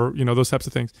 or those types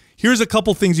of things. Here's a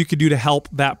couple things you could do to help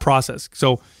that process.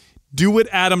 So do what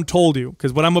Adam told you,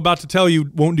 because what I'm about to tell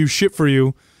you won't do shit for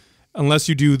you unless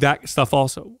you do that stuff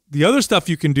also. The other stuff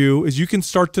you can do is you can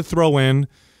start to throw in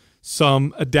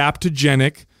some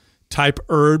adaptogenic type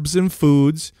herbs and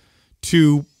foods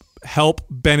to help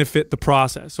benefit the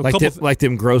process. So like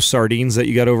them gross sardines that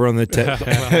you got over on the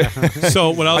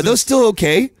So what else? Are those still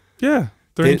okay? Yeah,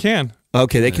 they're in can.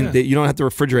 Okay, they can. You don't have to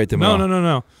refrigerate them.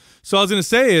 No. So I was going to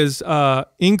say is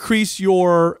increase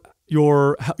your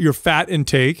fat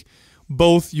intake,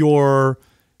 both your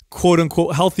quote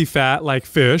unquote healthy fat like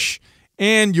fish,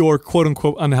 and your quote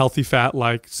unquote unhealthy fat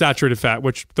like saturated fat,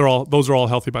 which those are all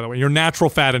healthy, by the way. Your natural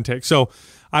fat intake. So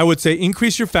I would say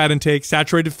increase your fat intake.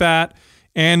 Saturated fat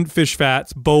and fish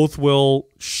fats both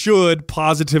should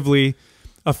positively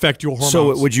affect your hormones.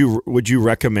 So would you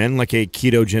recommend like a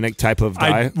ketogenic type of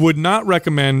diet? I would not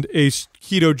recommend a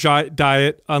keto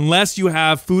diet unless you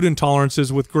have food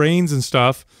intolerances with grains and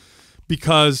stuff,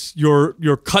 because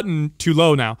you're cutting too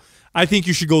low now. I think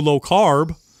you should go low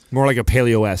carb, More like a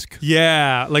paleo-esque.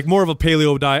 Yeah, like more of a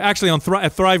paleo diet. Actually, on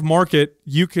at Thrive Market,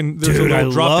 you can. There's a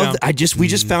little drop down. We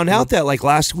just found out that like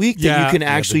last week that you can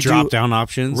actually the drop down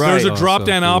options. Right. There's a drop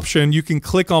down option. You can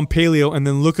click on paleo and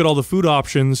then look at all the food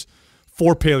options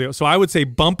for paleo. So I would say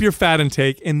bump your fat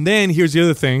intake, and then here's the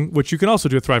other thing, which you can also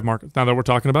do at Thrive Market. Now that we're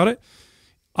talking about it,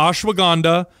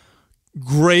 ashwagandha,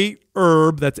 great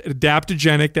herb that's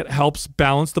adaptogenic that helps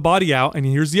balance the body out. And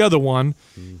here's the other one,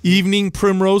 evening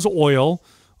primrose oil.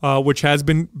 Which has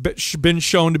been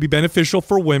shown to be beneficial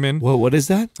for women. Whoa, what is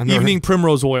that? Evening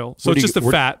primrose oil. So it's just the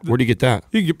fat. Where do you get that?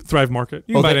 You can get Thrive Market.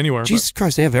 You can buy it anywhere. Jesus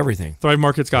Christ, they have everything. Thrive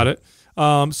Market's got it.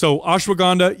 So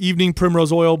ashwagandha, evening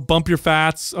primrose oil, bump your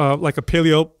fats like a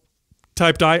paleo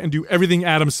type diet and do everything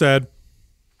Adam said.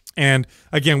 And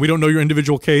again, we don't know your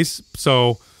individual case,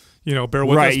 so bear with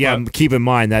us. Right, yeah, keep in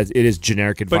mind that it is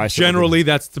generic advice. But generally,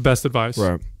 that's the best advice.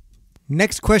 Right.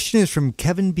 Next question is from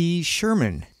Kevin B.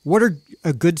 Sherman. What are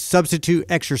a good substitute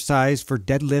exercise for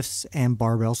deadlifts and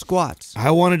barbell squats?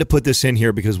 I wanted to put this in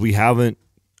here because we haven't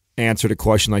answered a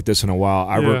question like this in a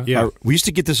while. We used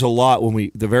to get this a lot when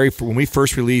we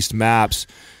first released MAPS.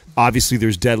 Obviously,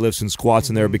 there's deadlifts and squats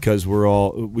in there because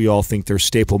we all think they're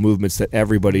staple movements that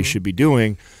everybody should be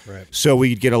doing. Right. So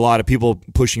we get a lot of people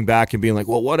pushing back and being like,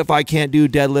 "Well, what if I can't do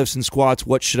deadlifts and squats?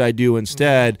 What should I do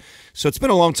instead?" So it's been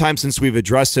a long time since we've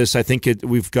addressed this. I think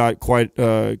we've got quite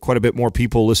a bit more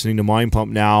people listening to Mind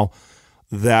Pump now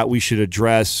that we should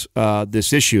address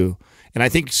this issue. And I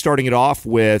think starting it off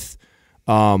with,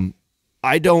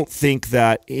 I don't think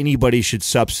that anybody should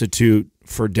substitute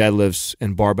for deadlifts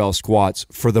and barbell squats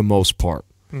for the most part.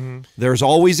 There's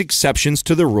always exceptions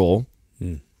to the rule,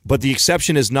 but the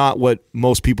exception is not what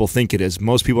most people think it is.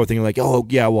 Most people are thinking like, oh,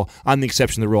 yeah, well, I'm the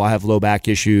exception to the rule. I have low back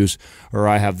issues, or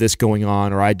I have this going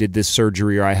on, or I did this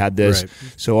surgery, or I had this.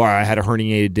 Right. So I had a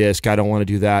herniated disc. I don't want to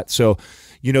do that. So,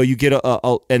 you get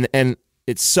and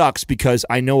it sucks because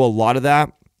I know a lot of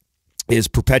that is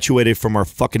perpetuated from our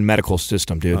fucking medical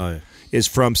system, dude. Oh, yeah. Is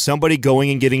from somebody going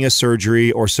and getting a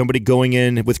surgery or somebody going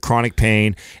in with chronic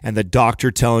pain and the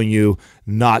doctor telling you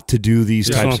not to do these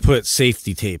types. Just want to put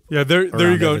safety tape. Yeah, there you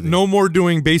go. Everything. No more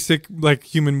doing basic like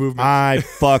human movements. I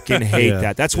fucking hate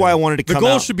that. That's why I wanted to come out. The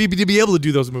goal should be to be able to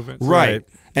do those movements. Right.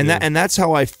 And that's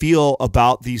how I feel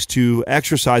about these two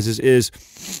exercises is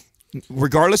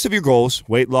regardless of your goals,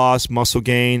 weight loss, muscle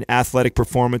gain, athletic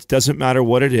performance, doesn't matter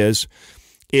what it is,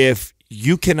 if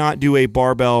you cannot do a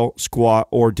barbell squat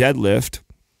or deadlift,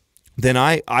 then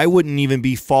I wouldn't even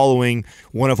be following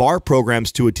one of our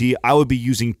programs to a T. I would be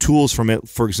using tools from it,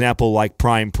 for example, like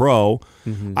Prime Pro.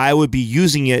 I would be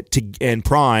using it and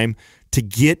Prime to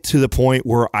get to the point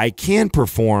where I can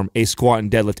perform a squat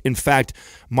and deadlift. In fact,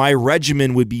 my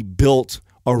regimen would be built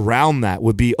around that.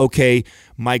 Would be, okay,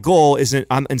 my goal isn't,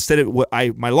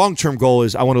 my long-term goal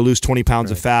is I want to lose 20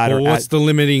 pounds of fat. Well, what's the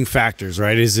limiting factors,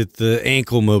 right? Is it the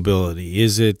ankle mobility?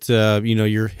 Is it,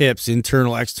 your hips,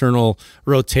 internal, external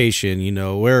rotation?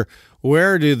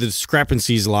 Where do the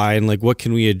discrepancies lie, and like what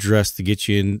can we address to get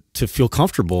you in to feel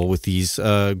comfortable with these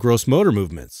gross motor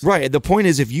movements? Right. The point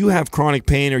is, if you have chronic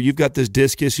pain or you've got this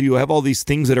disc issue, you have all these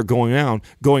things that are going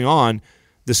on,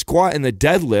 the squat and the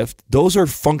deadlift, those are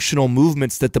functional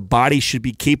movements that the body should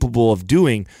be capable of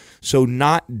doing. So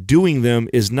not doing them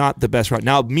is not the best route.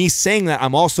 Now, me saying that,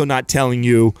 I'm also not telling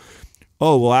you,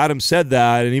 oh, well, Adam said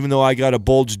that, and even though I got a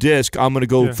bulged disc, I'm going to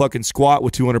go fucking squat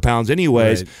with 200 pounds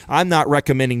anyways. Right. I'm not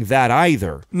recommending that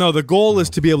either. No, the goal is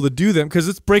to be able to do them, because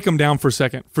let's break them down for a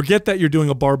second. Forget that you're doing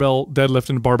a barbell deadlift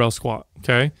and a barbell squat,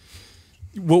 okay?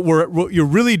 What you're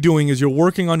really doing is you're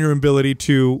working on your ability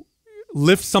to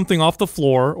lift something off the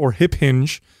floor or hip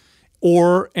hinge,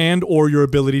 or your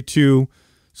ability to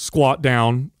squat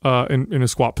down in a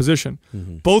squat position.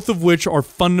 Both of which are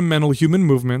fundamental human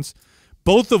movements.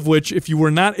 Both of which, if you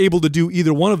were not able to do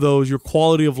either one of those, your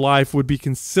quality of life would be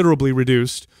considerably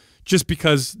reduced, just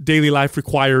because daily life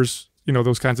requires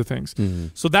those kinds of things.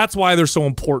 So that's why they're so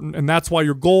important, and that's why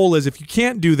your goal is, if you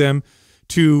can't do them,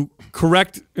 to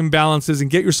correct imbalances and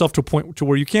get yourself to a point to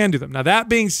where you can do them. Now, that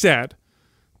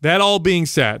all being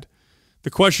said, the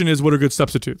question is, what are good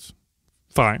substitutes?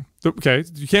 Fine. Okay,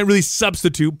 you can't really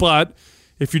substitute, but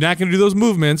if you're not going to do those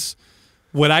movements,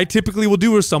 what I typically will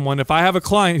do with someone, if I have a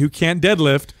client who can't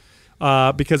deadlift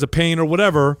because of pain or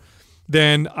whatever,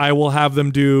 then I will have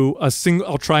them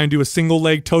I'll try and do a single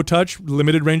leg toe touch,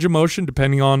 limited range of motion,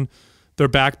 depending on their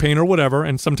back pain or whatever,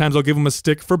 and sometimes I'll give them a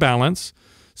stick for balance.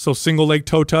 So single leg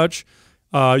toe touch.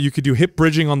 You could do hip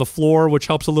bridging on the floor, which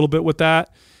helps a little bit with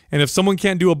that. And if someone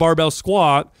can't do a barbell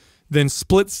squat, then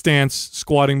split stance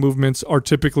squatting movements are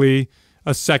typically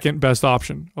a second best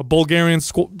option. A Bulgarian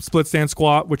split stance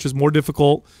squat, which is more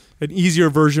difficult. An easier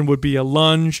version would be a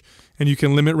lunge, and you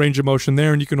can limit range of motion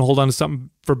there, and you can hold on to something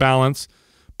for balance.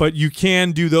 But you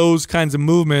can do those kinds of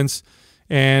movements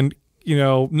and, you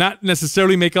know, not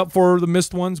necessarily make up for the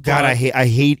missed ones. God, I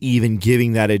hate even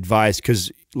giving that advice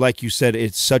because, like you said,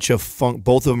 it's such a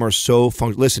both of them are so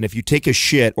Listen, if you take a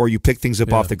shit or you pick things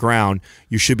up off the ground,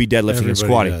 you should be deadlifting and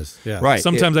squatting. Does. Yeah. Right.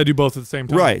 Sometimes I do both at the same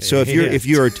time. Right. So if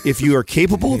you are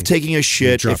capable of taking a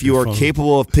shit, if you are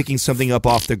capable of picking something up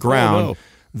off the ground,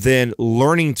 then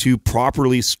learning to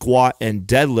properly squat and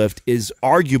deadlift is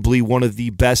arguably one of the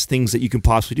best things that you can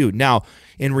possibly do. Now,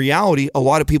 in reality, a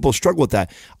lot of people struggle with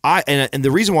that. And the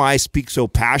reason why I speak so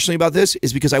passionately about this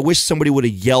is because I wish somebody would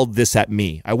have yelled this at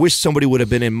me. I wish somebody would have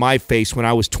been in my face when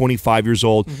I was 25 years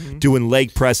old doing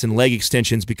leg press and leg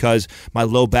extensions because my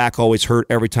low back always hurt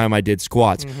every time I did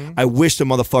squats. I wish the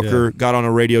motherfucker got on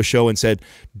a radio show and said,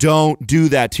 don't do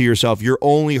that to yourself. You're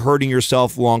only hurting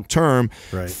yourself long term.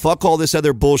 Right. Fuck all this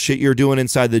other bullshit you're doing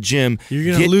inside the gym.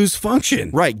 You're going to lose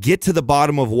function. Right. Get to the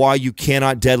bottom of why you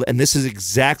cannot deadlift. And this is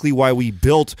exactly why we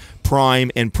built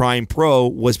Prime and Prime Pro,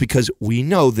 was because we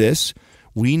know this.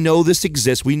 We know this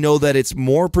exists. We know that it's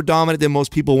more predominant than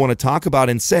most people want to talk about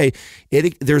and say.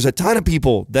 There's a ton of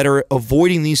people that are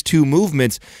avoiding these two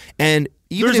movements. And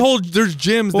even there's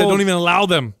gyms that don't even allow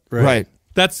them. Right.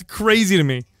 That's crazy to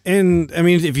me. And I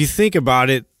mean, if you think about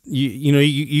it,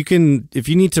 you can, if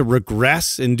you need to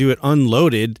regress and do it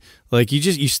unloaded, like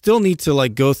you still need to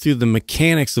like go through the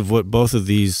mechanics of what both of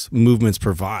these movements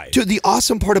provide. Dude, the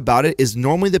awesome part about it is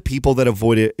normally the people that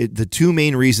avoid it, the two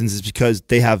main reasons is because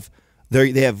they have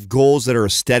goals that are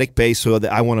aesthetic based, so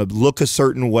that I want to look a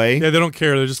certain way. Yeah, they don't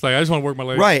care. They're just like, I just want to work my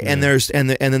legs. Right, and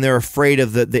then they're afraid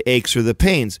of the aches or the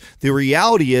pains. The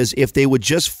reality is, if they would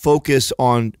just focus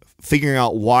on figuring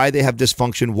out why they have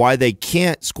dysfunction, why they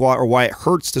can't squat, or why it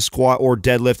hurts to squat or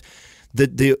deadlift,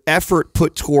 the effort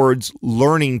put towards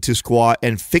learning to squat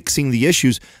and fixing the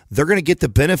issues, they're going to get the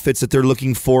benefits that they're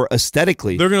looking for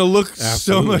aesthetically. They're going to look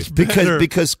so much better.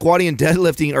 Because squatting and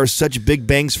deadlifting are such big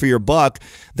bangs for your buck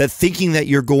that thinking that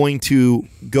you're going to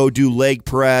go do leg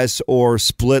press or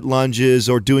split lunges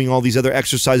or doing all these other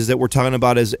exercises that we're talking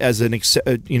about as an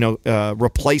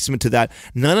replacement to that,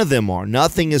 none of them are.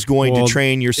 Nothing is going to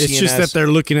train your CNS. It's just that they're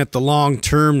looking at the long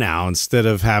term now instead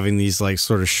of having these like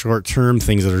sort of short term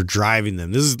things that are driving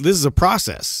them. This is a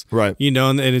process, right? You know,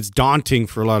 and it's daunting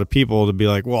for a lot of people to be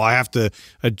like, well, I have to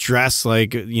address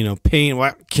like, you know, pain.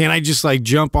 Why can't I just like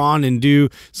jump on and do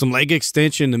some leg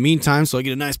extension in the meantime so I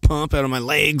get a nice pump out of my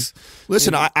legs?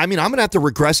 Listen, I mean, I'm gonna have to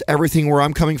regress everything where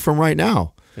I'm coming from right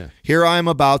now. Yeah. Here I'm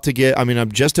about to get,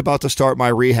 I'm just about to start my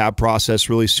rehab process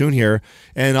really soon here,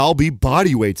 and I'll be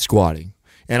bodyweight squatting.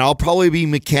 And I'll probably be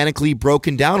mechanically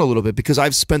broken down a little bit because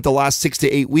I've spent the last 6 to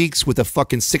 8 weeks with a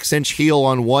fucking 6-inch heel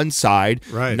on one side,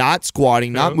 not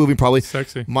squatting, not moving probably.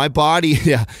 Sexy. My body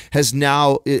has been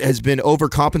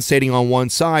overcompensating on one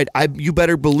side. You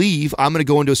better believe I'm going to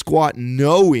go into a squat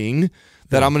knowing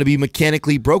that I'm going to be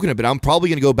mechanically broken a bit. I'm probably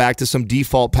going to go back to some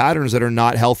default patterns that are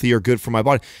not healthy or good for my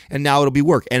body. And now it'll be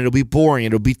work, and it'll be boring,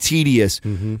 and it'll be tedious.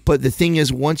 But the thing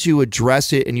is, once you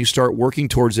address it and you start working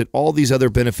towards it, all these other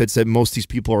benefits that most of these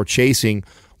people are chasing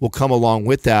will come along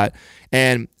with that.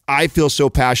 And I feel so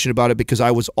passionate about it because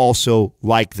I was also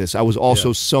like this. I was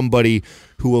also somebody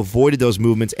who avoided those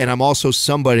movements, and I'm also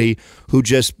somebody who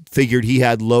just figured he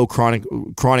had low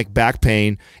chronic back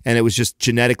pain, and it was just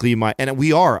genetically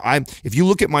if you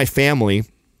look at my family,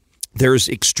 there's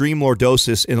extreme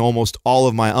lordosis in almost all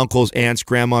of my uncles, aunts,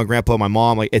 grandma, grandpa, my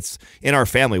mom. Like, it's in our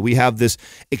family. We have this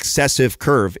excessive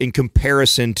curve in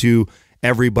comparison to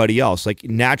everybody else. Like,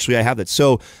 naturally I have that.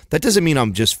 So that doesn't mean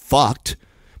I'm just fucked.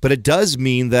 But it does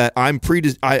mean that I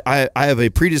have a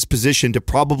predisposition to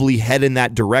probably head in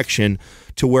that direction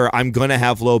to where I'm going to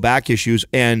have low back issues.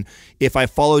 And if I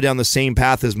follow down the same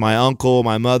path as my uncle,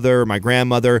 my mother, my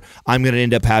grandmother, I'm going to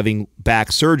end up having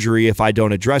back surgery if I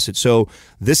don't address it. So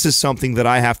this is something that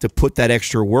I have to put that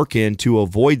extra work in to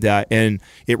avoid that. And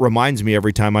it reminds me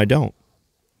every time I don't.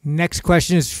 Next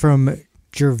question is from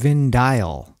Jervin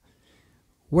Dial.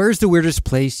 Where's the weirdest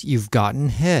place you've gotten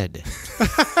head?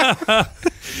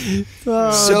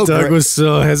 Doug was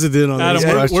so hesitant on Adam,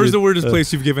 this. where's the weirdest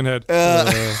place you've given head? Do you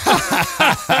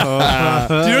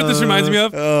know what this reminds me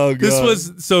of? Oh, God. This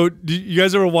was, so do you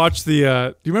guys ever watch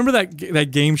the, do you remember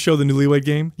that game show, the Newlywed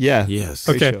Game? Yeah. Yes.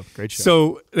 Great show.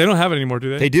 So they don't have it anymore,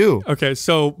 do they? They do. Okay,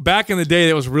 so back in the day,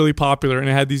 it was really popular, and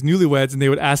it had these newlyweds, and they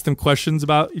would ask them questions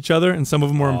about each other, and some of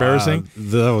them were embarrassing.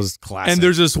 That was classic. And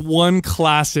there's this one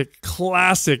classic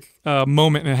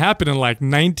moment, and it happened in like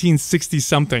 1960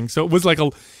 something. So it was like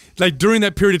during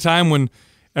that period of time when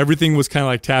everything was kind of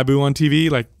like taboo on TV.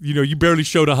 Like, you barely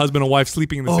showed a husband and wife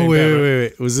sleeping in the same bed.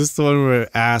 Wait. Was this the one where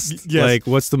it asked, like,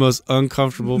 what's the most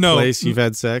uncomfortable place you've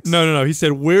had sex? No. He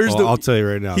said, I'll tell you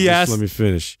right now. He asked, let me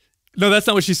finish. No, that's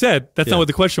not what she said. That's not what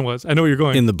the question was. I know where you're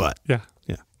going. In the butt. Yeah.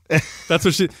 That's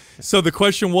what she. So the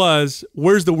question was,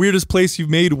 where's the weirdest place you've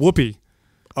made whoopee?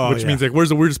 Which means like, where's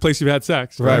the weirdest place you've had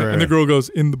sex? Right. And the girl goes,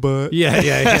 in the butt. Yeah.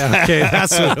 Okay,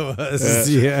 that's what it was.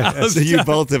 Yeah. So you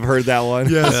both have heard that one.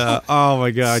 Yes. Oh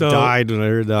my God, I died when I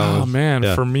heard that one. Oh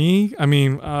man, for me, I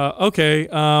mean, okay,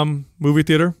 movie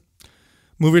theater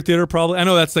probably. I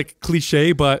know that's like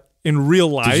cliche, but in real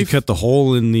life, did you cut the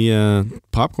hole in the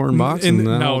popcorn box?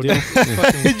 No, do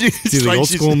the old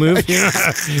school move,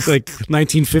 like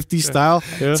 1950s style.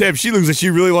 Yeah. Sam, she looks like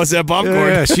she really wants that popcorn.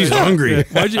 Yeah, she's hungry.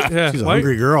 She's a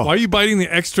hungry girl. Why are you biting the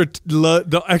extra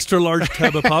large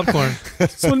tub of popcorn?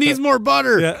 This one needs more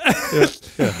butter.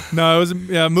 No, it was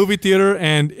movie theater,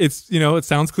 and it's it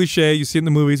sounds cliche. You see it in the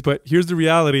movies, but here's the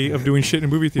reality of doing shit in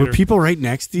a movie theater. Were people right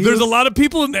next to you? There's a lot of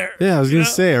people in there. Yeah, I was gonna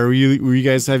say, were you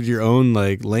guys have your own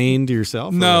like lane to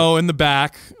yourself? No, in the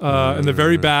back, in the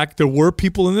very back, there were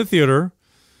people in the theater,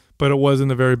 but it was in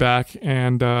the very back.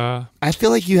 And I feel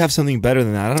like you have something better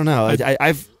than that. I don't know.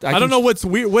 I don't know what's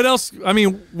weird. What else? I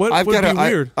mean, what would be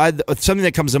weird? Something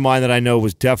that comes to mind that I know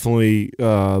was definitely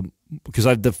because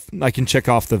I can check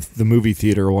off the movie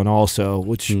theater one also,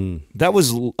 which that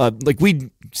was like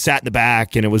we sat in the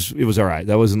back and it was all right.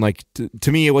 That wasn't like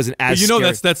to me it wasn't as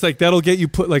scary. That's like that'll get you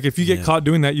put like if you get caught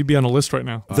doing that, you'd be on a list right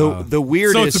now. The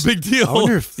weirdest, so it's a big deal. I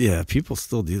wonder if people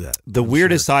still do that. The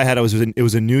weirdest I had it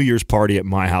was a New Year's party at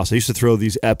my house. I used to throw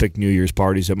these epic New Year's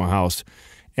parties at my house.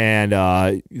 And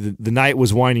the night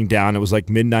was winding down. It was like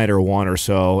midnight or 1 or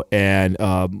so, and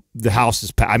the house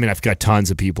is. I mean, I've got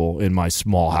tons of people in my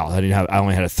small house. I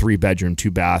only had a 3-bedroom,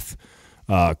 2-bath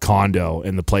condo,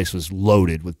 and the place was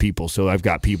loaded with people. So I've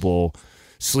got people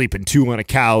sleeping 2 on a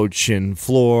couch and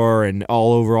floor and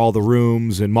all over all the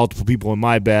rooms, and multiple people in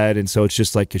my bed, and so it's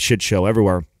just like a shit show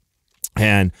everywhere.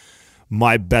 And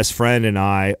my best friend and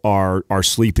I are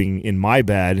sleeping in my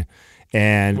bed.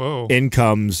 And in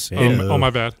comes oh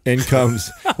my bad. In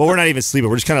comes well, we're not even sleeping.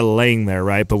 We're just kind of laying there,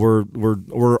 right? But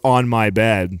we're on my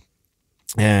bed,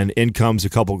 and in comes a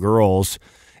couple girls,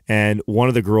 and one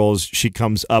of the girls, she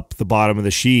comes up the bottom of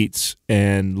the sheets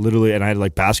and literally, and I had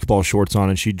like basketball shorts on,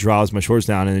 and she draws my shorts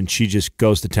down, and then she just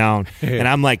goes to town, and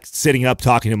I'm like sitting up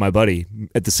talking to my buddy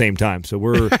at the same time. So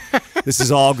this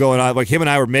is all going on. Like him and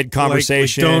I were mid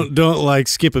conversation. Like don't like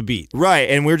skip a beat. Right.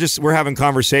 And we're having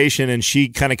conversation, and she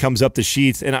kind of comes up the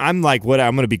sheets, and I'm like, what?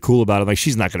 I'm going to be cool about it. Like,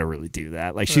 she's not going to really do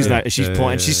that. Like, she's not, she's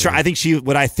pulling, she's trying, I think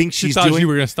she's thought doing. you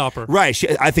were going to stop her. Right.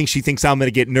 I think she thinks I'm going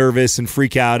to get nervous and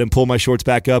freak out and pull my shorts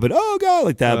back up and, oh God,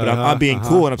 like that. But I'm being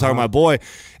cool, and I'm talking to my boy,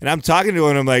 and I'm talking to her,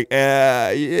 and I'm like, yeah.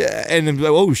 And I'm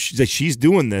like, oh, she's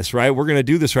doing this, right? We're going to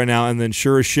do this right now. And then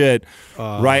sure as shit,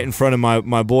 right in front of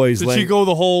my boys. Did she go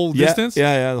the whole distance?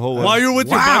 Yeah, the whole way. While you're with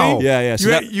your buddy? Yeah. So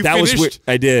that was weird.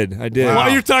 I did. Wow.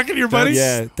 While you're talking to your buddy?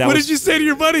 What did you say to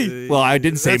your buddy? Well, I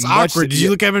didn't say That's much. Awkward. Did you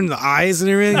look at him in the eyes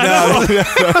and everything? No.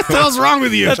 What the hell's wrong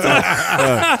with you? That's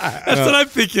what I'm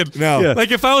thinking. No. Yeah. Like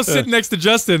if I was sitting next to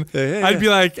Justin, I'd be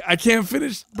like, I can't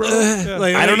finish, bro.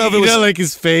 Like, I don't know if it was like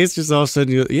his face just all of a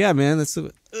sudden. Yeah, man, that's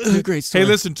a great story. Hey,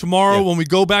 listen, tomorrow when we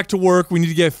go back to work, we need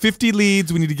to get 50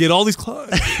 leads. We need to get all these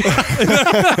clients.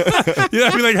 I'd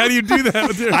be like, how do you do that?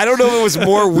 I don't know if it was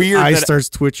more weird. Eye starts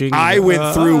twitching. I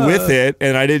went through with it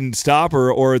and I didn't stop her,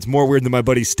 or it's more weird that my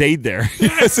buddy stayed there.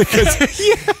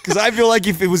 Because I feel like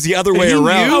if it was the other way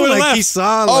around, like he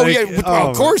saw.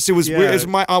 Of course it was weird. It's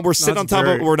we're sitting on top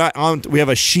of. We're not on. We have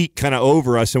a sheet kind of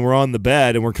over us, and we're on the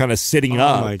bed, and we're kind of sitting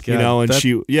up. My God. You know, and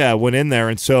she went in there,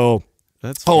 and so.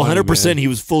 That's funny, 100%. Man. He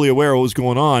was fully aware of what was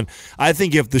going on. I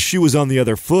think if the shoe was on the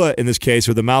other foot in this case,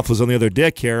 or the mouth was on the other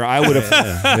dick here, I would have.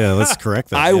 Yeah, let's correct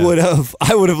that. I would have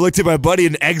looked at my buddy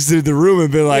and exited the room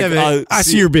and been like, I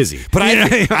see you're busy. But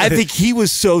I think he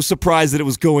was so surprised that it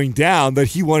was going down that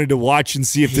he wanted to watch and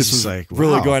see if this was like,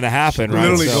 really going to happen. Right?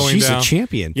 Literally going She's down. a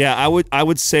champion. Yeah, I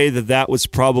would say that was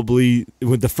probably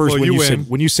the first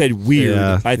when you said weird.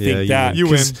 I think that you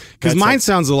win because mine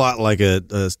sounds a lot like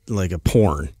a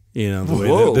porn. You know, the way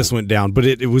that this went down. But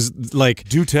it was like...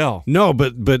 Do tell. No,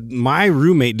 but my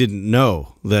roommate didn't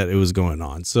know that it was going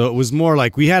on. So it was more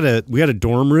like we had a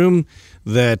dorm room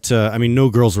that, no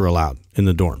girls were allowed in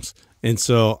the dorms. And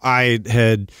so I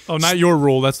had... Oh, not your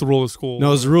rule. That's the rule of school. No,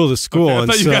 it was the rule of the school. Okay, I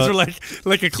thought you guys were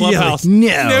like a clubhouse.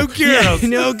 No girls. Yeah,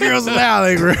 no girls allowed.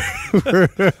 Like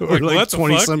we're like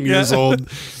 20-something years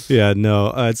old. Yeah,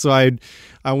 no. So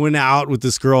I went out with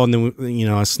this girl, and then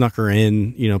I snuck her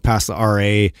in, past the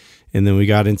RA, and then we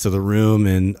got into the room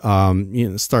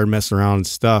and started messing around and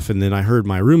stuff. And then I heard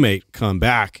my roommate come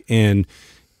back, and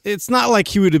it's not like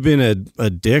he would have been a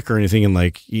dick or anything and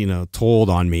like, told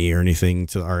on me or anything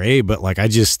to the RA, but like I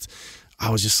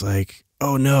was just like,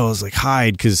 oh no, I was like,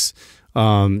 hide, because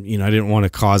I didn't want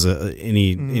to cause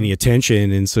any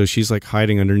attention. And so she's like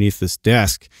hiding underneath this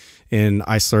desk, and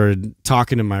I started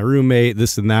talking to my roommate,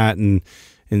 this and that, and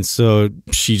so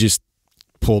she just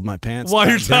pulled my pants while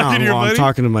you're talking to your buddy? I'm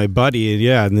talking to my buddy,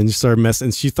 and then she started messing,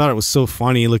 and she thought it was so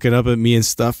funny looking up at me and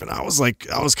stuff, and I was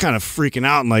kind of freaking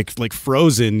out and like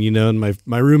frozen, and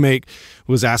my roommate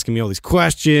was asking me all these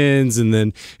questions, and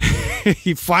then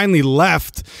he finally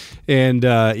left, and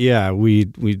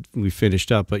we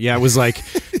finished up. But yeah, it was like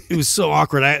it was so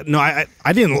awkward. I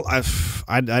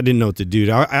didn't know what to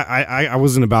do. I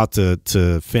wasn't about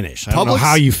to finish. I don't know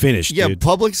how you finished. Yeah, dude.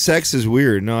 Public sex is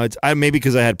weird. No, maybe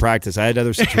because I had practice. I had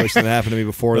other situations that happened to me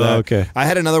before that. Okay. I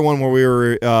had another one where we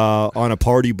were on a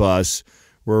party bus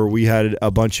where we had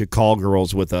a bunch of call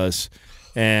girls with us,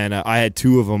 and I had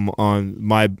two of them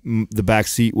on the back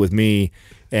seat with me,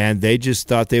 and they just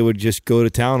thought they would just go to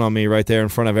town on me right there in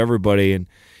front of everybody, and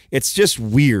it's just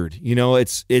weird,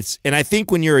 It's and I think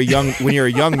when you're a young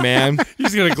man, you're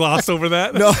just gonna gloss over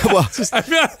that. No, well,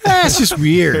 it's just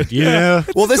weird,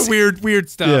 Well, this weird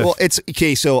stuff. Yeah. Well, it's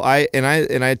okay. So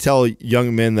I tell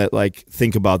young men that like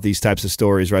think about these types of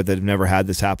stories, right? That have never had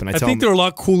this happen. I tell think them, they're a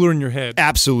lot cooler in your head.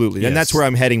 Absolutely, and that's where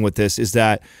I'm heading with this. Is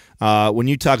that when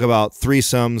you talk about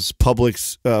threesomes, public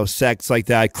sex like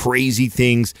that, crazy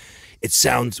things. It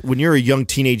sounds, when you're a young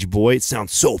teenage boy, it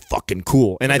sounds so fucking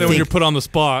cool. And I think when you're put on the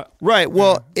spot. Right.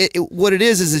 Well, what it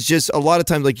is it's just a lot of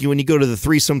times, like when you go to the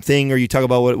threesome thing or you talk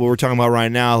about what we're talking about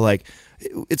right now, like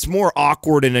it's more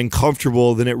awkward and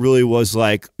uncomfortable than it really was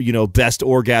like, best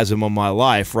orgasm of my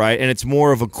life, right? And it's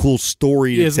more of a cool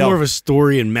story to it's tell. More of a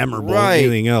story and memorable than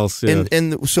anything else. Yeah.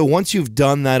 And so once you've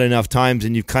done that enough times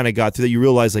and you've kind of got through that, you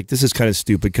realize like this is kind of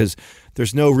stupid because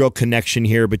there's no real connection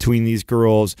here between these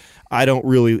girls. I don't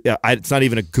really, it's not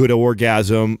even a good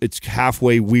orgasm. It's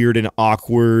halfway weird and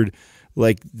awkward.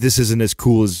 Like this isn't as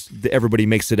cool as everybody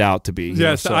makes it out to be.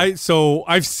 Yes, so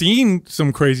I've seen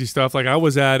some crazy stuff. Like I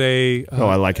was at a.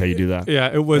 I like how you do that. Yeah,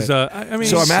 it was. I mean,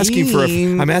 so I'm asking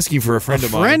for a friend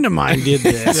of mine. A friend of mine did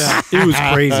this. It was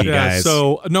crazy, guys.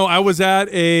 So no, I was at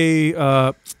a.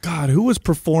 God, who was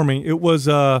performing? It was.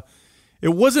 It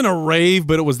wasn't a rave,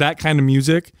 but it was that kind of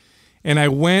music. And I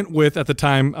went with, at the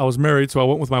time I was married, so I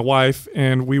went with my wife,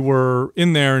 and we were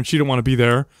in there, and she didn't want to be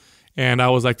there. And I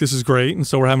was like, this is great. And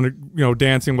so we're having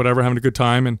dancing, whatever, having a good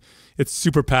time. And it's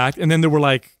super packed. And then there were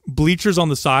like bleachers on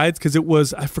the sides because it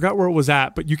was, I forgot where it was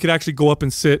at, but you could actually go up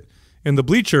and sit in the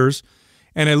bleachers.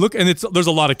 And I look, and there's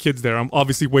a lot of kids there. I'm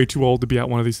obviously way too old to be at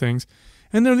one of these things.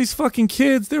 And there are these fucking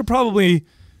kids. They're probably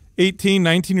 18,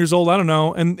 19 years old. I don't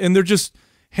know. And they're just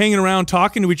hanging around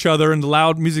talking to each other, and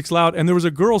the music's loud. And there was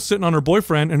a girl sitting on her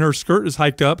boyfriend, and her skirt is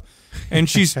hiked up. And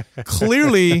she's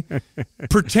clearly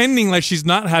pretending like she's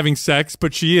not having sex,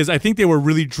 but she is. I think they were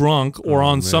really drunk or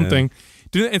on something.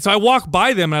 And so I walk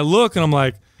by them and I look and I'm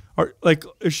like,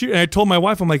 and I told my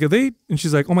wife, I'm like, are they? And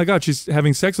she's like, oh my God, she's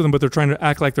having sex with them, but they're trying to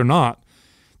act like they're not.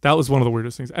 That was one of the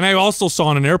weirdest things. And I also saw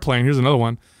on an airplane, here's another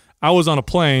one. I was on a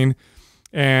plane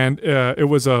and it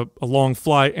was a long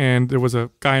flight, and there was a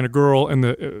guy and a girl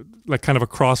and like kind of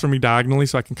across from me diagonally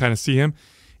so I can kind of see him.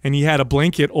 And he had a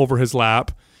blanket over his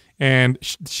lap. And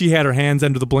she had her hands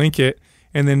under the blanket,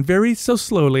 and then very so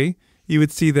slowly, you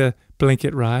would see the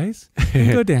blanket rise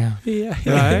and go down.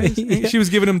 Rise. And she was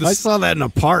giving him I saw that in a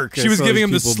park. She was giving him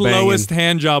the slowest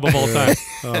hand job of all time.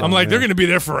 I'm like, they're going to be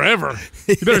there forever.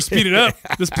 You better speed it up.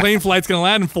 This plane flight's going to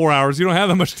land in 4 hours. You don't have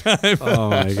that much time. Oh,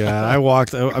 my God. I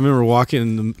remember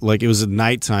walking, like it was at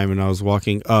nighttime, and I was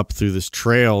walking up through this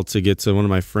trail to get to one of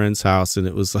my friend's house, and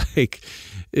it was like...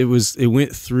 It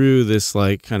went through this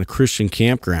like kind of Christian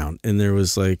campground, and there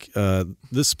was like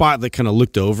this spot that kind of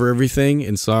looked over everything.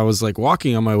 And so I was like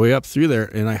walking on my way up through there,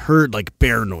 and I heard like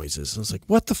bear noises. I was like,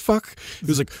 what the fuck? It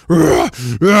was like, rah,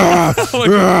 rah,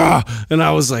 rah. And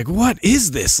I was like, what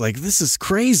is this? Like, this is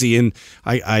crazy. And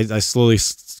I slowly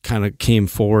kind of came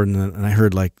forward, and I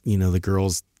heard like, the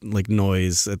girls like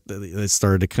noise that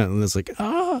started to kind of, and it's like,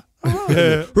 rah,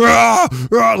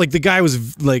 rah. Like the guy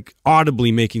was like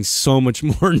audibly making so much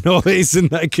more noise,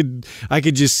 and I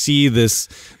could just see this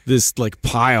like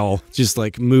pile just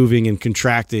like moving and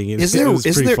contracting. And it was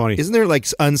pretty funny. Isn't there like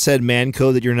unsaid man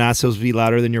code that you're not supposed to be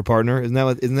louder than your partner? Isn't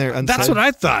there unsaid? That's what I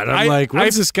thought. I'm like,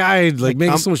 what's this guy like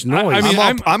making so much noise?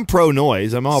 I'm pro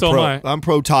noise. I'm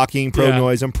pro talking, pro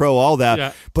noise. I'm pro all that.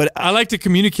 Yeah. But I like to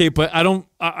communicate, but I don't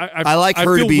I like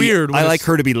her feel to be weird. I like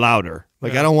her to be louder.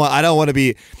 Like I don't want to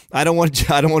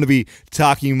be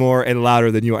talking more and louder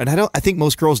than you are. And I think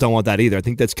most girls don't want that either. I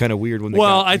think that's kind of weird when they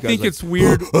I think it's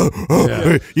weird.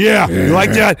 Yeah, you like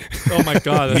that? Oh my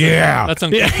god. That's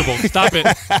uncomfortable. Stop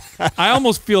it. I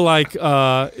almost feel like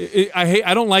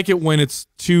I don't like it when it's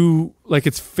too like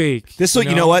it's fake.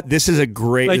 You know what? This is a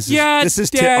great like, this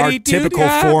is daddy, our typical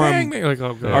forum. Like,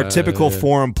 oh god. Our typical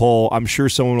forum poll. I'm sure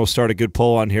someone will start a good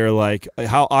poll on here like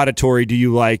how auditory do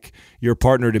you like your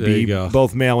partner to be,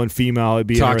 both male and female? It'd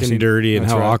be talking dirty and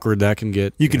how awkward that can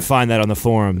get. You can find that on the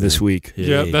forum this week.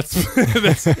 Yeah, that's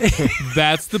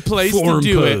the place forum to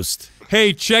do post. it.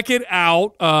 Hey, check it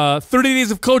out. 30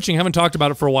 Days of Coaching. Haven't talked about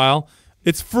it for a while.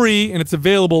 It's free and it's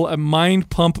available at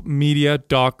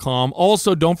mindpumpmedia.com.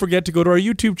 Also, don't forget to go to our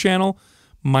YouTube channel,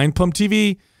 Mind Pump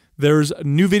TV. There's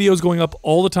new videos going up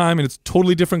all the time, and it's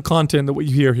totally different content than what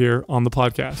you hear here on the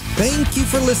podcast. Thank you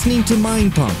for listening to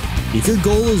Mind Pump. If your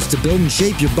goal is to build and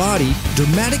shape your body,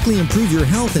 dramatically improve your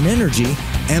health and energy,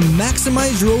 and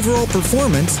maximize your overall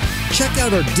performance, check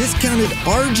out our discounted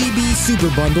RGB Super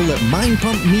Bundle at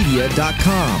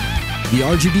mindpumpmedia.com. The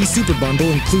RGB Super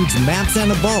Bundle includes MAPS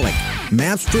Anabolic,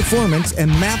 MAPS Performance,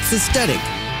 and MAPS Aesthetic.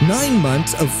 9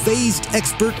 months of phased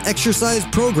expert exercise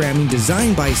programming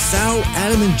designed by Sal,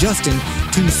 Adam, and Justin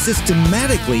to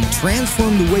systematically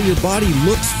transform the way your body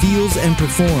looks, feels, and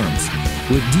performs.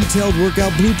 With detailed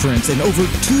workout blueprints and over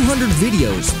 200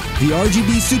 videos, the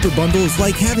RGB Super Bundle is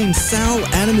like having Sal,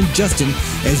 Adam, and Justin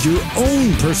as your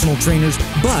own personal trainers,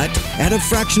 but at a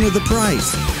fraction of the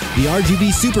price. The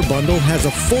RGB Super Bundle has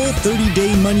a full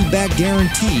 30-day money-back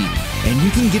guarantee, and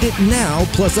you can get it now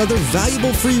plus other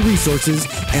valuable free resources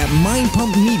at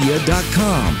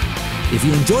mindpumpmedia.com. If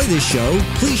you enjoy this show,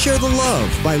 please share the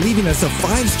love by leaving us a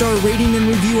 5-star rating and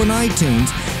review on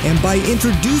iTunes and by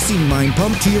introducing Mind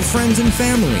Pump to your friends and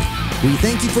family. We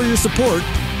thank you for your support,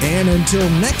 and until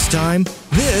next time,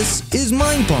 this is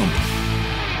Mind Pump.